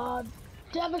 Oh, God.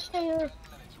 Devastator.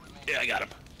 Yeah, I got him.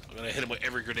 I'm gonna hit him with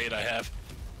every grenade I have.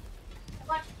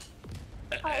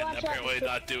 And watch out. apparently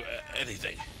not do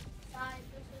anything.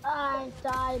 I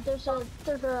died. There's a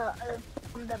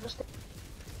devastator.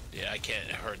 Yeah, I can't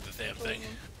hurt the damn thing.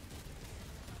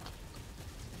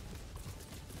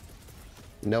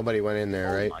 Nobody went in there,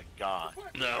 Oh right? my god.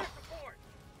 No.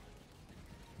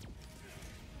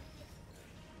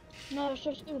 No, it's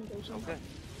just doing something. Okay.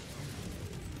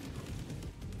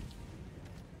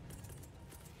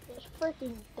 It's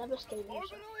freaking devastating. All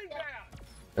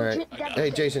right. Legit I got Hey,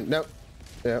 devastating. Jason. Nope.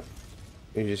 Yep.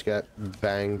 You just got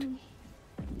banged.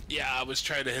 Yeah, I was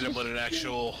trying to hit him with an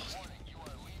actual...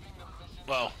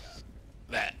 Well,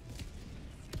 that.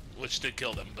 Which did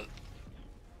kill them, but...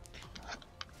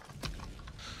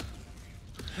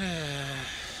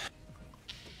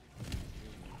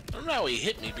 I don't know how he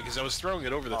hit me because I was throwing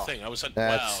it over the thing. I was like,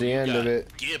 That's wow, the you end of got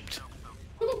it. gibbed.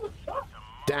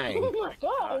 Dang. Oh my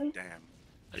god. God damn.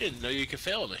 I didn't know you could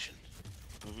fail a mission.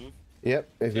 Yep.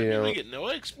 If you I mean, we don't, get no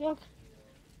X. Yep.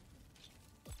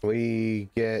 we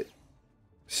get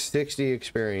 60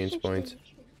 experience points.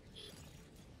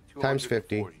 Times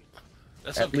 50. 240.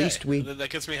 That's At okay. least we- That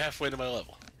gets me halfway to my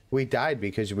level. We died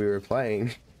because we were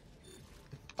playing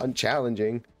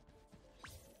unchallenging.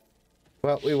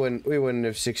 Well, we wouldn't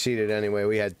have succeeded anyway.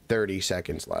 We had 30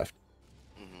 seconds left.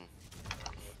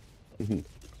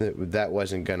 That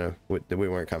wasn't gonna. We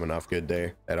weren't coming off good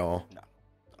there at all.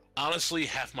 Honestly,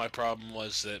 half my problem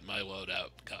was that my loadout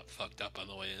got fucked up on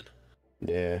the way in.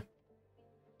 Yeah.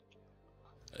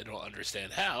 I don't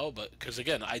understand how, but because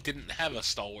again, I didn't have a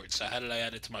stalwart, so how did I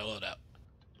add it to my loadout?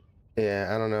 Yeah,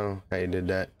 I don't know how you did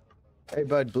that. Hey,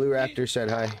 bud, Blue Raptor said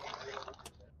hi.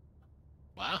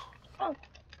 Wow.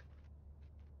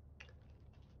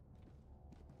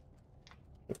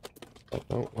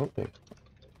 Oh, okay.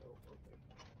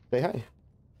 Say hi.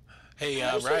 Hey,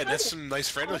 Ryan, that's some nice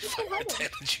friendly fire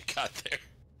damage you got there.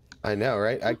 I know,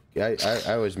 right?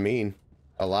 I was mean.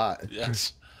 A lot.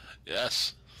 Yes.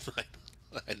 Yes.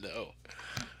 I know.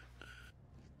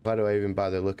 Why do I even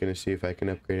bother looking to see if I can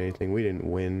upgrade anything? We didn't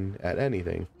win at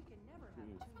anything.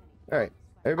 Alright.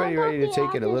 Everybody ready to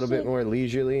take it a little bit more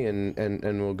leisurely and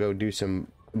we'll go do some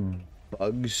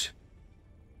bugs?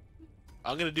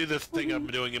 I'm gonna do the thing I'm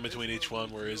doing in between each one,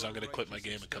 whereas I'm gonna quit my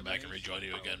game and come back and rejoin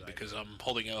you again, because I'm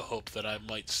holding out hope that I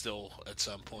might still, at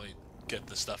some point, get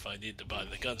the stuff I need to buy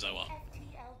the guns I want.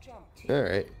 FTL jump to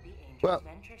Alright. the Well,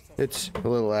 Angel's Venture System. it's a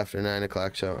little after 9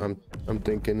 o'clock, so I'm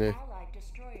thinking Allied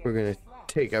destroyer we're gonna is left.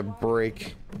 take a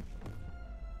break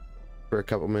for a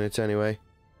couple minutes anyway.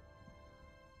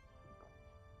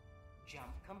 Jump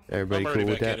complete. Everybody I'm already cool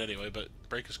with back that? in anyway, but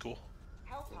break is cool.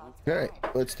 Health pods Alright,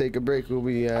 let's take a break.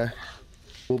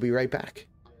 We'll be right back.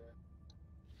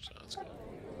 Sounds good.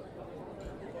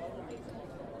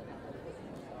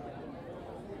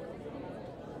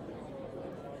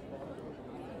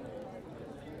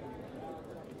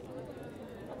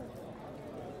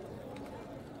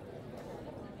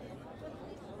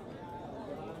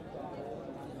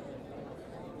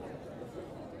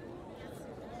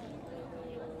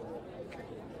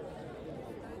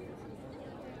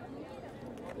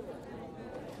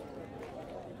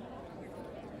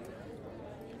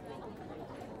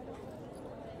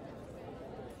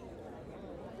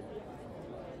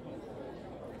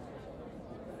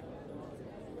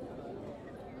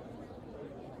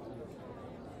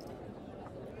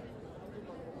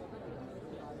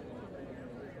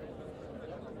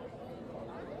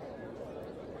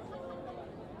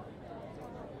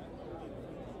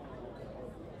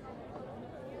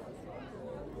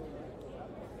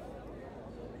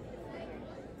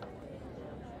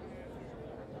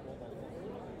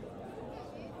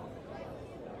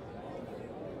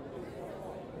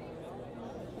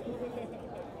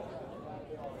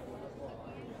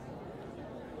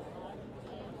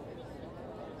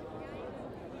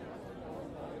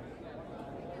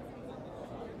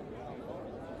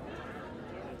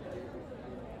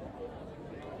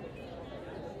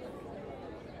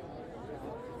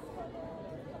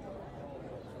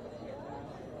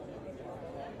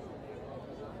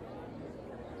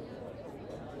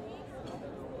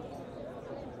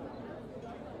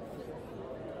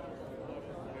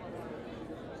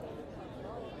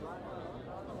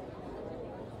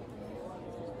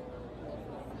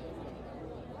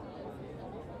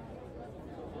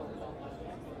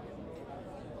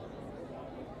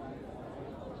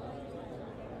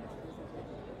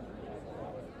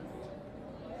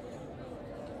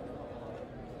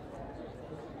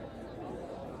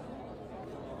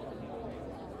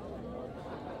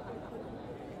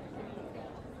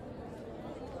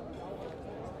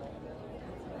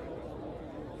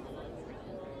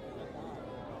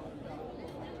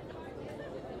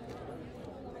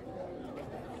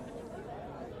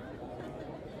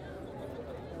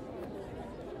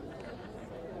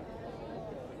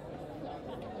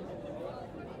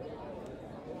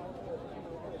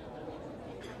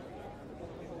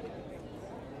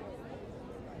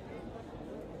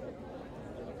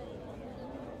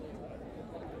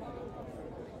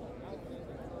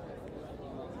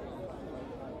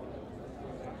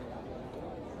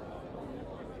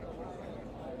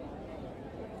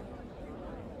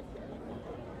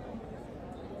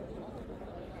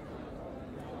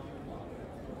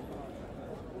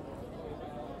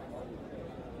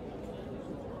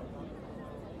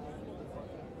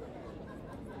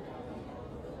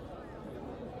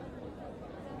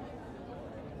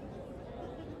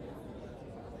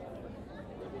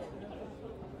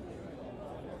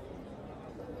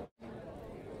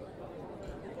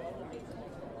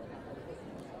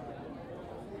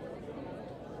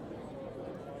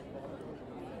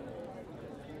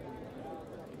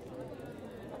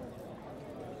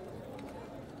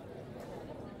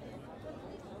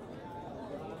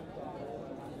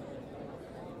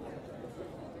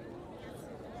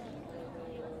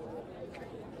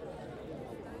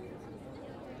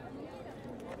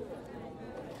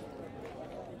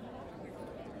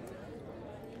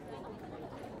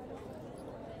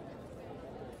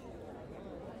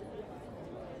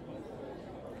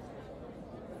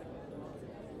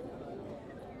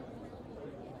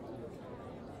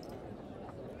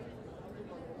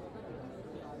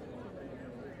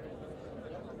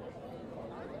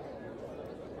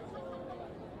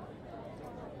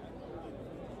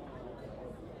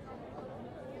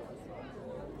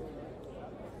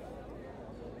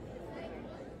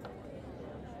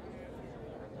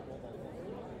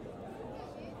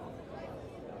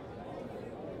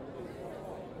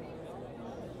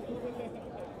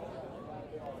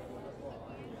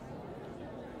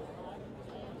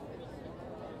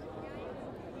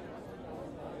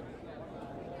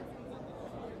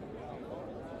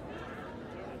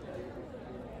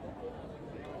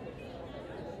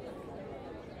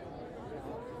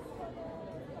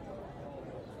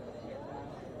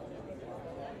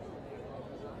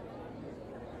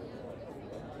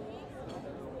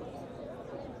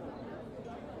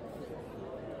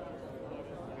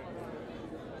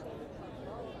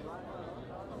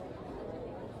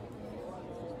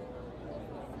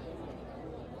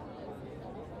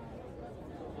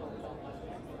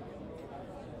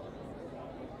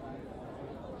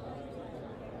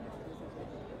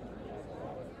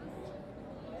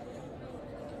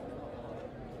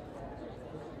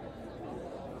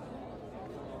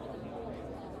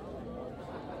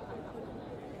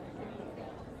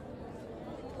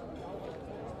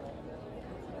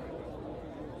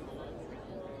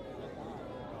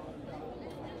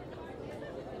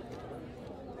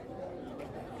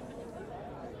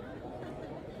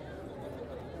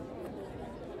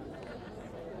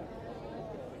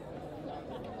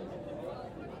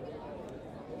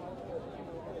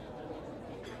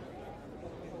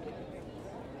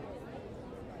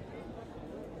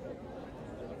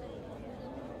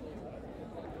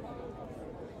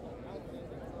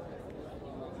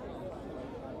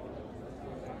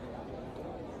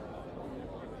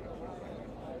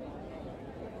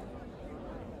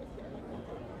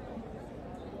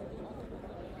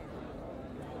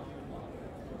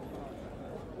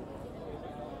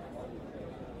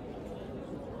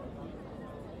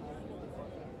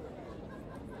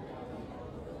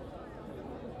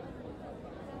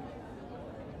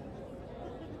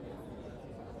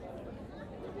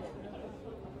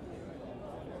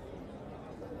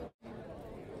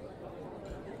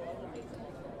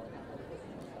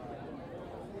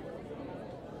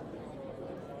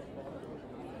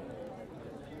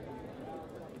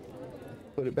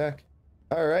 put it back.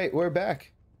 All right, we're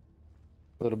back.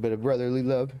 A little bit of brotherly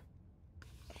love.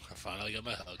 I finally got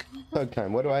my hug. Hug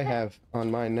time. What do I have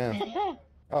on mine now?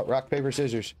 Oh, rock, paper,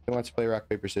 scissors. Who wants to play rock,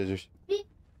 paper, scissors? Me?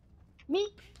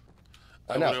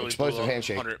 Oh, no, literally explosive blew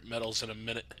handshake. 100 medals in a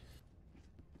minute.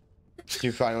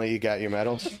 You finally got your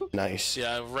medals? Nice.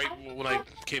 Yeah, right when I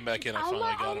came back in, I finally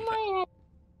got them.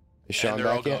 Is Sean And they're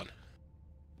all back yet?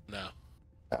 gone.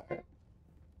 No. Alright.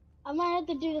 I might have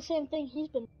to do the same thing he's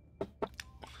been.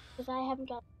 Because I haven't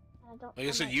got. I don't. Like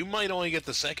I said, you might only get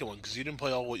the second one because you didn't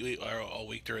play all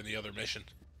week during the other mission,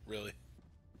 really.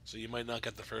 So you might not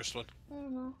get the first one. I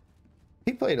don't know.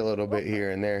 He played a little bit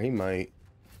here and there. He might.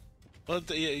 Well,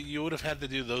 you would have had to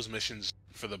do those missions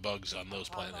for the bugs on those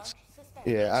planets.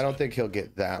 Yeah, I don't think he'll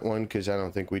get that one because I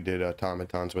don't think we did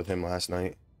automatons with him last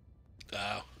night.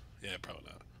 Oh, yeah, probably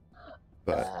not.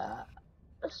 But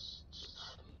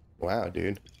wow,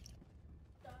 dude.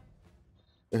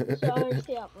 Sorry, it's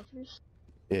the apple juice.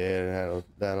 Yeah,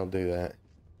 that'll do that.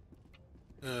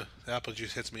 The apple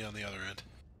juice hits me on the other end.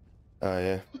 Oh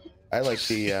yeah, I like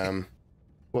the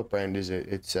what brand is it?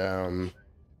 It's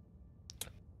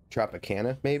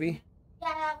Tropicana maybe.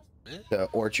 The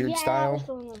orchard Yeah, style. that's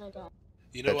the one that I got.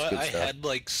 You know That's what? good I stuff. had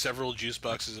like several juice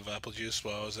boxes of apple juice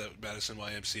while I was at Madison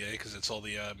YMCA because it's all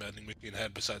the vending machine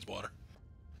had besides water.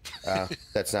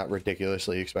 That's not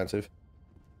ridiculously expensive.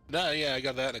 No, yeah, I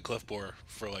got that in a Cliff Bore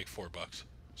for like $4.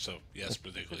 So yes,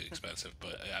 ridiculously expensive,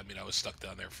 but I mean I was stuck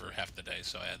down there for half the day,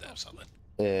 so I had to have something.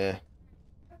 Yeah.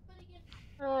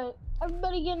 Alright,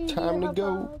 everybody get in Time here, to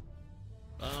go.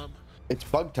 It's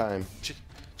bug time.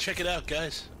 Check it out,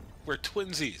 guys. We're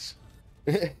twinsies.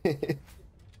 I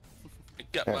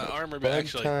got my armor back. Bug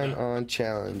Actually, time no. on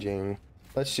challenging.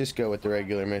 Let's just go with the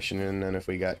regular mission, and then if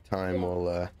we got time,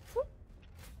 we'll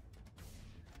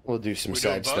do some We're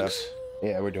side doing stuff. bugs?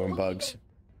 Yeah, we're doing bugs.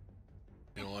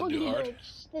 You don't want to do hard?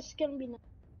 Bugs. This is gonna be nice.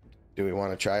 Do we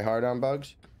want to try hard on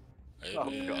bugs?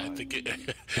 I think it,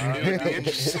 it Yeah. would be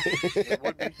interesting. It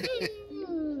would be.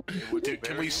 It would be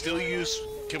Can very we still use?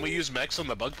 Can we use mechs on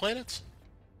the bug planets?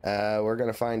 We're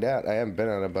gonna find out. I haven't been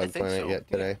on a bug think planet so. yet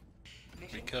today.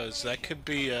 Because that could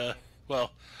be.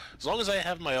 Well, as long as I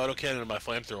have my autocannon and my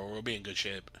flamethrower, we'll be in good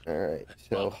shape. All right,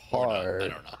 so Well, or not, I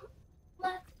hard.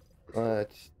 don't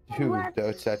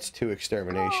know. That's two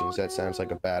exterminations. That sounds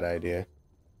like a bad idea.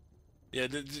 Yeah,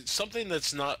 something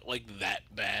that's not like that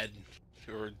bad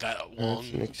or that long.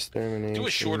 That's an extermination. Do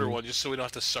a shorter one just so we don't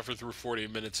have to suffer through 40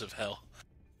 minutes of hell.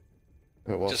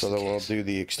 Well, just so in then we'll case. do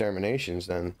the exterminations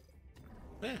then.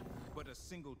 Yeah.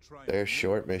 They're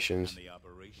short missions. This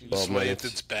 12 way, if minutes.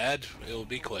 it's bad, it'll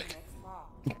be quick.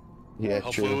 Yeah,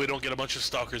 Hopefully, true. we don't get a bunch of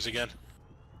stalkers again.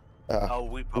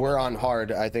 Oh, We're on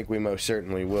hard. I think we most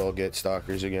certainly will get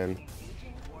stalkers again.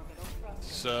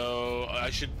 So I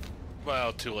should.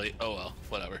 Well, too late. Oh well,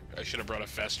 whatever. I should have brought a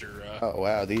faster. Oh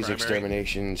wow, these primary.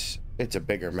 exterminations. It's a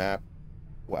bigger map.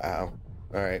 Wow.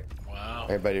 All right, Wow.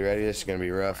 everybody ready? This is gonna be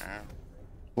rough.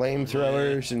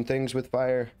 Flamethrowers and things with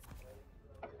fire.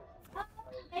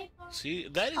 See,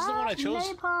 that is the one I chose.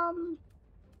 Napalm.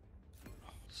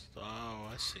 Oh,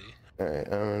 I see. All right,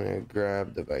 I'm gonna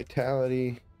grab the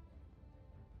vitality.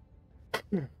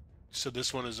 So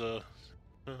this one is a.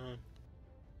 All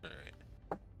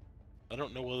right. I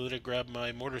don't know whether to grab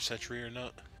my mortar sentry or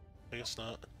not. I guess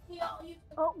not.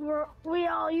 Oh, we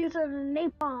all using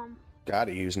napalm.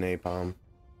 Gotta use napalm.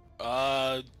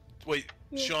 Wait,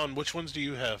 Yeah. Sean, which ones do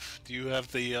you have? Do you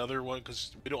have the other one?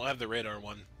 Because we don't have the radar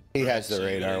one. He Right, has the so you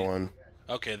radar gotta- one.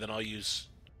 Okay, then I'll use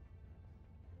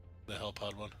the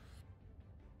Hellpod one.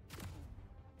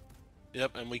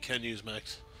 Yep, and we can use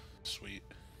Max. Sweet.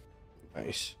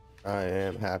 Nice. I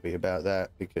am happy about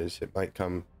that because it might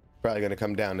come. Probably gonna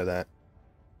come down to that.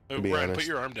 To be Ryan, put honest.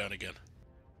 your arm down again.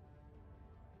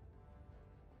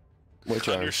 Which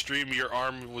On arm? your stream, your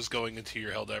arm was going into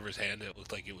your Helldiver's hand. It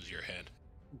looked like it was your hand.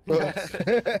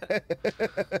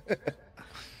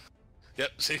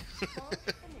 Yep, see?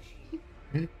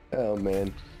 Oh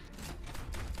man.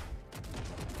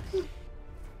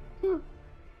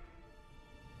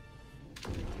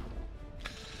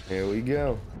 Here we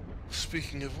go.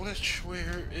 Speaking of which,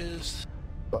 where is...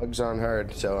 Bugs on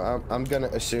hard. So I'm gonna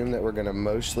assume that we're gonna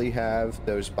mostly have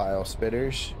those bile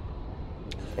spitters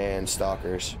and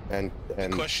stalkers and The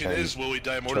question and is, will we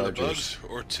die more to the chargers. bugs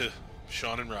or to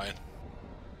Sean and Ryan?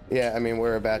 Yeah, I mean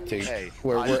we're about to. Hey,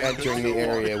 we're I've been entering the good so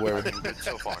far. area where I've been good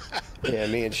so far. yeah,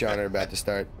 me and Sean are about to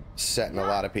start setting a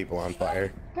lot of people on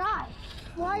fire. God,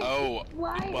 why? Oh,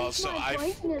 why well, is so my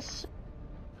brightness?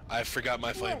 I forgot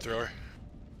my flamethrower.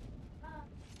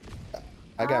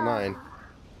 I got mine.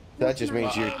 That just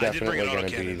means Well, you're I did bring definitely an going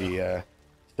to be autocannon,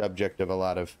 the subject of a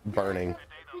lot of burning.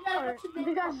 Alright,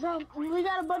 we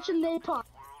got a bunch of napalm.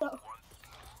 So.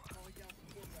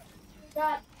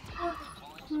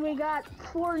 We got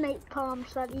 4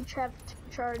 napalms that each have 2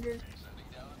 charges.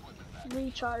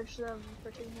 Recharge them for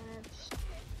 2 minutes.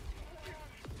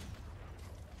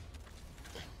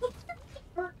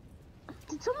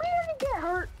 Did somebody already get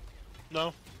hurt?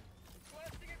 No.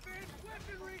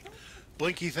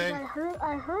 Blinky thing.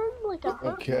 I heard like a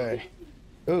hurt. Okay.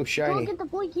 Ooh, shiny. Go get the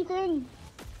blinky thing.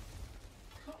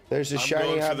 There's a I'm shiny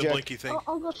going for the object. blinky thing.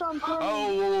 I'll go show him.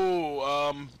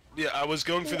 Yeah, I was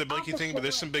going for the blinky thing, but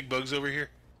there's some big bugs over here.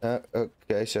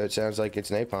 Okay, so it sounds like it's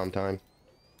napalm time.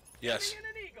 Yes.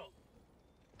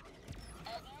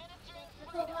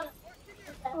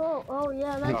 Oh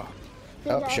yeah, that's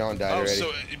Oh, Sean died Oh, already.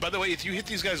 so by the way, if you hit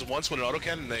these guys once with an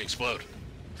autocannon, they explode.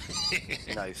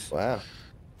 Nice. Wow.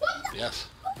 Yes.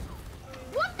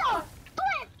 What the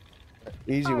flip?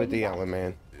 Easy with the yellow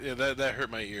man. Yeah, that hurt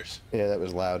my ears. Yeah, that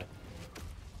was loud.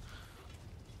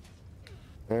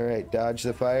 Alright, dodge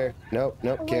the fire. Nope,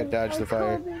 can't dodge the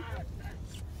fire.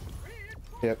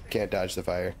 Yep, can't dodge the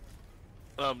fire.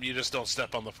 You just don't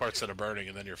step on the parts that are burning,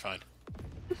 and then you're fine.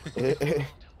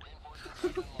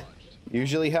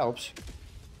 Usually helps.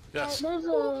 Yes. There's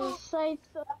a site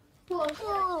close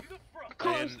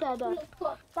that that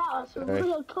was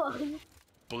real close.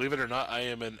 Believe it or not, I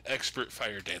am an expert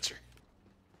fire dancer.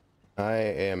 I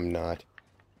am not.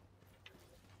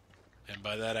 And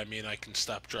by that I mean I can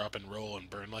stop, drop, and roll and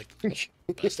burn like the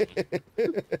best of them.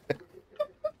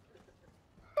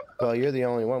 Well, you're the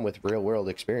only one with real world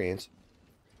experience.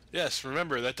 Yes,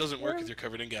 remember, that doesn't work if you're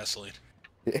covered in gasoline.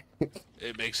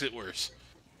 It makes it worse.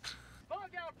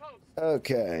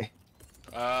 Okay.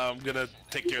 I'm gonna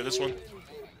take care of this one.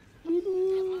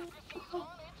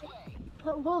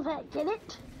 Will that get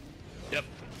it? Yep.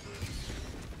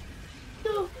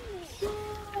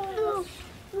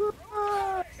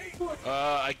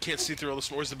 I can't see through all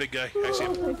this. Where's the big guy? I see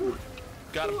him.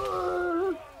 Got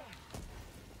him.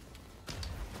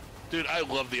 Dude, I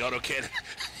love the autocannon.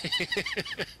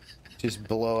 Just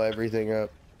blow everything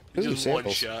up. Ooh, Just one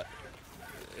samples. shot.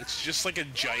 It's just like a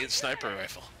giant sniper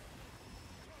rifle.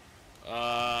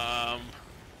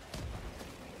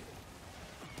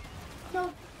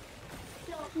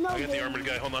 No, I got the armored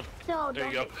guy. Hold on. No, There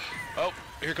you go. Oh,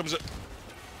 here comes it.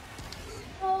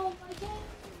 Oh my game!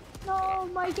 No,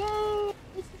 my game!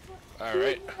 All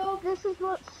right. This is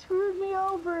what screwed me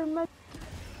over in my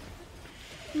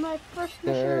first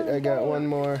mission. Alright, I got one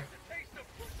more.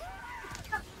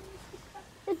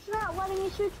 It's not letting me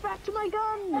switch back to my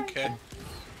gun. Okay.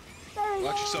 There we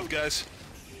Watch go. yourself, guys.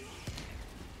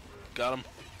 Got him.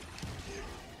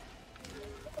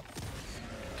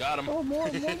 Got him. Oh, more.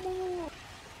 Jason's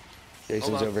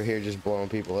Hold on. over here just blowing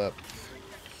people up.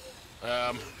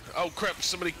 Oh crap!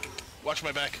 Somebody, watch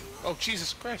my back. Oh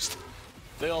Jesus Christ!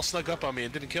 They all snuck up on me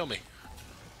and didn't kill me.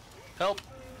 Help!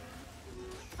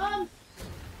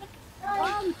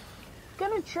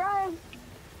 Gonna try.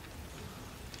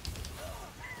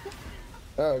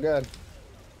 Oh god.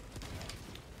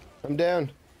 I'm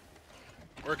down.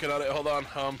 Working on it. Hold on.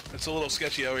 It's a little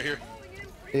sketchy over here.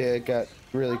 Yeah, it got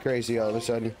really crazy all of a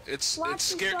sudden. It's Watch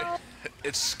scary. yourself.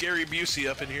 It's scary Busey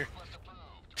up in here.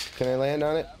 Can I land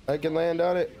on it? I can land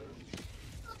on it.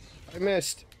 I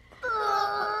missed.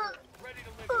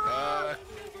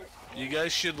 You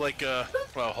guys should like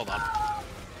well, hold on.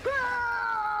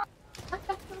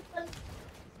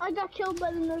 I got killed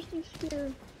by the nursing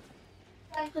spear.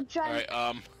 The All giant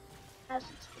right.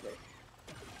 acid spear.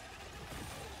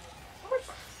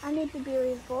 I need to be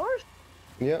reinforced.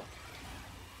 Yep.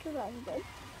 Cause I'm dead.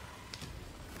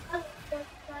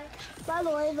 By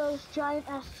the way, those giant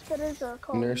acid spitters are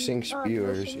called Nursing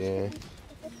spewers, nursing yeah. spears.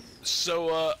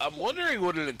 So I'm wondering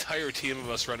what an entire team of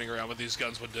us running around with these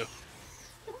guns would do.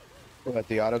 What,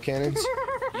 the autocannons?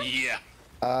 Yeah.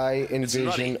 I envision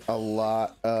nutty. a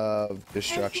lot of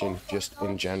destruction just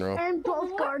in general. And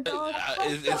both guard dogs.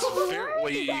 It's fair. Well,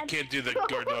 you can't do the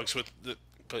guard dogs with the.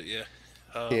 But yeah.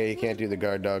 Yeah, you can't do the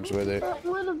guard dogs with it. It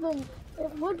would have been.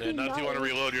 It would be Not if you want to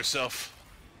nice. reload yourself.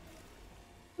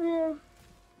 Yeah.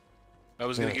 I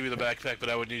was gonna give you the backpack, but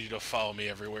I would need you to follow me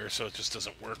everywhere, so it just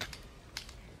doesn't work.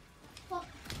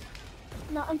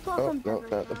 No, and plus Oh, I'm no,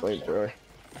 better not the now. flamethrower.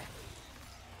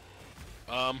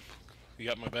 You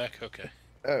got my back? Okay.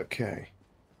 Okay.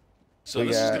 So We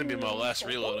this is got- gonna be my last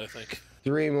reload, I think.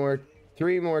 Three more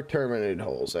terminated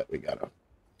holes that we gotta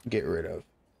get rid of.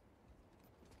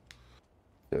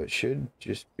 So it should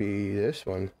just be this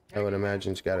one. I would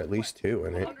imagine it's got at least 2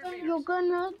 in it. You're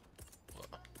gonna.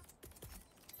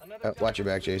 Oh, watch your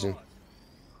back, Jason.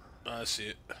 I see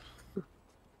it.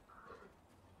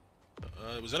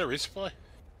 Was that a resupply?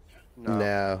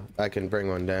 No, I can bring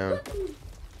one down.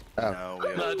 Oh, No,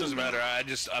 we No, have... it doesn't matter. I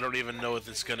don't even know if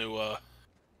it's gonna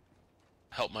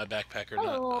help my backpack or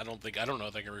not. I don't know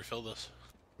if I can refill this.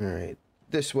 all right.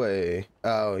 This way.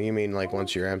 Oh, you mean like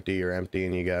once you're empty,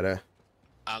 and you gotta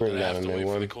I'm bring gonna down have a to new wait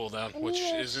for one. the cooldown, which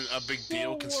isn't a big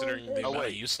deal considering the Oh, amount of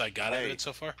wait. use I got out of Hey. it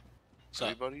so far. So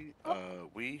Everybody,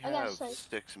 we I got have sight.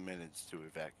 6 minutes to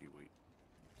evacuate.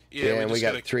 Yeah, and we just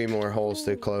got gotta- 3 more holes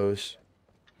to close.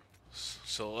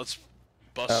 So let's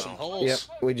bust Oh, some holes. Yep,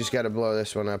 we just gotta blow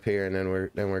this one up here, and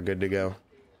then we're good to go.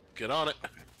 Get on it.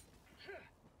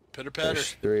 Pitter patter.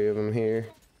 There's 3 of them here.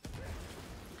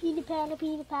 Peter patter,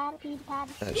 Peter patter, Peter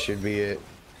patter. That should be it.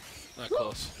 Not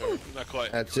close. Or, not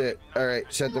quite. That's it. All right,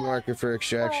 set the marker for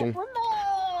extraction.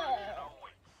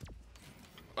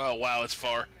 Oh wow, it's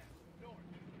far.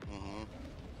 Mm-hmm.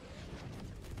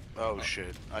 Oh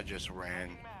shit! I just ran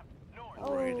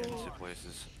right into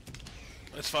places.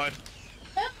 It's fine.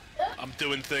 I'm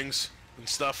doing things and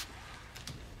stuff.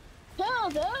 Tell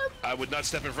them I would not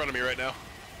step in front of me right now.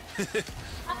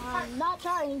 I'm not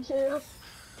trying to.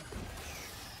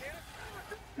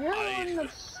 You're I- on the.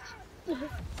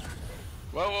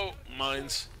 Whoa, whoa,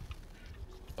 mines.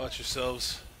 Watch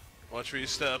yourselves. Watch where you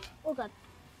step. Oh god.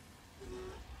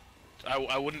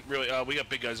 I wouldn't really. We got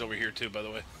big guys over here too, by the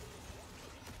way.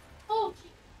 Oh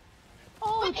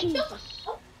Jesus.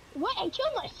 What? I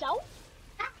killed myself?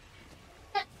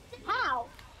 How?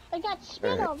 I got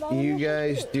spit All on right, that. you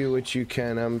guys do what you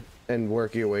can. And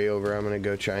work your way over. I'm gonna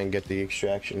go try and get the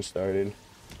extraction started.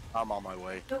 I'm on my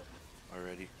way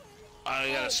already. I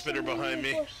got a spitter behind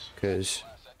me. Cause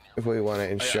if we want to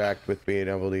extract with being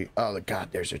able to, oh god,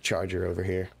 there's a charger over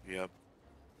here. Yep.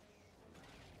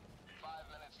 5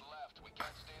 minutes left. We can't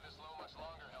stay this low much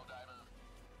longer,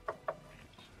 Helldiver.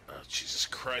 Oh, Jesus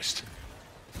Christ.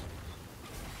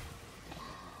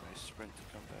 Nice sprint to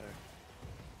come back.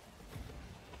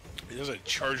 There's a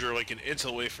charger like an inch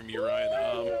away from you,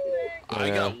 Ryan. I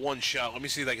got one shot. Let me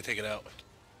see if I can take it out.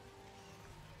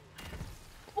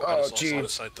 Oh It's all out of jeez.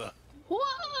 sight, though.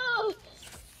 Whoa!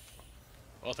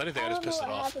 Well, if anything, I I just don't know pissed it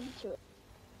what off. happened to it.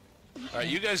 Alright,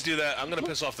 you guys do that. I'm gonna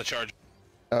piss off the charger.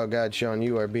 Oh god, Sean,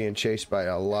 you are being chased by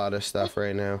a lot of stuff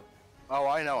right now. Oh,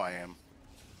 I know I am.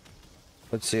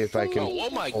 Let's see if I can Oh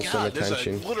my pull some god, there's a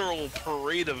attention. literal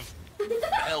parade of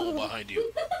hell behind you.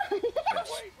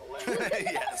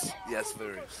 Yes. Yes,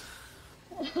 there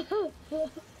is.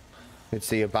 It's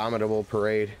the abominable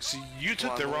parade. See, you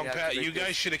took Come the on, wrong we path. activate You guys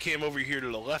this. should have came over here to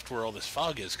the left where all this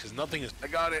fog is, because nothing is. I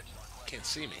got it. Can't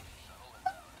see me.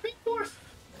 Reinforce!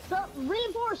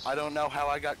 Reinforce! I don't know how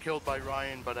I got killed by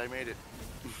Ryan, but I made it.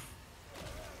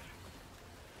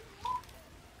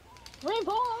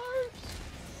 Reinforce!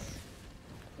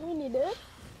 We need it.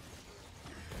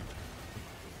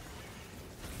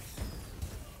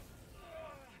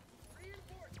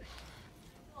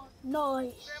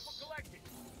 Nice.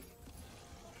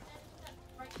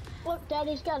 Look,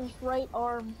 Daddy's got his right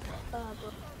arm.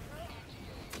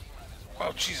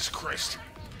 Oh, Jesus Christ.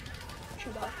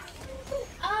 Shoot off.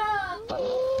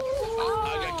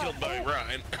 I got killed by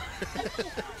Ryan.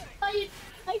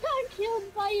 I got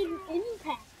killed by an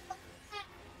impact.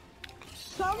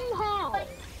 Somehow,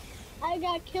 I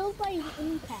got killed by an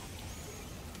impact.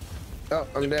 Oh,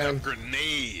 I'm down.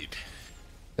 Grenade.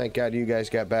 Thank God you guys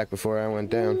got back before I went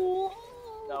down.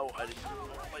 No, I didn't roll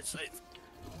my sights.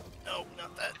 No,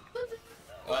 not that.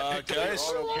 Guys,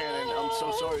 Autocannon. I'm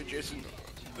so sorry, Jason.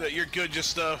 you're good.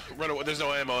 Just run away. There's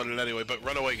no ammo on it anyway, but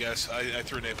run away, guys. I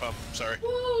threw napalm. Sorry,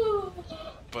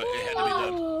 but it had to be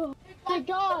done. Oh, thank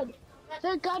God.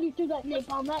 Thank God you threw that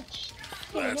napalm.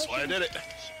 That's why I did it.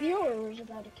 Spewer was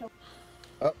about to kill.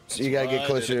 Oh, so you gotta why I get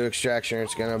closer did to extraction or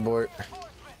it's gonna abort.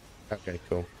 Okay,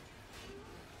 cool.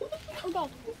 Oh God.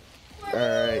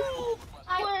 Alright,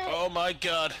 Oh my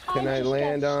God. can I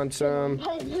land on some?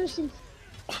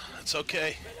 It's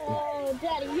okay. Oh,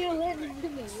 Daddy, you landed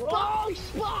in the wrong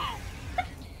spot.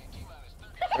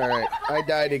 Alright, I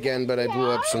died again, but I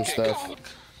blew up some stuff.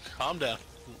 Calm down.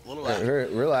 A little Alright, laughter.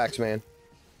 relax, man.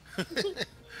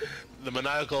 The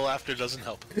maniacal laughter doesn't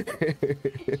help.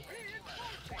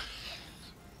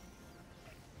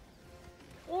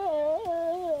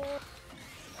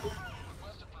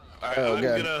 Alright, Oh, I'm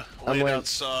God. gonna I'm land land-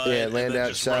 outside. yeah, and land then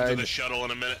just run to outside. the shuttle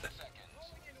in a minute.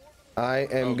 I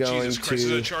am Oh, going Jesus Christ,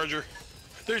 there's a to... charger.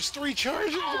 There's 3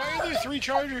 chargers. Why are there 3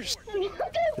 chargers?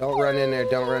 Don't run in there,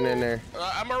 don't run in there.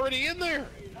 I'm already in there.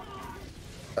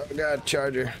 Oh God,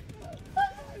 charger.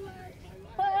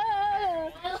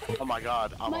 Oh my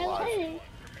God, I'm My alive. leg.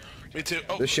 Me too.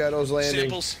 Oh, The shuttle's landing.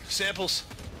 Samples.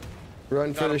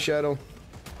 Run for Got the him. shuttle.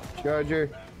 Charger.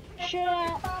 Should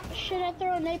I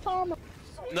throw a napalm?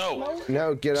 No.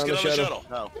 No, get on Just the get on the shuttle. shuttle.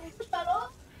 No.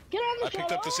 Get on the I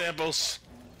picked up the shuttle. samples,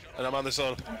 and I'm on this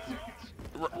shuttle.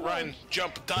 Ryan,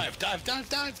 jump, dive, dip,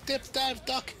 dive,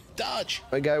 duck, dodge.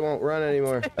 My guy won't run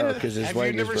anymore. Oh, because his Have you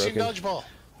leg is never seen broken. dodgeball?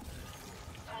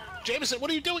 Jameson, what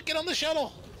are you doing? Get on the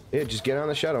shuttle. Yeah, just get on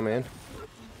the shuttle, man.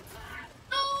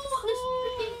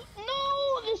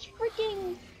 No, this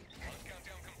freaking.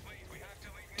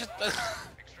 Just,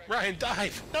 Ryan,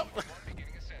 dive. No.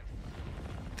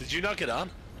 Did you not get on?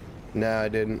 No, I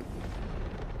didn't.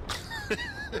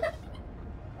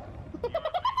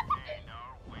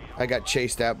 I got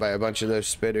chased out by a bunch of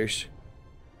those spitters.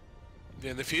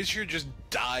 In the future, just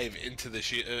dive into the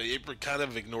shit. It kind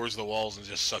of ignores the walls and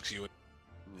just sucks you in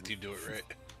if you do it right.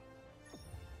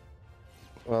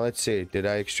 Well, let's see. Did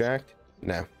I extract?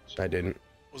 No, I didn't.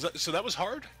 Was that so? That was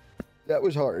hard. That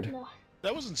was hard. No.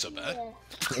 That wasn't so bad.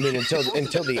 I mean, until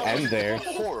the end there.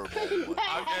 Horrible.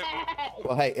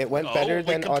 Well, hey, it went Oh, better we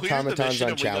than completed the automatons mission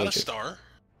on and we got a challenges. star.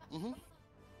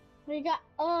 We got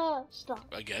stop.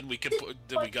 Again, we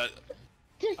got.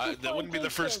 That wouldn't be the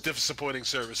first disappointing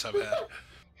service I've had.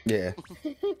 Yeah.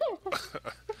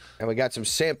 And we got some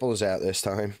samples out this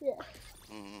time.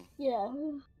 Yeah.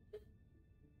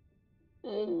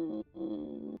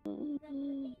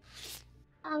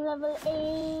 I'm level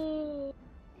 8.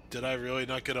 Did I really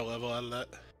not get a level out of that?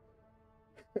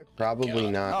 Probably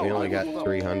God. not. We only got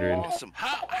 300. Awesome.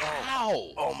 How?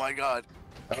 Oh my god.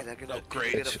 Can I get Oh, a,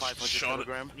 great. Get a 500 Sean,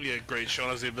 kilogram? yeah, great. Sean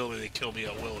has the ability to kill me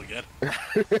at will again.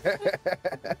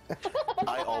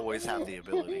 I always have the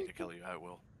ability to kill you at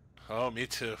will. Oh, me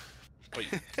too. But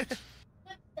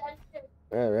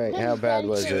All right, how bad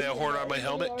was see that it? horn on my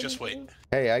helmet? Just wait.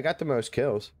 Hey, I got the most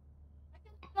kills.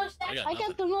 I got I nothing.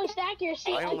 got the most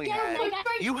accuracy. I only Again, had. I got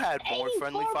You had more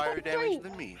friendly fire 84.3. damage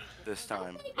than me this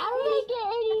time. How did I get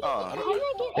 80? Oh. How did I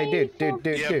get Hey, 84?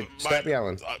 dude, Yeah, dude, but stop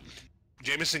yelling.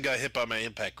 Jameson got hit by my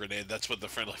impact grenade. That's what the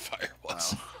friendly fire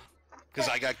was. Wow. Because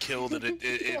I got killed and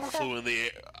it flew in the air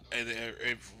and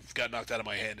it got knocked out of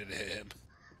my hand and it hit him.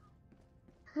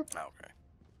 Okay.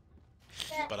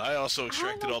 But I also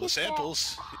extracted all the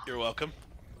samples. You're welcome.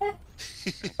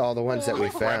 All the ones that we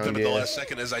Grabbed found, them at the yeah. last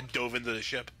second as I dove into the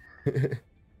ship.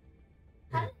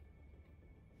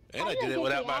 And I did it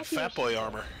without my fat boy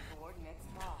armor. Coordinates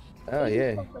locked. Oh,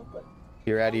 yeah.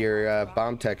 You're out of your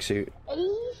bomb tech suit.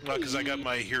 Well, because I got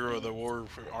my hero of the war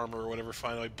armor or whatever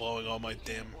finally blowing all my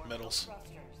damn medals.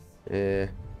 Yeah.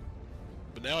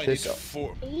 But now I This- need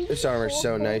 4. This armor's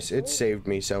so nice. It saved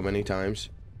me so many times.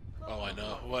 Oh, I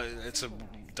know. Well, it's a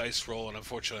dice roll, and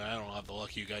unfortunately, I don't have the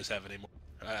luck you guys have anymore.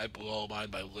 I blew all mine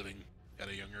by living at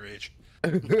a younger age.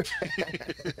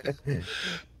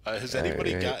 Has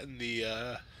anybody Alright. gotten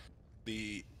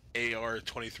the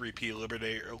AR-23P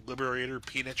Liberator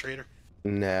penetrator?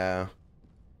 No.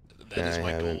 That No, is I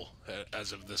my haven't. goal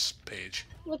as of this page.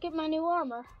 Look at my new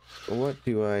armor. What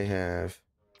do I have?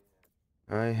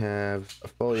 I have a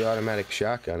fully automatic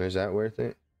shotgun. Is that worth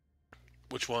it?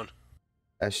 Which one?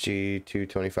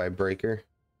 SG-225 Breaker.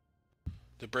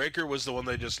 The breaker was the one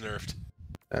they just nerfed,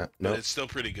 but Nope. it's still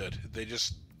pretty good.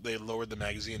 They lowered the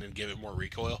magazine and gave it more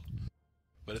recoil,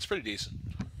 but it's pretty decent.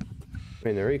 I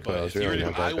mean, the But recoil is if you really were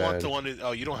not to, I that want bad. the one.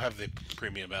 Oh, you don't have the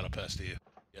premium battle pass, do you?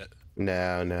 Yet?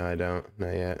 No, I don't.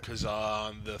 Not yet. Because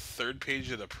on the third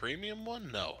page of the premium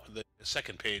one, no, the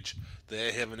second page,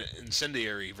 they have an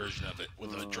incendiary version of it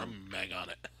with a drum mag on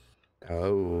it.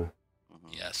 Oh.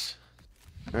 Yes.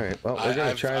 All right. Well, we're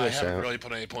gonna try I this haven't out. really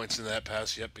put any points in that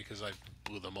pass yet because I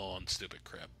blew them all on stupid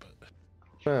crap. But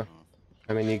Well,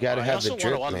 I mean, you gotta I have also the want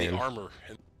drip, a lot of man. the armor.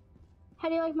 And How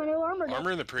do you like my new armor? Nick?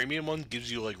 armor in the premium one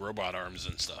gives you like robot arms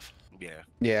and stuff, Yeah.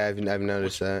 Yeah, I've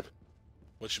noticed that.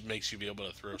 which makes you be able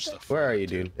to throw stuff. Where are forward, you,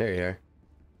 too. dude? There you are.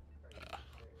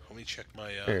 Let me check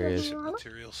my There he is. ship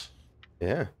materials.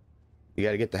 Yeah. You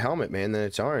gotta get the helmet, man. Then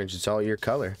it's orange. It's all your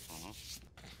color.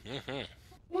 Mm-hmm.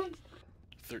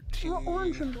 13. Well,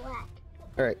 orange and black.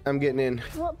 All right, I'm getting in.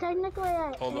 Well, technically,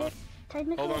 Hold on.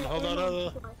 Technically, Hold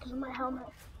on. Because of my helmet.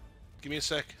 Give me a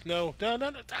sec. No. Ah. Power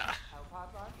pod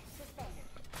launch suspended.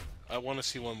 I want to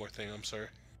see one more thing. I'm sorry.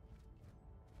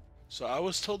 So I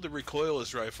was told the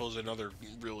recoilless rifle is another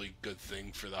really good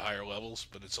thing for the higher levels,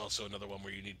 but it's also another one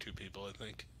where you need 2 people, I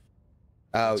think.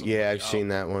 Oh That's yeah, a- I've seen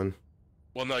that one.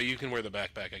 Well, no, you can wear the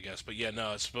backpack, I guess. But yeah,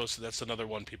 no, it's supposed to. That's another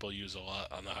one people use a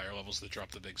lot on the higher levels that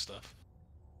drop the big stuff.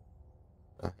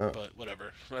 Uh-huh. But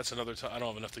whatever. That's another time. I don't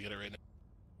have enough to get it right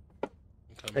now.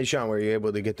 Okay. Hey Sean, were you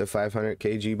able to get the 500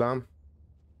 kg bomb?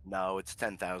 No, it's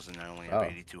 10,000. I only have Oh,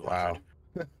 8,200. wow.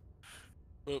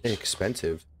 Oops.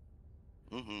 Expensive.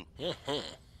 Mm-hmm. Uh-huh.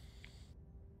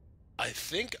 I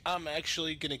think I'm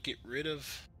actually gonna get rid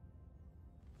of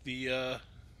the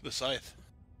scythe.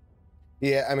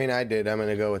 Yeah, I mean, I did. I'm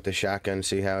gonna go with the shotgun,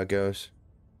 see how it goes.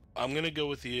 I'm gonna go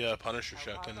with the Punisher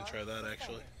shotgun and try that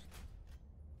actually.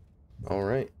 All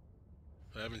right.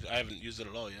 I haven't used it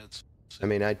at all yet. I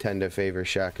mean, I tend to favor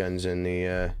shotguns in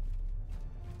the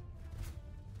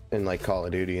in like Call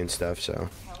of Duty and stuff. So.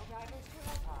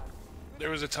 There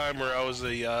was a time where I was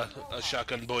a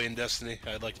shotgun boy in Destiny.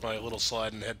 I liked my little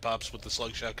slide and head pops with the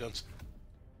slug shotguns.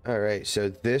 All right, so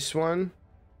this one,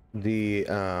 the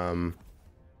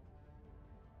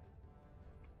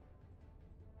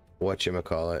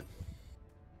whatchamacallit?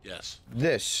 Yes.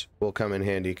 This will come in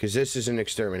handy because this is an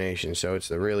extermination, so it's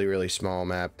the really, really small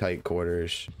map, tight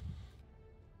quarters.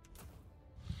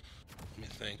 Let me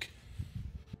think.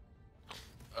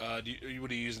 What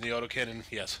are you using the autocannon?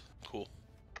 Yes. Cool.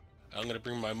 I'm gonna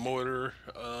bring my mortar.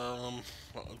 Well,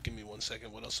 give me 1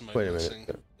 second. What else am I Wait a missing?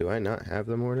 minute. Do I not have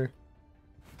the mortar?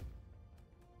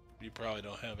 You probably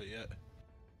don't have it yet.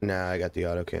 Nah, I got the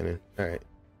autocannon. All right.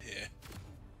 Yeah.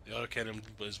 The autocannon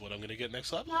is what I'm gonna get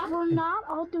next level. We're not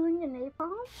all doing an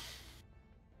napalm?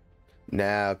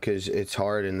 Now, because it's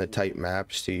hard in the tight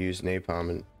maps to use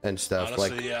napalm and stuff. Honestly,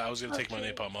 like, yeah, I was gonna take my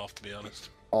napalm off, to be honest.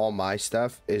 all my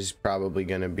stuff is probably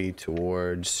gonna be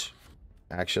towards.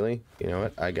 Actually, you know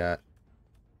what? I got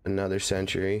another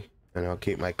sentry, and I'll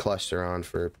keep my cluster on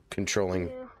for controlling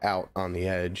out on the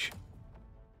edge.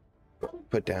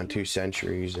 Put down 2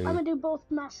 sentries and. I'm gonna do both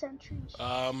mass sentries.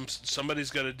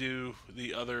 Somebody's gotta do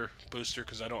the other booster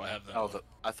because I don't have that. Oh,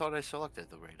 I thought I selected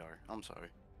the radar. I'm sorry.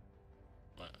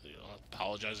 You know,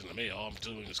 apologizing to me. All I'm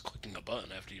doing is clicking a button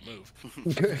after you move.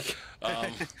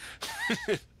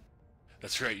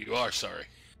 That's right. You are sorry.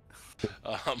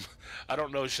 I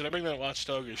don't know. Should I bring that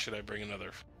watchdog or should I bring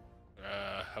another?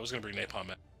 I was gonna bring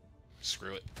napalm.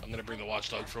 Screw it. I'm gonna bring the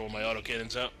watchdog for when my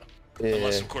autocannon's out. Yeah.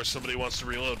 Unless, of course, somebody wants to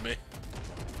reload me.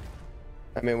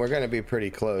 I mean, we're gonna be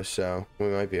pretty close, so we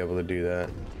might be able to do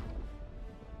that.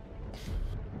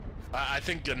 I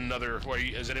think another.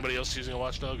 Is anybody else using a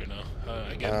watchdog or no?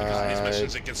 Again, because of these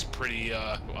missions, it gets pretty.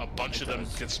 A bunch of them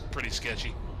gets pretty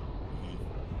sketchy.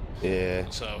 Yeah.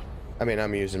 So. I mean,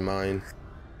 I'm using mine.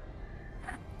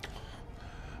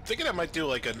 Thinking I might do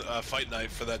like a fight night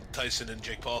for that Tyson and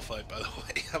Jake Paul fight. By the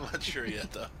way, I'm not sure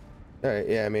yet though. All right.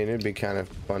 Yeah. I mean, it'd be kind of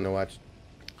fun to watch.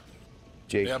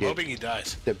 Jake Yeah, I'm hoping he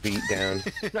dies. The beat down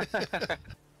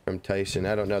from Tyson.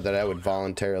 I don't know that I would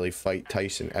voluntarily fight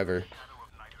Tyson ever.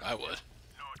 I would.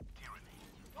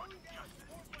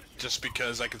 Just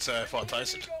because I could say I fought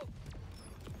Tyson.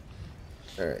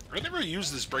 Alright. I've never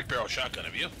used this break barrel shotgun,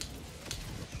 have you?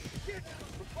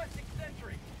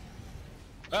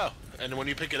 Oh, and when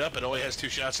you pick it up, it only has 2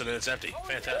 shots and it's empty.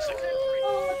 Fantastic.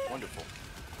 Wonderful.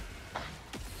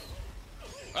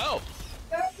 Oh!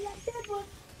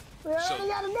 We already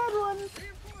got a dead one.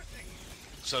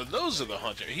 So those are the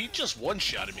hunter. He just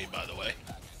one-shotted me, by the way.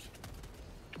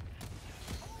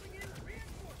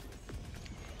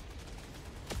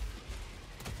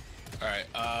 Alright,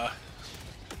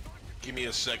 give me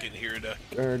a second here to...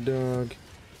 Guard dog.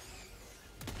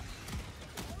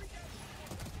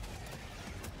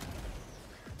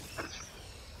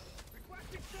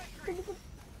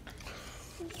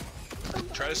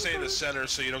 Try to stay in the center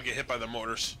so you don't get hit by the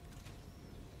mortars.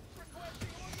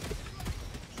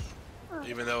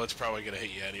 Even though it's probably going to hit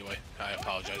you anyway. I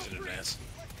apologize in advance.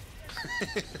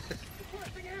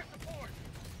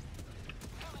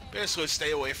 Basically,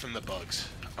 stay away from the bugs.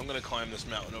 I'm going to climb this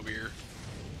mountain over here.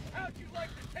 How'd you like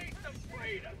to taste some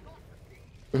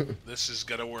freedom? This is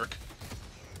going to work.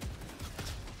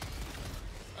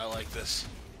 I like this.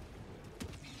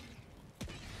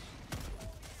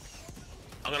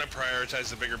 I'm going to prioritize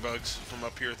the bigger bugs from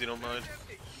up here if you don't mind.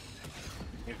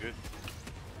 You're good.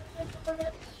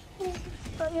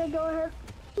 Oh, yeah, go ahead.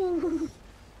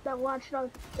 That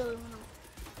watchdog still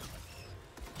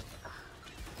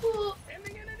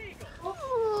Ending in an eagle.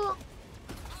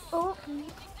 Oh.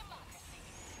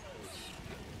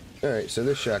 Alright, so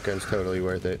this shotgun's totally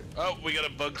worth it. Oh, we got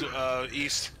a bug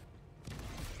east.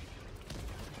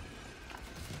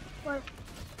 What?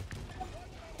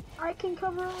 I can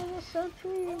cover all this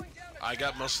sentry. I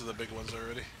got most of the big ones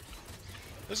already.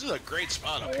 This is a great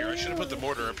spot up here. I should have put the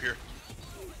mortar up here.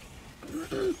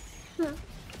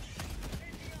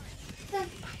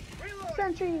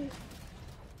 Sentry.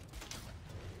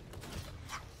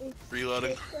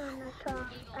 Reloading. Gonna come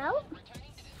out.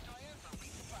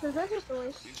 Is that just a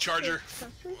waste? Charger.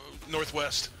 Sentry?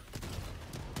 Northwest.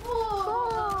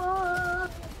 Oh.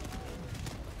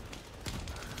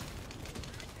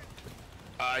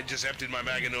 I just emptied my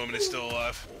mag into him and he's still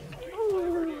alive.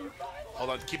 Hold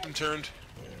on, keep him turned.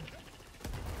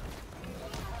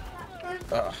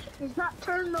 He's not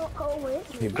turned. No. Oh wait.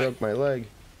 He broke my leg.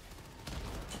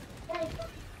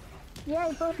 Yeah,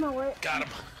 he broke my way. Got him.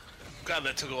 God,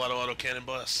 that took a lot of autocannon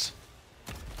blasts.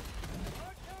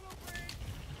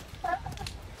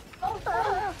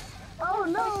 Oh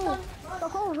no! The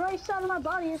whole right side of my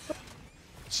body is.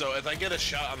 So if I get a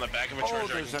shot on the back of a Oh,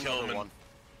 charger, I there's can kill him. another one.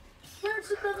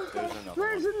 There's another There's another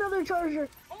There's one. another charger.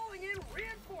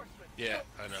 Yeah,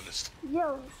 I noticed.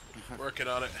 Yo, Working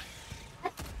on it.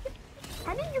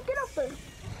 how did you get up there?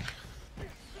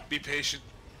 Be patient.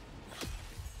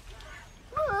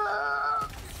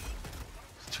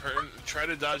 Try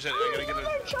to dodge that. I gotta get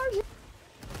Another it. charger.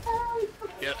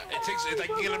 Yeah, it takes. If I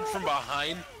can get him from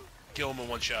behind, kill him in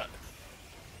one shot.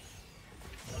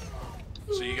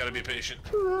 So you gotta be patient.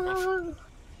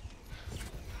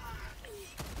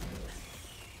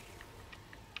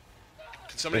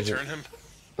 Can somebody turn him?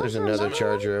 There's another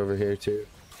charger over here too.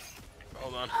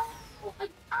 Hold on.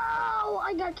 Oh,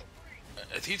 I got.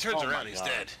 If he turns Oh my around, he's God.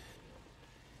 dead.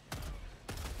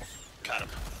 Got him.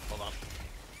 Hold on.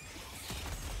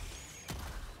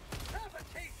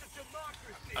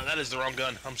 Oh, that is the wrong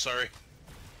gun. I'm sorry.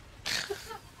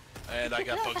 And I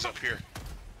got bugs up here.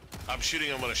 I'm shooting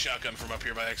him with a shotgun from up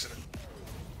here by accident.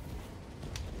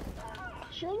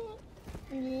 Shoot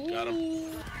it. Got him.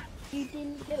 You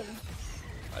didn't get him.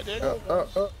 I did.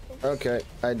 Oh, okay.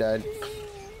 I died.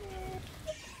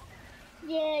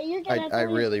 Yeah, you're gonna. have to I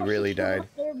leave really, fucking really shit died.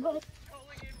 up there, but-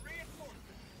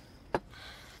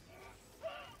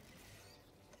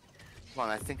 Come on,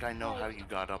 I think I know how you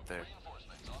got up there.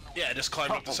 Yeah, I just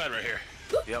climbed up the side right here.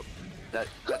 Yep. That's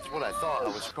what I thought. I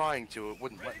was trying to. It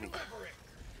wouldn't let me.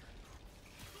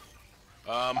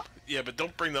 Yeah, but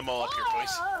don't bring them all up here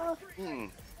twice.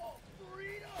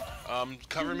 Hmm.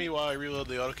 Cover me while I reload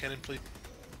the autocannon, please.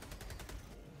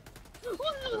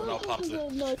 And I'll pop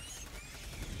the...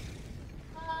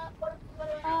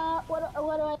 What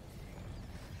do I?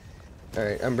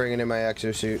 Alright, I'm bringing in my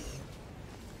exosuit.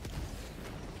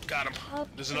 Got him.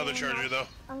 There's another charger, though.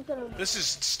 I'm gonna. This is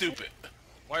stupid.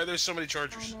 Why are there so many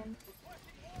chargers?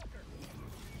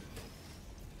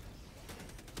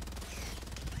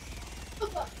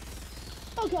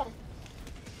 Okay.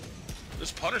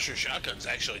 This Punisher shotgun's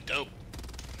actually dope.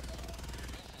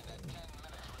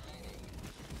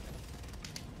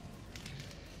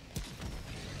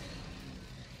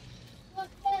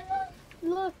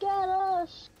 Look at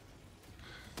us.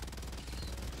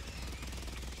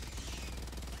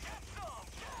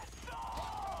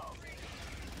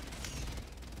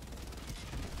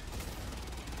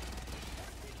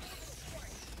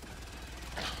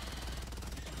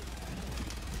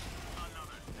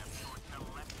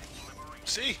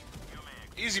 See?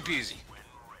 Easy peasy.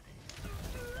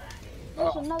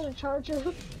 There's another charger.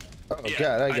 Oh Yeah,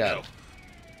 god, I know.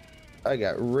 I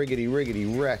got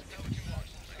riggedy wrecked.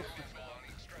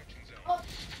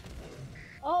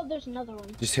 Oh, there's another one.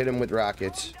 Just hit him with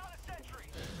rockets.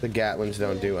 The Gatlins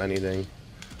don't do anything.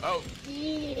 Oh,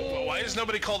 Yeah. well, why has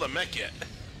nobody called a mech yet?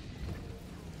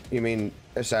 You mean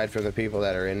aside from the people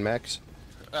that are in mechs?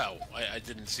 Oh, I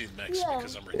didn't see the mechs Yeah.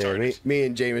 because I'm Yeah, retarded. me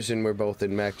and Jameson were both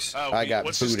in mechs. Oh, I got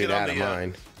let's just booted get on out of the,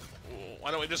 mine.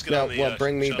 Why don't we just get No, on the well,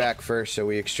 bring me shuttle? back first so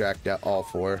we extract out all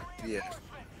four. Yeah.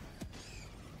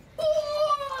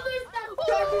 Oh, there's that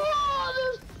charger. Oh,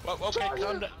 there's Well, okay,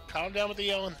 calm down with the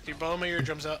yelling. You're blowing my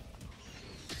eardrums out.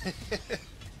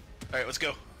 Alright, let's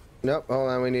go. Nope, hold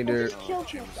on, we need to... killed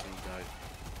me. Jameson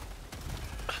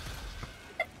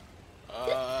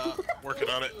died. Working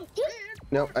on it. Just,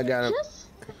 Nope, I got him. just,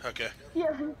 Okay. yeah.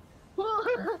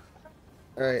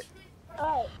 Alright,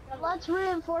 Alright, let's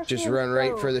reinforce. just run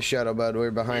right for the shuttle, bud. We're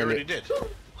We behind already it. did.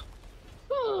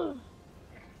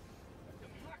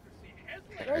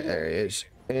 There he is.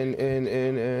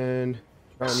 In.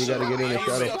 Sean, you gotta get in the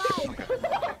shuttle.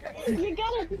 You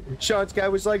gotta. Sean's guy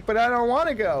was like, but I don't want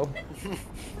to go.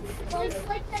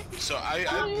 So I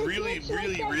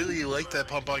really like that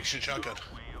pump action shotgun.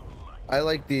 I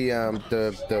like the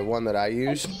one that I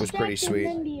used. Was pretty sweet.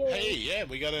 Hey, yeah,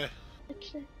 we got a...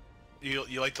 You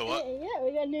like the what? Yeah,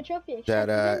 we got a new trophy. That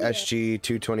Extract SG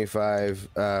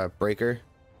 225 breaker.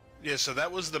 Yeah, so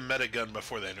that was the meta gun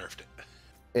before they nerfed it.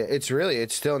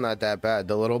 It's still not that bad.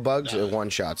 The little bugs, it one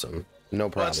shots them. No Well,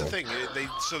 problem. that's the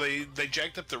thing. They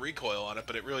jacked up the recoil on it,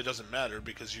 but it really doesn't matter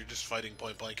because you're just fighting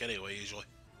point blank anyway, usually.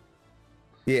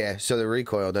 Yeah, so the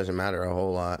recoil doesn't matter a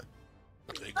whole lot.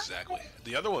 Exactly.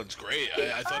 The other one's great.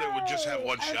 I thought it would just have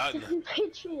one shot. And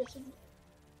Patriotism.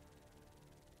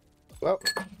 Well,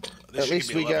 this at should least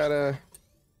give me we 11. got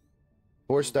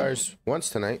 4 stars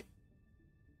once tonight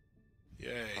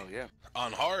Yay. Oh yeah.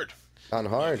 On hard. on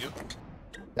hard.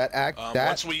 That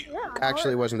Once we,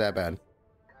 actually wasn't that bad.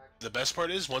 the best part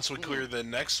is once we clear the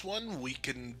next one, we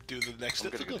can do the next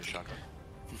I'm gonna get the difficulty.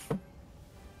 shotgun.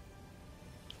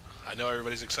 I know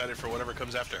everybody's excited for whatever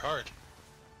comes after hard.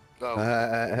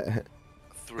 Oh,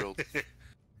 thrilled.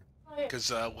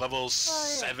 Because levels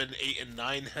 7, 8, and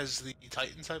 9 has the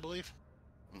Titans, I believe.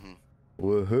 Hmm.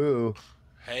 Woohoo!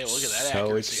 Hey, look at that So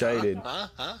accuracy, excited. Huh?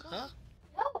 Huh?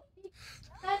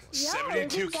 Yo,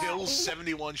 72 isn't that- kills,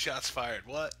 71 shots fired.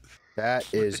 What? That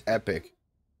is epic.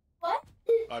 What?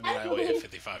 I mean, I only hit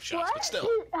 55 shots, What? but still.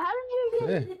 How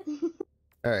did you get?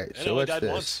 All right, And so only what's died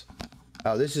this? once.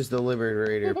 Oh, this is the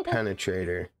Liberator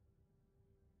Penetrator.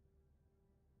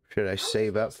 Should I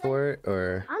save up for it,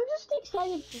 or? I'm just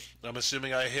excited. I'm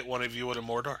assuming I hit one of you with a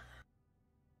mortar.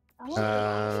 I want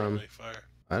Friendly fire.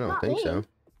 I don't Not think me. so.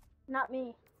 Not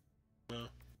me. No.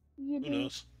 You Who do.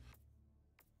 knows?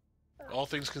 All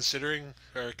things considering,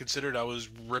 considered, I was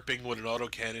ripping with an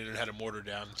autocannon and had a mortar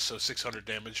down, so 600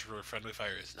 damage for a friendly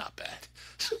fire is not bad.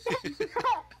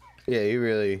 Yeah, you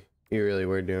really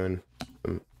were doing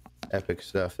some epic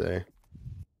stuff there.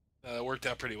 It worked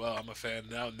out pretty well. I'm a fan.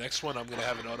 Now, next one, I'm going to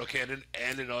have an autocannon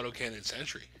and an autocannon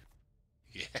sentry.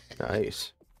 Yeah,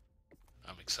 Nice.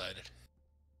 I'm excited.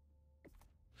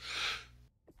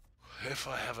 If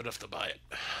I have enough to buy it.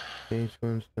 Page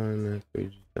one's done. That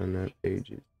page is done. That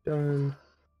page is done.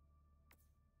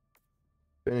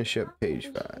 Finish up page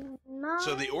 5.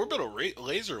 So the orbital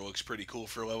laser looks pretty cool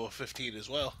for level 15 as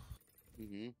well.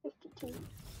 Hmm. 52.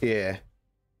 Yeah.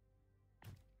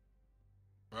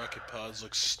 Rocket pods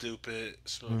look stupid.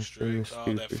 Smoke Oh, streaks. Oh,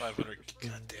 that stupid. 500.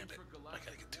 God damn it. I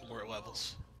gotta get 2 more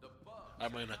levels. I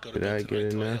might not go to Did I bed tonight get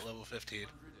until I enough? hit level 15.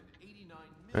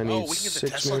 I need Oh, we can get the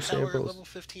 6 Tesla more tower at samples. level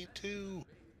 15 too.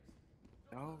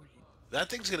 Oh, That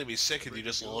thing's gonna be sick if you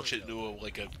just launch it into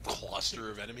like a cluster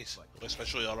of enemies,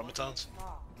 especially automatons.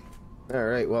 All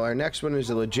right. Well, our next one is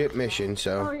a legit mission, Oh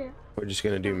so yeah. we're just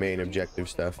gonna do main objective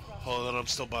stuff. Hold on, I'm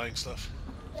still buying stuff.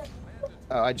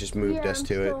 Oh, I just moved Yeah, us I'm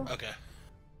to it. still- Okay.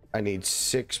 I need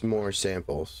 6 more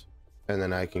samples, and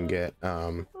then I can get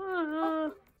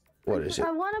what is it?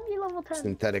 I want to be level 10.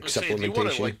 Synthetic Let's say, if you want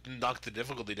to supplementation. like knock the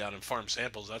difficulty down and farm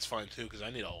samples, that's fine too, because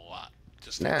I need a lot.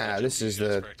 Just to Nah, catch up this to you is guys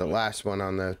the correctly. last one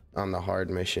on the hard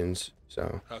missions.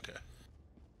 So Okay.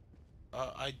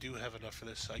 I do have enough for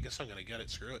this. I guess I'm gonna get it.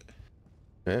 Screw it.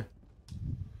 yeah,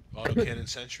 Autocannon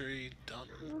sentry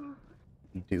done.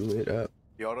 do it up.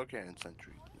 the autocannon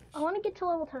sentry. I want to get to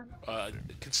level 10.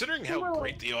 Considering how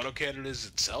great the autocannon is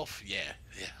itself, yeah,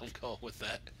 I'm going with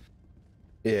that.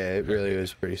 Yeah, it really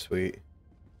was pretty sweet.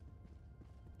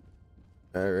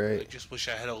 All I right. just wish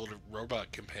I had a little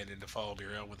robot companion to follow me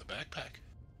around with a backpack.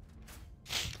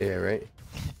 Yeah, right.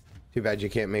 Too bad you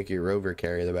can't make your rover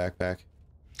carry the backpack.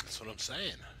 That's what I'm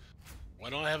saying. Why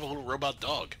don't I have a little robot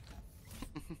dog?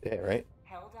 Yeah, right.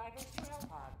 Helldivers to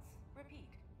Hellpods. Repeat.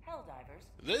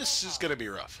 Helldivers. This is gonna be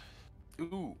rough.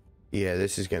 Ooh, Yeah,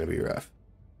 this is gonna be rough.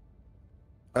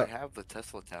 I have the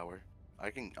Tesla tower.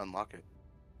 I can unlock it.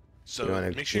 So You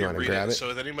wanna- make sure you you wanna read grab it. it? So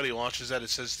if anybody launches that, it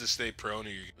says to stay prone or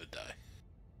you're gonna die.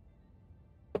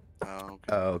 Oh, okay.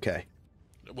 Oh, okay.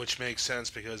 Which makes sense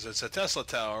because it's a Tesla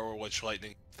tower, which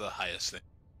lightning is the highest thing.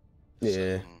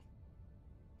 Yeah. Mm.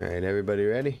 All right, everybody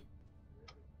ready?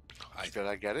 Did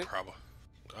I get it? Probably.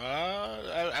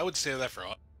 I would say that for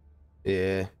all.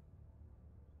 Yeah.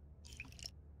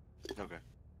 Okay.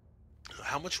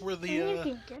 How much were I mean, if the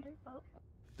you get it,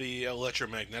 but...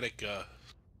 electromagnetic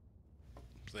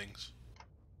things?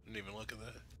 Didn't even look at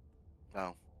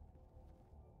that.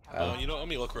 Oh. You know, let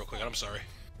me look real quick. I'm sorry.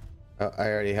 Oh, I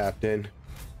already hopped in.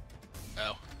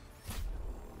 Oh.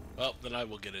 Well, then I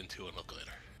will get into it look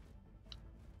later.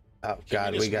 Oh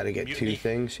God, we just gotta get mutiny? 2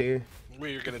 things here.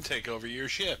 We're gonna take over your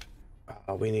ship.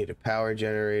 Oh, we need a power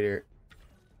generator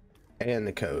and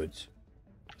the codes.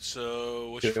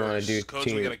 So which Do you wanna first? do Codes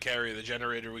we team- gotta carry. The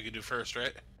generator we could do first,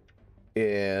 right?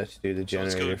 Yeah, let's do the So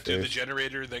let's generator go do the first.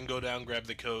 generator, then go down, grab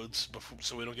the codes, before,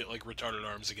 so we don't get like retarded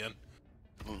arms again.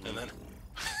 Mhm. And then.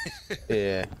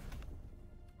 Yeah.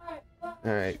 All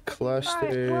right,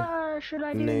 cluster, Alright, what should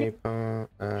I do? napalm.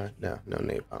 No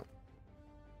napalm.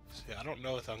 See, I don't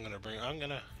know if I'm gonna bring.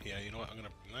 Yeah, you know what? I'm gonna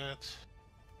bring that.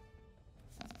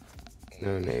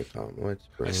 No napalm. Let's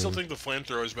bring. I still think the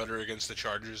flamethrower is better against the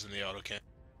chargers than the autocannon.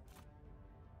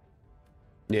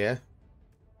 Yeah.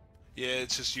 Yeah,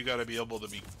 it's just you gotta be able to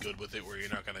be good with it, where you're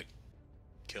not gonna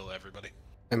kill everybody.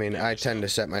 I mean, Yeah, I tend to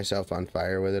set myself on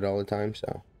fire with it all the time,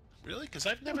 so. Really? Because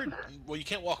I've never. Well, you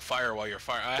can't walk fire while you're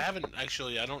fire. I haven't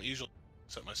actually. I don't usually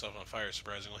set myself on fire,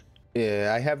 surprisingly.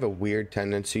 Yeah, I have a weird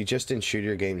tendency, just in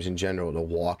shooter games in general, to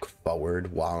walk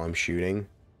forward while I'm shooting.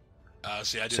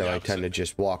 See, I do So the I opposite. tend to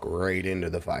just walk right into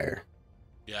the fire.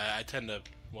 Yeah, I tend to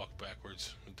walk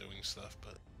backwards when doing stuff,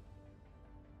 but.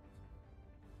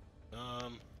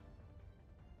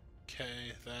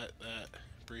 Okay, that.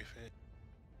 briefing.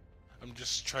 I'm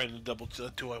just trying to double.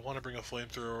 Do I want to bring a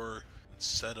flamethrower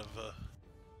instead of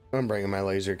I'm bringing my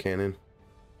laser cannon.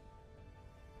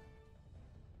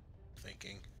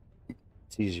 thinking?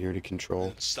 It's easier to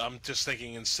control. I'm just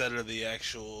thinking instead of the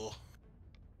actual.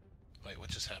 Wait, what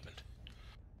just happened?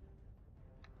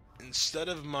 Instead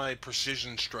of my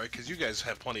precision strike, because you guys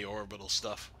have plenty of orbital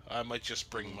stuff, I might just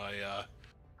bring my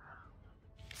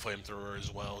flamethrower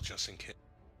as well, just in case.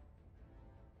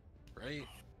 Right?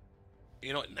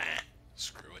 You know what? Nah.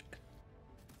 Screw it.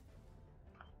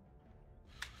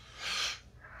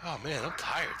 Oh man, I'm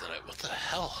tired today. What the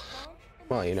hell?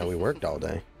 Well, you know, we worked all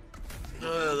day.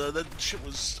 That shit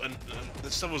was.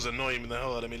 That stuff was annoying the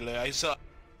hell out of me today. I saw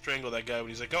strangle that guy when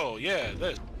he's like, "Oh yeah,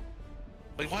 this."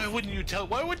 Like, why wouldn't you tell?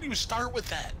 Why wouldn't you start with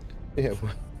that? Yeah.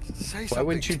 Say Why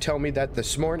wouldn't you tell me that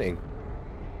this morning?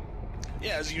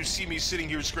 Yeah, as you see me sitting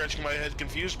here scratching my head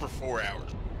confused for 4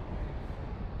 hours.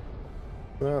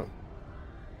 Well,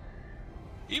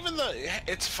 Even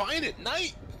it's fine at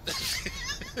night.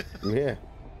 yeah.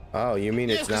 Oh, you mean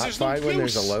Yeah, it's 'cause not there's no fine when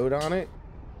there's a use. load on it?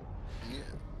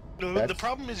 No, the That's-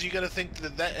 problem is you got to think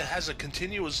that it has a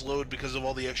continuous load because of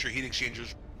all the extra heat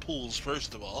exchangers pools.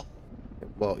 First of all,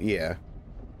 Well, yeah.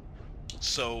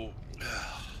 so.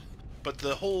 But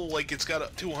the whole, like, it's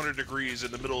got 200 degrees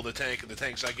in the middle of the tank, and the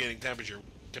tank's not getting temperature,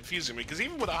 confusing me, because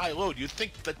even with a high load, you'd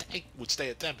think the tank would stay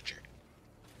at temperature.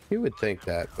 You would think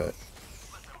that, but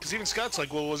Because even Scott's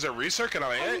like, well, was it recirc? And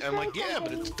I'm like, yeah,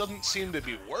 but it doesn't seem to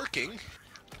be working.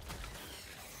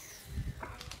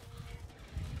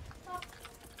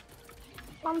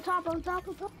 On top, on top,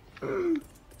 on top.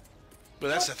 But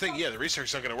that's the thing, yeah, the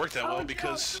recirc's not going to work that well,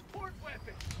 because...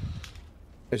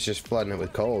 it's just flooding it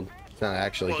with cold. It's not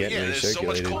actually Well, getting yeah, there's so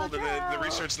much recirculated. cold, and the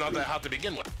recirc's not that hot to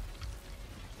begin with.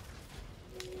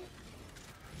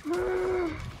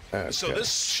 Okay. So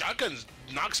this shotgun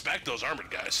knocks back those armored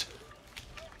guys.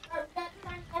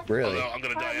 Really? Although I'm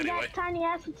gonna die You got anyway. tiny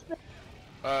acid spit.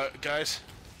 Guys,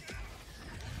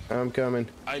 I'm coming.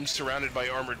 I'm surrounded by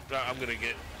armored. I'm gonna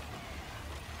get.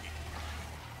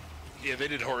 Yeah, they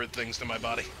did horrid things to my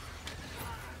body.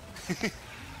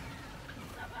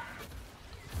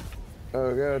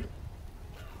 Oh god.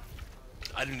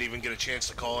 I didn't even get a chance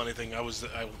to call anything. I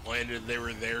landed. They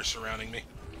were there surrounding me.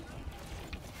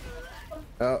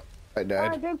 Oh, I died.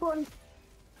 Alright, big one.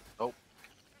 Oh,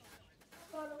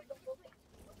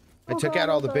 I took out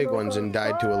all the big ones and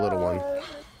died to a little one.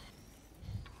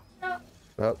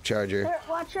 Oh, charger. Here,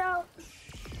 watch out.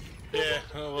 Yeah,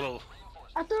 a little.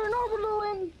 I threw an orbital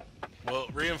in. Well,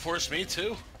 reinforce me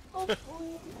too.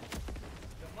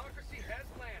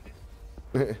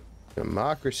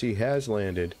 Democracy has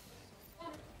landed.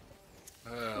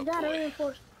 Oh, You gotta boy.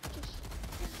 reinforce.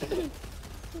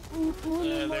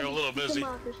 Yeah, they're a little busy.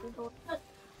 Democracy.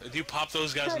 If you pop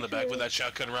those guys in the back with that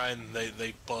shotgun, Ryan,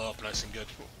 they blow up nice and good.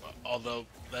 Although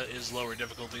that is lower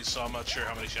difficulty, so I'm not sure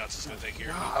how many shots it's gonna take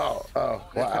here. Oh,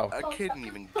 wow. I couldn't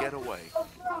even get away.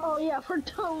 Oh yeah, we're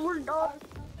done. We're done.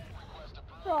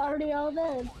 We're already all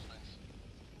dead.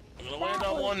 I'm gonna land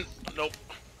on one. Nope.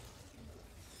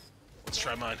 Let's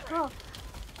try mine.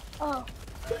 Oh.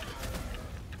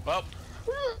 Well,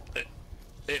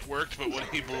 it worked, but when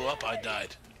he blew up, I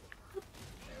died.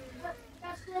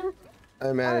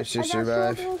 I managed to I got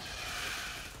survive. trouble.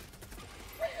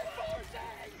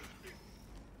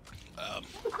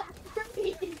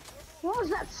 What was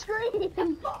that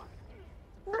scream?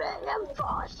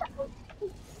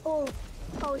 Oh,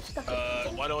 he's stuck.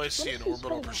 Why do I see an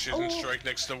orbital precision strike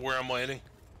next to where I'm landing?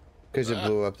 Because it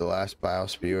blew up the last bile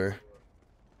spewer.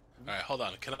 Alright, hold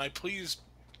on. Can I please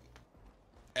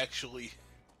actually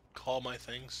call my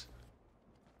things?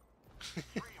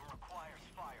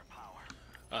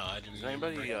 Oh, I didn't. Does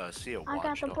anybody see a I got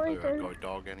watchdog the or a breaker. guard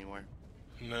dog anywhere?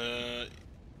 Nah,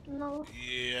 No,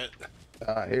 yet.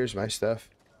 Here's my stuff.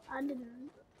 I didn't.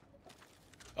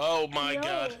 Oh my Yo,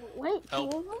 god. Wait,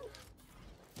 Help. two of them?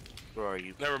 Where are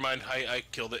you? Never mind. I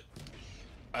killed it.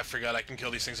 I forgot I can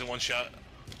kill these things in one shot.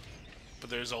 But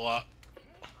there's a lot.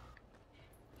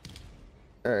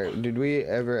 Alright, did we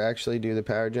ever actually do the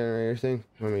power generator thing?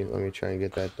 Let me try and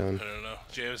get that done. I don't know.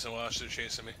 James and Wash are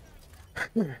chasing me.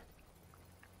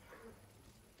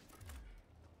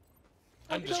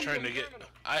 I'm just trying to get.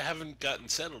 I haven't gotten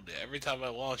settled yet. Every time I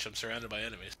launch, I'm surrounded by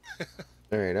enemies.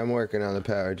 Alright, I'm working on the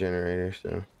power generator,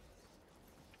 so.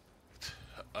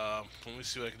 Let me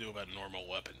see what I can do about normal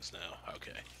weapons now.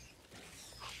 Okay.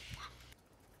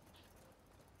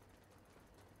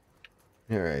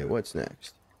 Alright, what's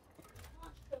next?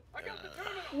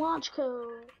 Launch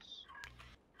codes.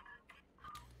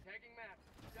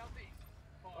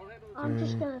 I'm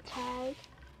just gonna tag.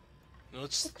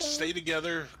 Let's Okay. stay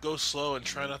together, go slow, and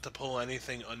try not to pull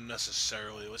anything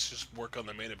unnecessarily. Let's just work on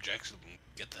the main objective and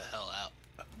get the hell out.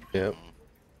 Yep.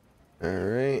 All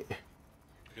right.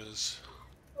 Because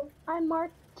I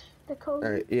marked the code.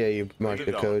 All right. Yeah, you marked you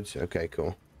the going? codes. Okay,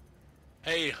 cool.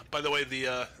 hey, by the way,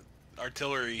 the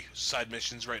artillery side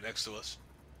mission's right next to us.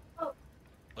 Oh.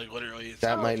 Like literally, it's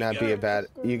That might not be a bad.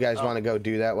 You guys Oh. want to go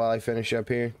do that while I finish up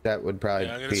here? That would probably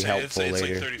Yeah, I'm gonna be say helpful it's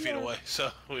later. like 30 feet away, so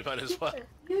we might as well.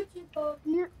 You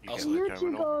You I'll get see the you two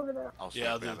terminal? go over there. I'll Yeah, start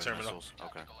I'll do the grabbing terminal. missiles.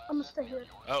 Okay. I'm gonna stay here.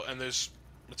 Oh, and there's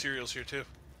materials here too.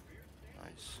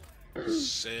 Nice.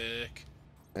 Sick.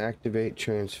 Activate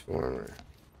transformer.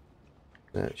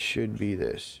 That should be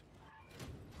this.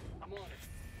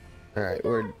 All right,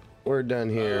 we're done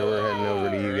here. We're heading over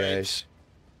to you Alright. guys,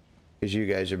 because you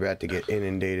guys are about to get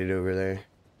inundated over there.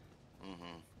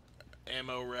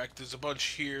 Ammo rack. There's a bunch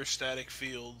here. Static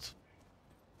fields.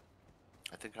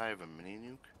 I think I have a mini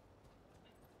nuke.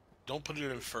 Don't put it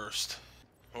in first.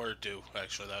 Or do,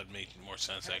 actually. That would make more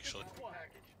sense, actually.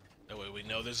 That way we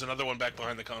know. There's another one back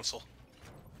behind the console.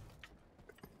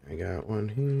 I got one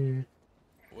here.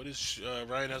 What is...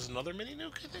 Ryan has another mini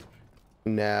nuke, I think?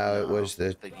 No, it was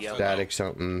the The yellow. static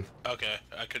something. Okay,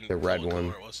 I couldn't... The red recall one.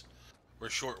 Where it was. We're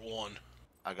short one.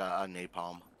 I got a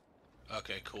napalm.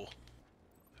 Okay, cool.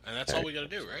 And that's all we gotta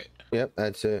do, right? Yep,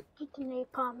 that's it. Get the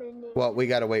napalm in there. Well, we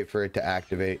gotta wait for it to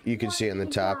activate. You can see on the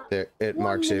top there, it One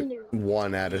marks it minute.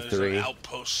 1 out of There's 3. an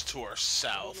outpost to our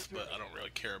south, but I don't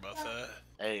really care about that.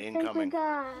 Hey, I think we incoming.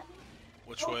 got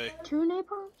Which way? 2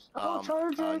 napalms. Oh,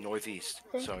 charger. Northeast.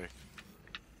 Okay. Sorry.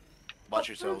 Watch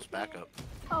yourselves. Back up.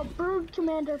 Oh, brood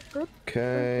commander. Brood.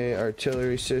 Okay,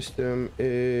 artillery system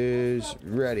is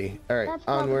ready. All right, That's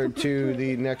probably onward the to picture.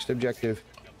 the next objective.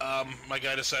 My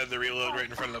guy decided to reload right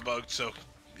in front of the bug, so...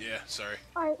 Yeah, sorry.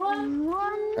 Alright, run.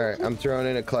 All right, I'm throwing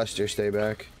in a cluster. Stay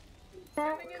back.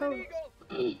 That code.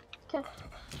 Okay.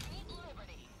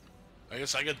 I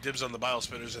guess I got dibs on the bile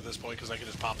spinners at this point, because I can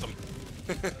just pop them.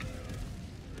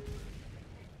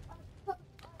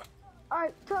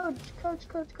 Alright,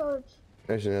 codes.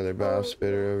 There's another bile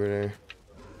spitter over there.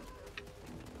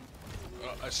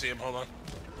 Oh, I see him, hold on.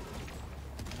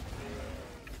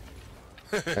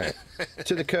 All right,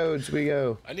 to the codes we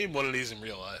go. I need one of these in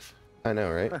real life. I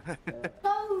know, right?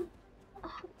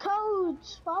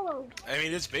 Codes, follow. I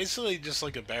mean, it's basically just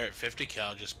like a Barrett 50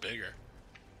 cal, just bigger.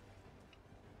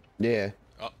 Yeah.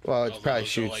 Oh, Well, it although probably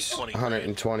those are like shoots 20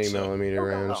 120 grand, so- millimeter Oh,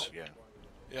 rounds. yeah.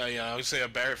 Yeah, I would say a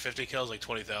Barrett 50 cal is like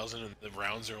 20,000, and the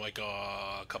rounds are like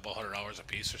a couple $100 a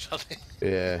piece or something.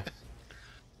 Yeah.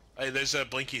 Hey, there's a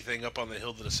blinky thing up on the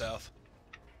hill to the south.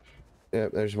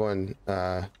 Yep, there's one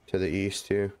to the east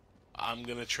too. I'm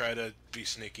gonna try to be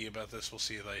sneaky about this. We'll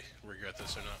see if I regret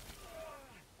this or not.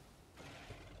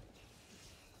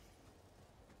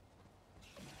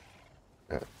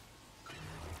 Yeah.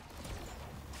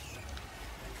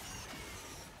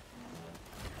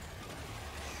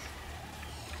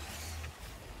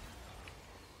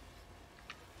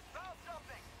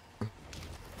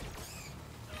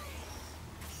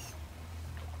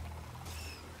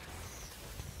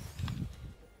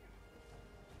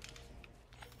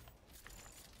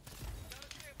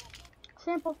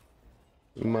 Sample.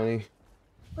 Money.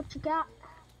 What you got?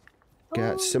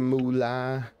 Got Oh, some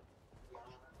moolah.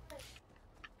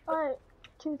 Alright,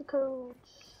 to the codes.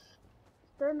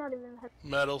 They're not even heavy.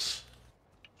 Metals.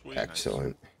 Sweet.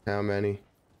 Excellent. How many?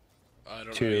 I don't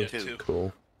know 2. yet. Two. Two.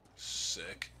 Cool.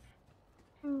 Sick.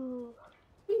 Ooh.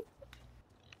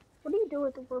 What do you do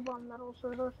with the robot metals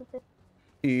or those are things?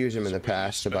 You use them in the Spend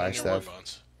past to on buy your stuff. war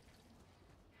bonds.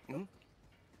 Mhm.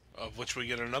 Of which we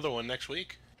get another one next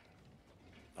week.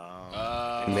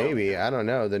 Maybe, I don't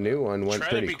know. The new one went Try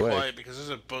to pretty be quick. quiet because there's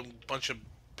a bunch of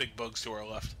big bugs to our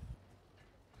left.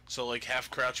 So like half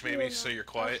crouch maybe, Yeah, so no, you're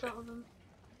quiet. some of them.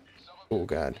 Oh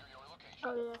god.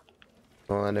 Oh yeah.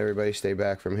 Hold on, everybody stay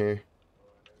back from here.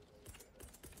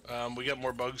 We got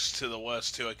more bugs to the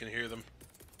west too. I can hear them,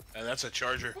 and that's a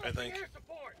charger, I think.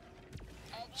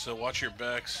 So watch your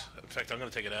backs. In fact, I'm gonna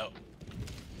take it out.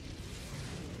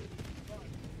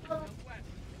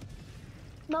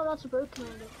 No, that's a brood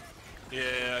commander.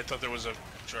 Yeah, I thought there was a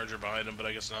charger behind him, but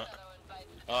I guess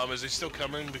not. Is he still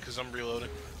coming? Because I'm reloading.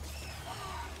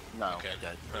 No. Okay.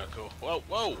 Dead. Oh, cool. Whoa,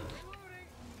 whoa.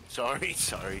 Sorry.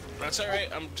 That's all right.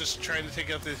 I'm just trying to take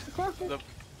out Careful.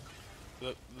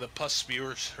 the pus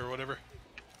spewers or whatever.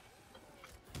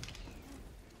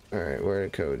 Alright, where are the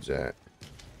codes at?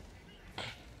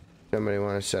 Somebody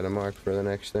want to set a mark for the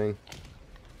next thing?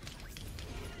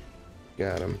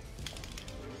 Got him.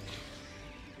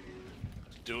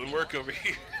 Doing work over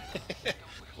here.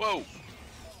 Whoa!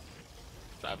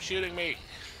 Stop shooting me.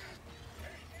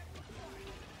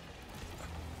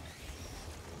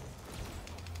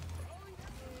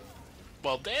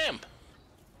 Well, damn.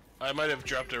 I might have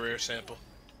dropped a rare sample.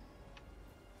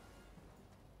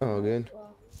 Oh, good.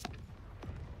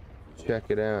 Check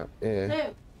it out. Yeah.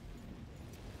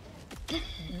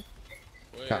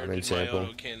 Where Common did sample. my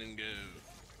autocannon go?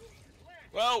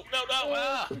 Whoa, no,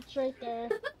 ah! It's right there.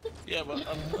 Yeah, but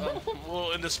I'm a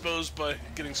little indisposed by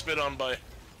getting spit on by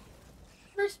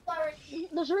There's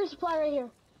a resupply right here.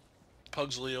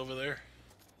 Pugsley over there.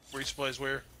 Resupplies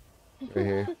where? Right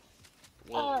here.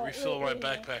 Well, refill my right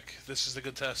here. backpack. This is the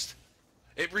good test.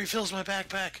 It refills my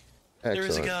backpack. There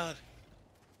is a Excellent. god.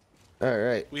 All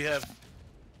right. We have,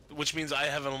 which means I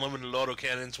have unlimited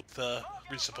autocannons with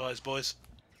resupplies, boys.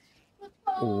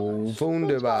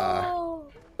 Wunderbar. Oh.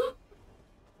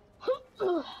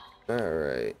 All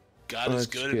right. God is Let's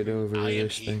good. get over I am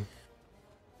this he. thing.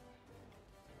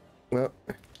 Well,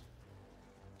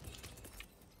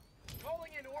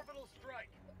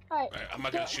 Alright. Alright, I'm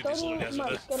not gonna shoot go these to little guys with Mark,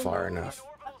 this. go to far Mark. enough.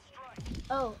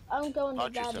 Oh, I'm going to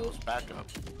Watch Daddy. yourselves. Back up.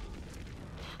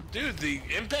 Dude, the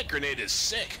impact grenade is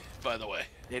sick, by the way.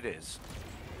 It is.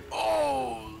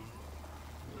 Oh.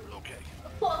 Okay.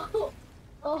 Oh,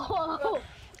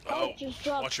 Oh, just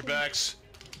dropped watch your me. backs.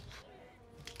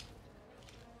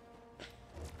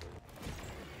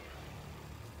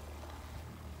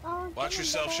 Oh, Watch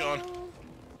yourself, Sean.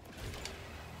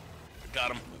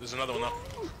 Got him. There's another one up.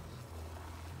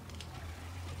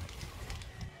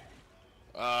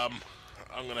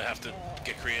 I'm gonna have to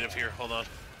get creative here. Hold on.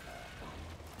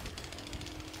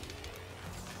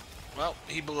 Well,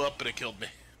 he blew up, but it killed me.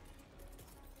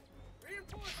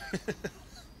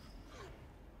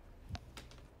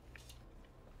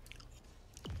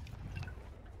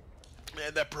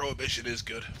 Man, that prohibition is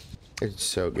good. It's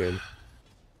so good.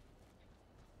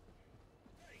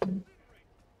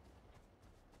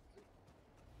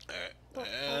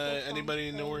 Alright.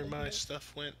 Anybody know where my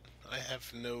stuff went? I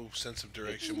have no sense of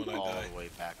direction when I All die. the way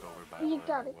back over by You where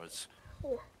got I it. was.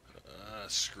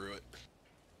 Screw it.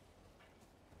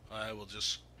 I will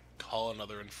just call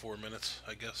another in 4 minutes,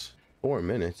 I guess. 4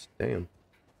 minutes. Damn.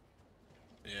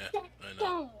 Yeah, I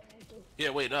know. Yeah,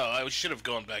 wait, no, I should have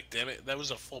gone back, damn it. That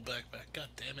was a full backpack. God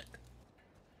damn it.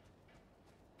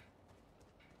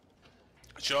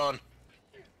 Sean,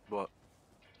 What?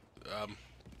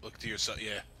 look to your side,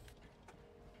 yeah.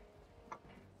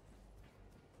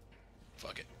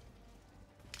 Fuck it.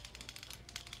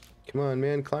 Come on,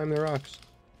 man. Climb the rocks.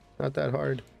 Not that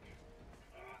hard.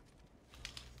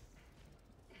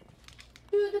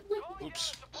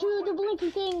 Oops. To the blinky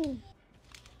thing.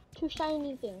 To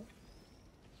shiny thing.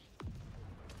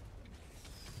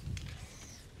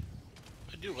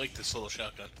 I do like this little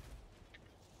shotgun.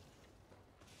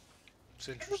 It's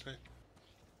interesting.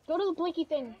 Go to the blinky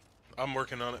thing. I'm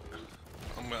working on it.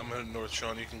 I'm heading north,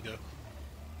 Sean. You can go.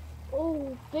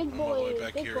 Oh, big I'm boy. all the way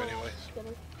back big here boy. anyways.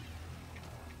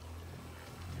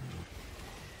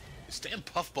 These damn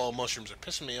puffball mushrooms are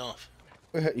pissing me off.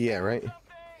 Yeah, right?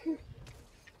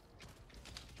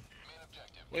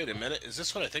 Wait a minute, is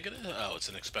this what I think it is? Oh, it's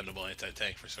an expendable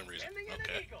anti-tank for some reason.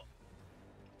 Okay.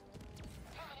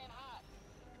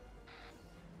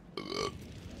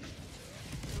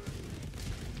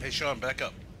 Hey Sean, back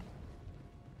up.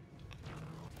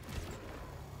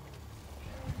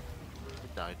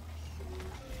 It died.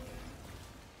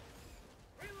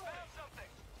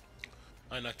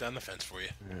 I knocked down the fence for you.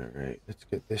 Alright, let's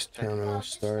get this town all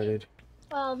started.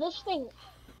 This thing.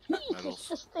 Metals.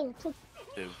 This thing took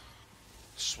Dude.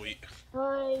 Sweet.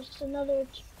 just another.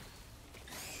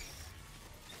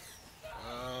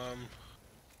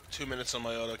 2 minutes on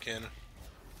my autocannon.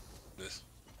 This.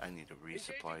 I need a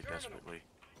resupply desperately.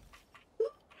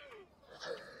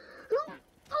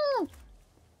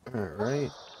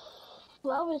 Alright.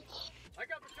 Well, What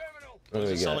do Does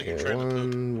we it sound got like you're here? trying to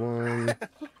poop? 1,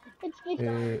 it's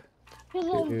 8, because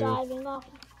I'm two. diving off.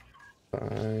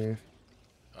 5.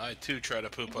 I too try to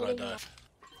poop when I dive.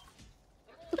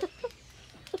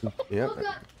 Yep.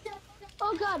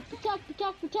 Oh god, protect,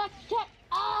 protect, protect, protect!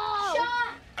 Oh!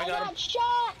 Shot! I got him. Shot!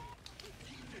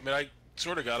 I mean, I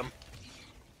sort of got him.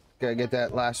 Gotta get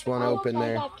that last one I open almost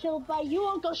there. got killed by you,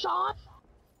 Uncle Sean!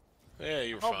 Yeah,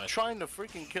 you were I'm fine. trying to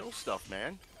freaking kill stuff,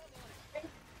 man.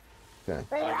 Okay.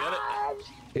 I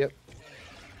Yep.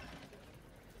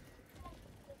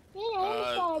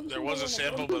 There was a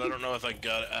sample, but I don't know if I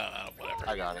got it. Whatever.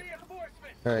 I got it.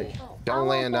 Alright. Don't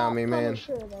land on me, man.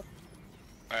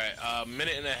 Alright,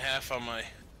 minute and a half on my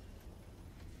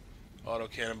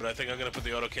autocannon, but I think I'm gonna put the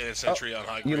autocannon sentry on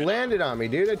high grade. You landed on me,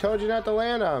 dude. I told you not to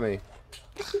land on me.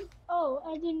 Oh,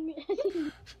 I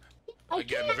didn't.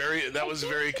 Again, that was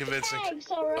very convincing. Thanks,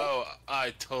 alright. Oh, I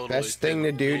totally. Best thing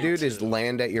to didn't do, mean dude, is to.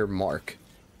 land at your mark.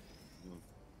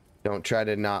 Don't try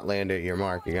to not land at your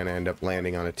mark. You're gonna end up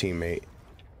landing on a teammate.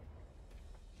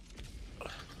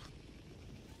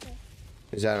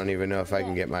 Because I don't even know if I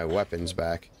can get my weapons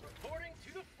back.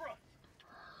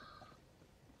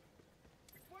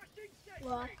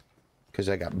 What? Because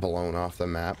I got blown off the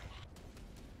map.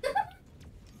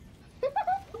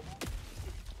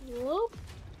 Whoop.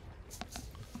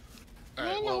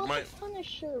 Alright, Man, well, I want the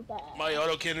Punisher back. my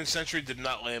autocannon sentry did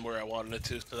not land where I wanted it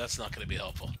to, so that's not going to be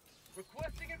helpful.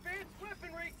 Requesting advanced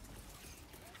weaponry.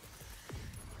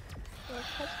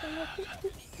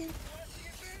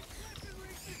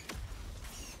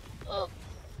 Oh,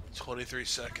 23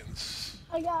 seconds.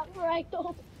 I got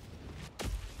ragdolled.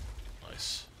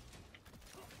 Nice.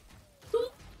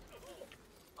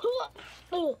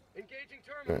 Engaging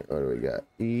terminal. Alright, what do we got?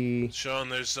 E, Sean,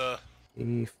 there's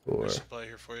E4. supply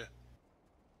here for you.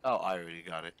 Oh, I already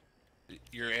got it.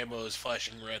 Your ammo is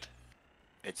flashing red.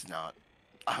 It's not.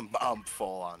 I'm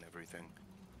full on everything.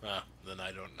 Ah, then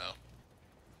I don't know.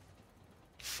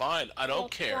 Fine, I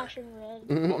don't care. Flashing red.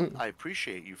 Well, I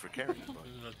appreciate you for caring, but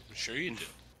I'm sure you do.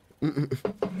 That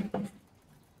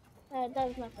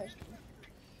was my first one.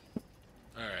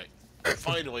 Alright.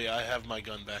 Finally, I have my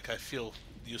gun back. I feel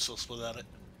useless without it.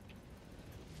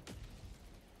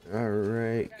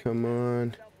 Alright, come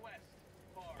on. Southwest.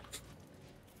 Far.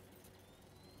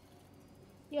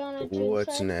 You wanna do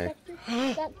What's side next?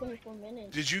 sector? Got 24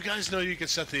 minutes. Did you guys know you can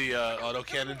set the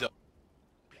autocannon to...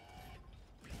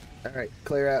 Alright,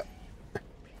 clear out.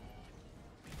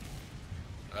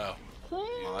 Oh,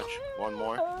 much. One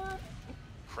more.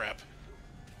 crap.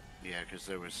 Yeah, because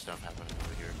there was stuff happening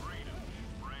over here.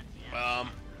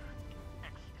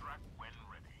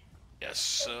 Yes,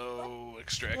 so What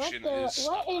extraction the? is...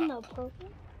 What in the purple?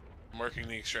 Marking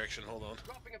the extraction, hold on.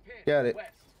 Dropping a pin. Got it.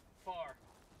 West. Far.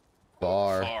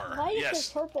 Bar. Far. Why is Yes,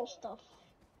 there purple stuff?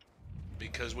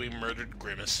 because we murdered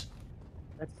Grimace.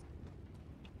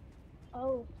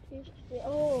 Oh,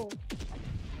 oh.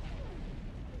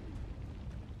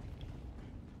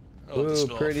 Oh, the Ooh,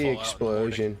 smell of pretty Fallout in the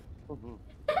morning. explosion.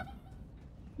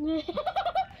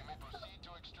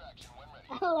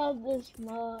 I love this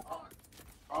mod.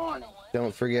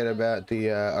 Don't forget about the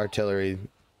artillery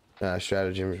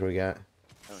stratagems we got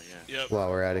Oh yeah. Yep, while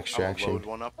we're at I'll extraction. load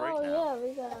one up right Oh now. yeah,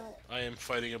 we got. I am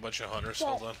fighting a bunch of hunters,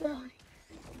 hold on.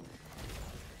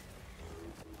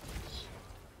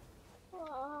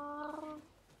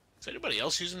 Is anybody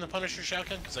else using the Punisher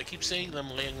shotgun? Because I keep seeing them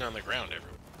laying on the ground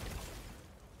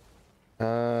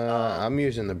everywhere. I'm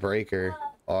using the breaker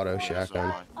auto So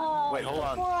shotgun. am I. Wait, hold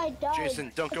on. Before I died,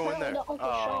 Jason, don't go in there. to Uncle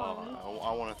Sean.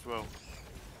 I want to throw.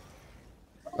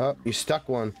 Oh, you stuck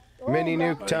one. Oh, Mini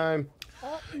God. nuke time.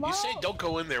 You say don't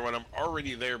go in there when I'm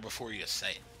already there before you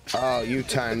say it. Oh, you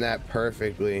timed that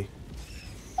perfectly.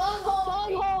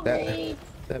 That,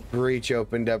 that breach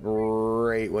opened up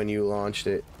right when you launched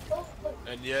it.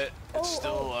 And yet, it's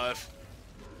still alive.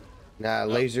 Nah,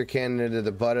 laser cannon into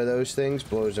the butt of those things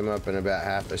blows them up in about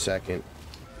half a second.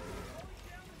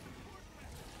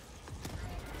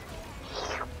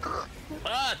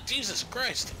 Ah, Jesus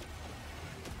Christ!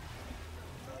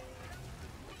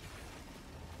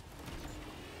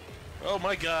 Oh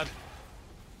my God!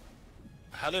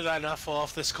 How did I not fall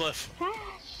off this cliff?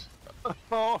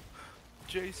 Oh,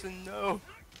 Jason, no.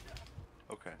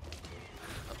 Okay.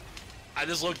 I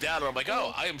just looked down and I'm like,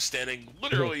 oh, I am standing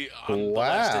literally on the Wow.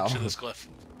 last inch of this cliff.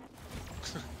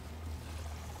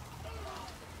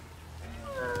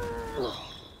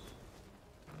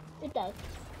 It does.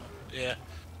 Yeah.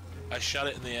 I shot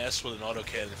it in the ass with an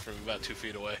autocannon from about 2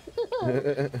 feet away.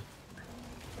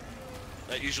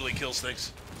 That usually kills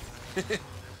things.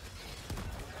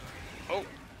 Oh,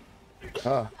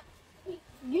 Oh,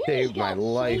 You Saved just my got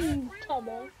life. saved,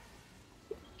 Tubbo. I'm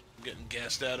getting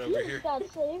gassed out You over just here. got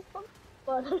saved from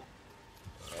but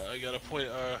I got a point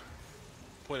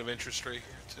of interest right here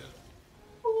too.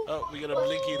 Oh, we got a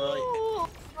blinky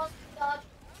light.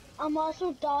 I'm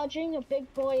also dodging a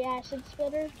big boy acid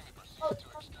spitter.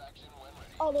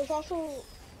 Oh, there's also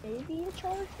maybe a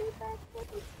charger back there.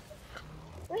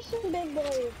 There's some big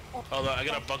boy. Hold on, I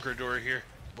got a bunker door here,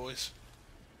 boys.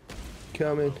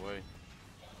 coming. No way.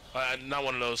 Not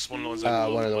one of those. One of the ones.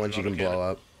 One of the ones you can blow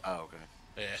up. Oh, okay.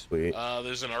 Yeah. Sweet.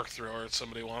 There's an arc thrower if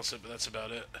somebody wants it, but that's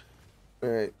about it.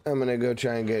 Alright, I'm gonna go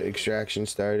try and get extraction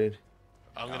started.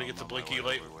 I'm gonna get the on my blinky way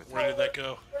light. over with Where did that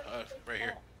go? Right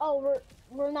here. Oh,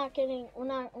 we're not going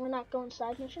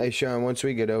side mission. Hey Sean, once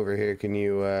we get over here, can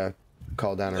you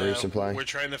call down a resupply? We're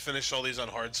trying to finish all these on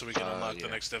hard so we can unlock the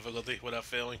yeah. next difficulty without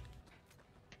failing.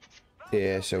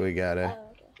 Yeah, so we gotta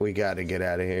Oh, okay. get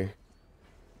out of here.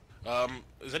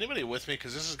 Is anybody with me?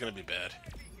 Because this is gonna be bad.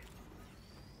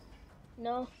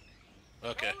 No.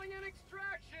 Okay.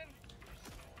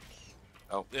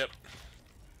 Oh. Yep.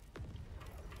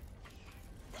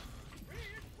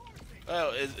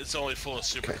 Oh, it's only full of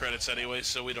super credits anyway,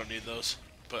 so we don't need those.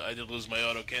 But I did lose my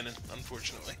autocannon,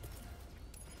 unfortunately.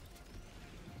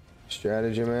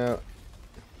 Stratagem out.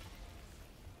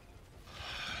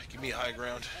 Give me high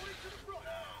ground.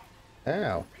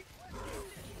 Ow.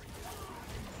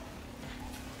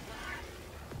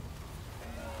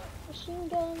 Machine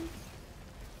gun.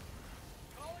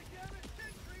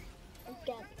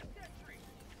 Again.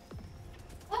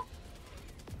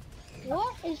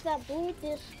 What is that blue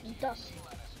disc dust?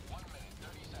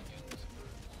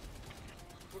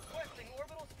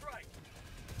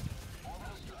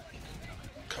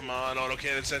 Come on,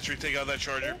 autocannon sentry, take out that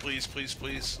charger, please, please,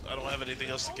 please. I don't have anything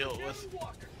else to kill it with.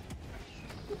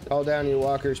 Call down your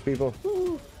walkers, people.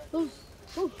 Ooh, ooh,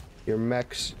 ooh. Your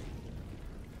mechs.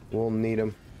 We'll need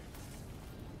them.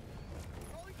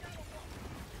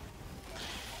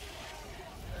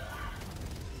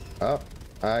 Oh,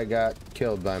 I got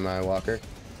killed by my walker.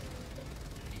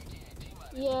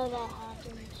 Yeah, that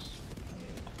happens.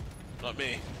 Not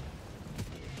me.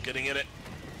 Getting in it.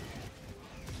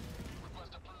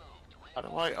 How do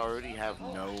I already have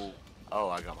no... Oh,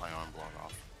 I got my arm blown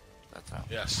off. That's how.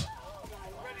 Yes.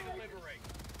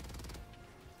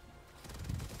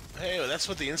 Hey, that's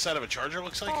what the inside of a charger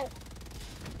looks like? Oh.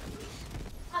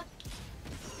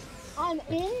 I'm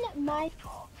in my...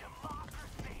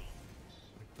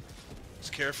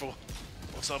 Just careful.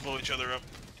 Let's not blow each other up.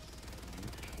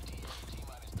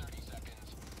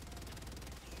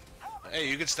 Hey,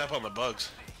 you can step on the bugs.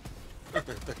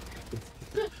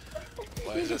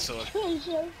 Why is that so...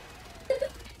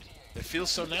 It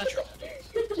feels so natural.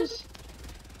 Just...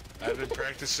 I've been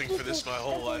practicing for this my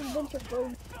whole life.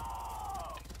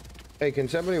 Hey, can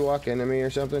somebody walk into me or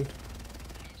something?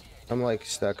 I'm like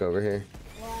stuck over here.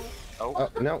 Oh,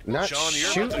 no, not Sean, you're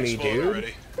shoot about to me, explode dude.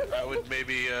 already. I would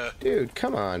maybe, Dude,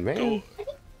 come on, man.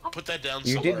 go put that down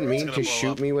You somewhere. didn't mean to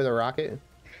shoot me with a rocket?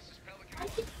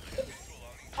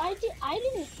 I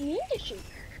didn't mean to shoot.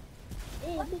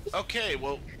 Okay,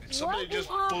 well, somebody What is just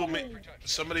blew me. happening?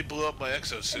 Somebody blew up my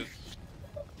exosuit.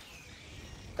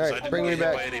 Alright, bring me me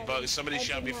by back. any bugs. Somebody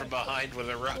shot me from behind with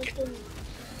a rocket.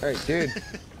 Alright, dude.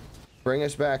 Bring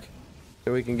us back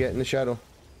so we can get in the shuttle.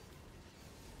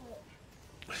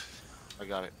 I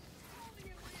got it.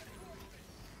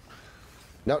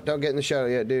 No, don't get in the shuttle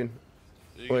yet, dude.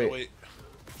 You gotta Wait.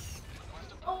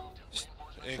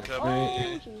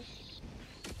 Incoming.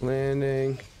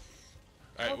 Landing.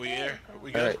 Alright, we here?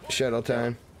 We good? Alright, shuttle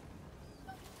time.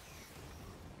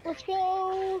 Let's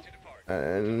go. I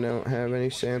don't have any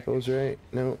samples, right?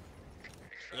 No.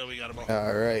 No, we got them all.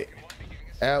 Alright.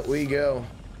 Out we go.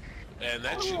 And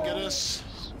that should get us...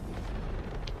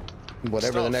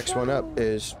 Whatever the Stuff. next one up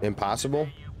is impossible.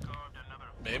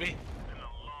 Maybe?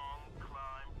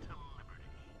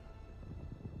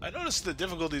 I noticed the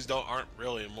difficulties aren't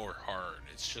really more hard.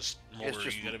 It's just more, It's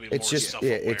just- you gotta be It's more just,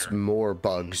 self-aware. yeah, it's more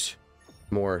bugs.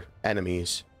 More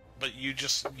enemies. But you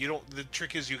don't, the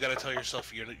trick is you gotta tell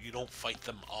yourself you don't fight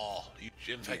them all.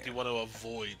 In fact, you want to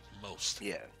avoid most.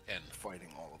 Yeah. And Fighting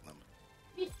all of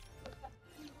them.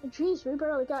 Jeez, we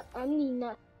barely got any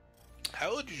net.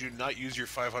 how did you not use your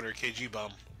 500 kg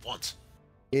bomb once?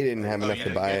 He didn't have enough you to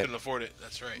didn't- buy you it. couldn't afford it.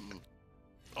 That's right.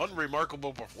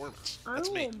 Unremarkable performance.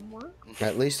 That's me.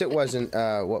 At least it wasn't,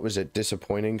 what was it,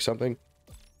 disappointing something?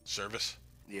 Service.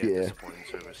 Yeah, Yeah. disappointing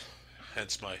service.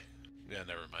 Hence my... Yeah,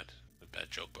 never mind. A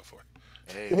bad joke before.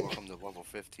 Hey, welcome to level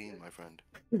 15, my friend.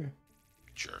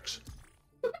 Jerks.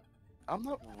 I'm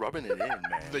not rubbing it in, man.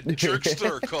 The jerks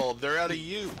are called. They're out of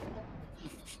you.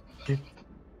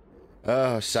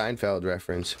 Oh, Seinfeld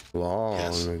reference. Long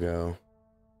Yes. ago.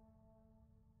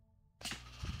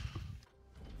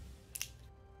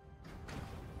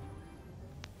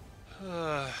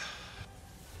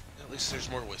 At least there's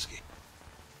more whiskey.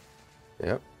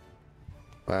 Yep.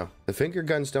 Wow. The finger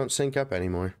guns don't sync up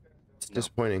anymore. It's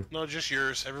disappointing. No, just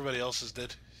yours. Everybody else's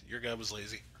did. Your guy was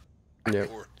lazy.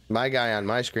 Yep. Or- My guy on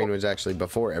my screen was actually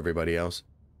before everybody else.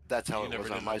 That's how You it never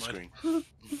was did on my on screen. mine.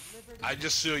 I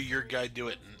just saw your guy do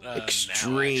it.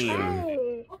 Extreme. Now,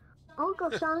 Hey,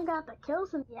 Uncle Sean got the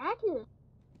kills in the accident.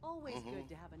 Always Mhm. good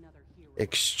to have another hero.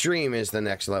 Extreme is the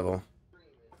next level.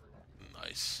 actually.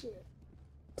 Nice.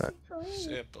 I'm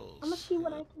Samples. gonna see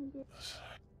what I can do.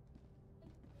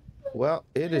 Well,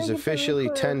 it is officially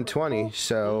 10:20,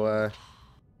 so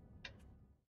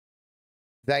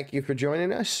thank you for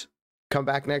joining us. Come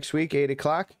back next week, 8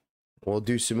 o'clock. We'll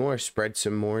do some more, spread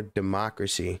some more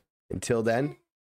democracy. Until then,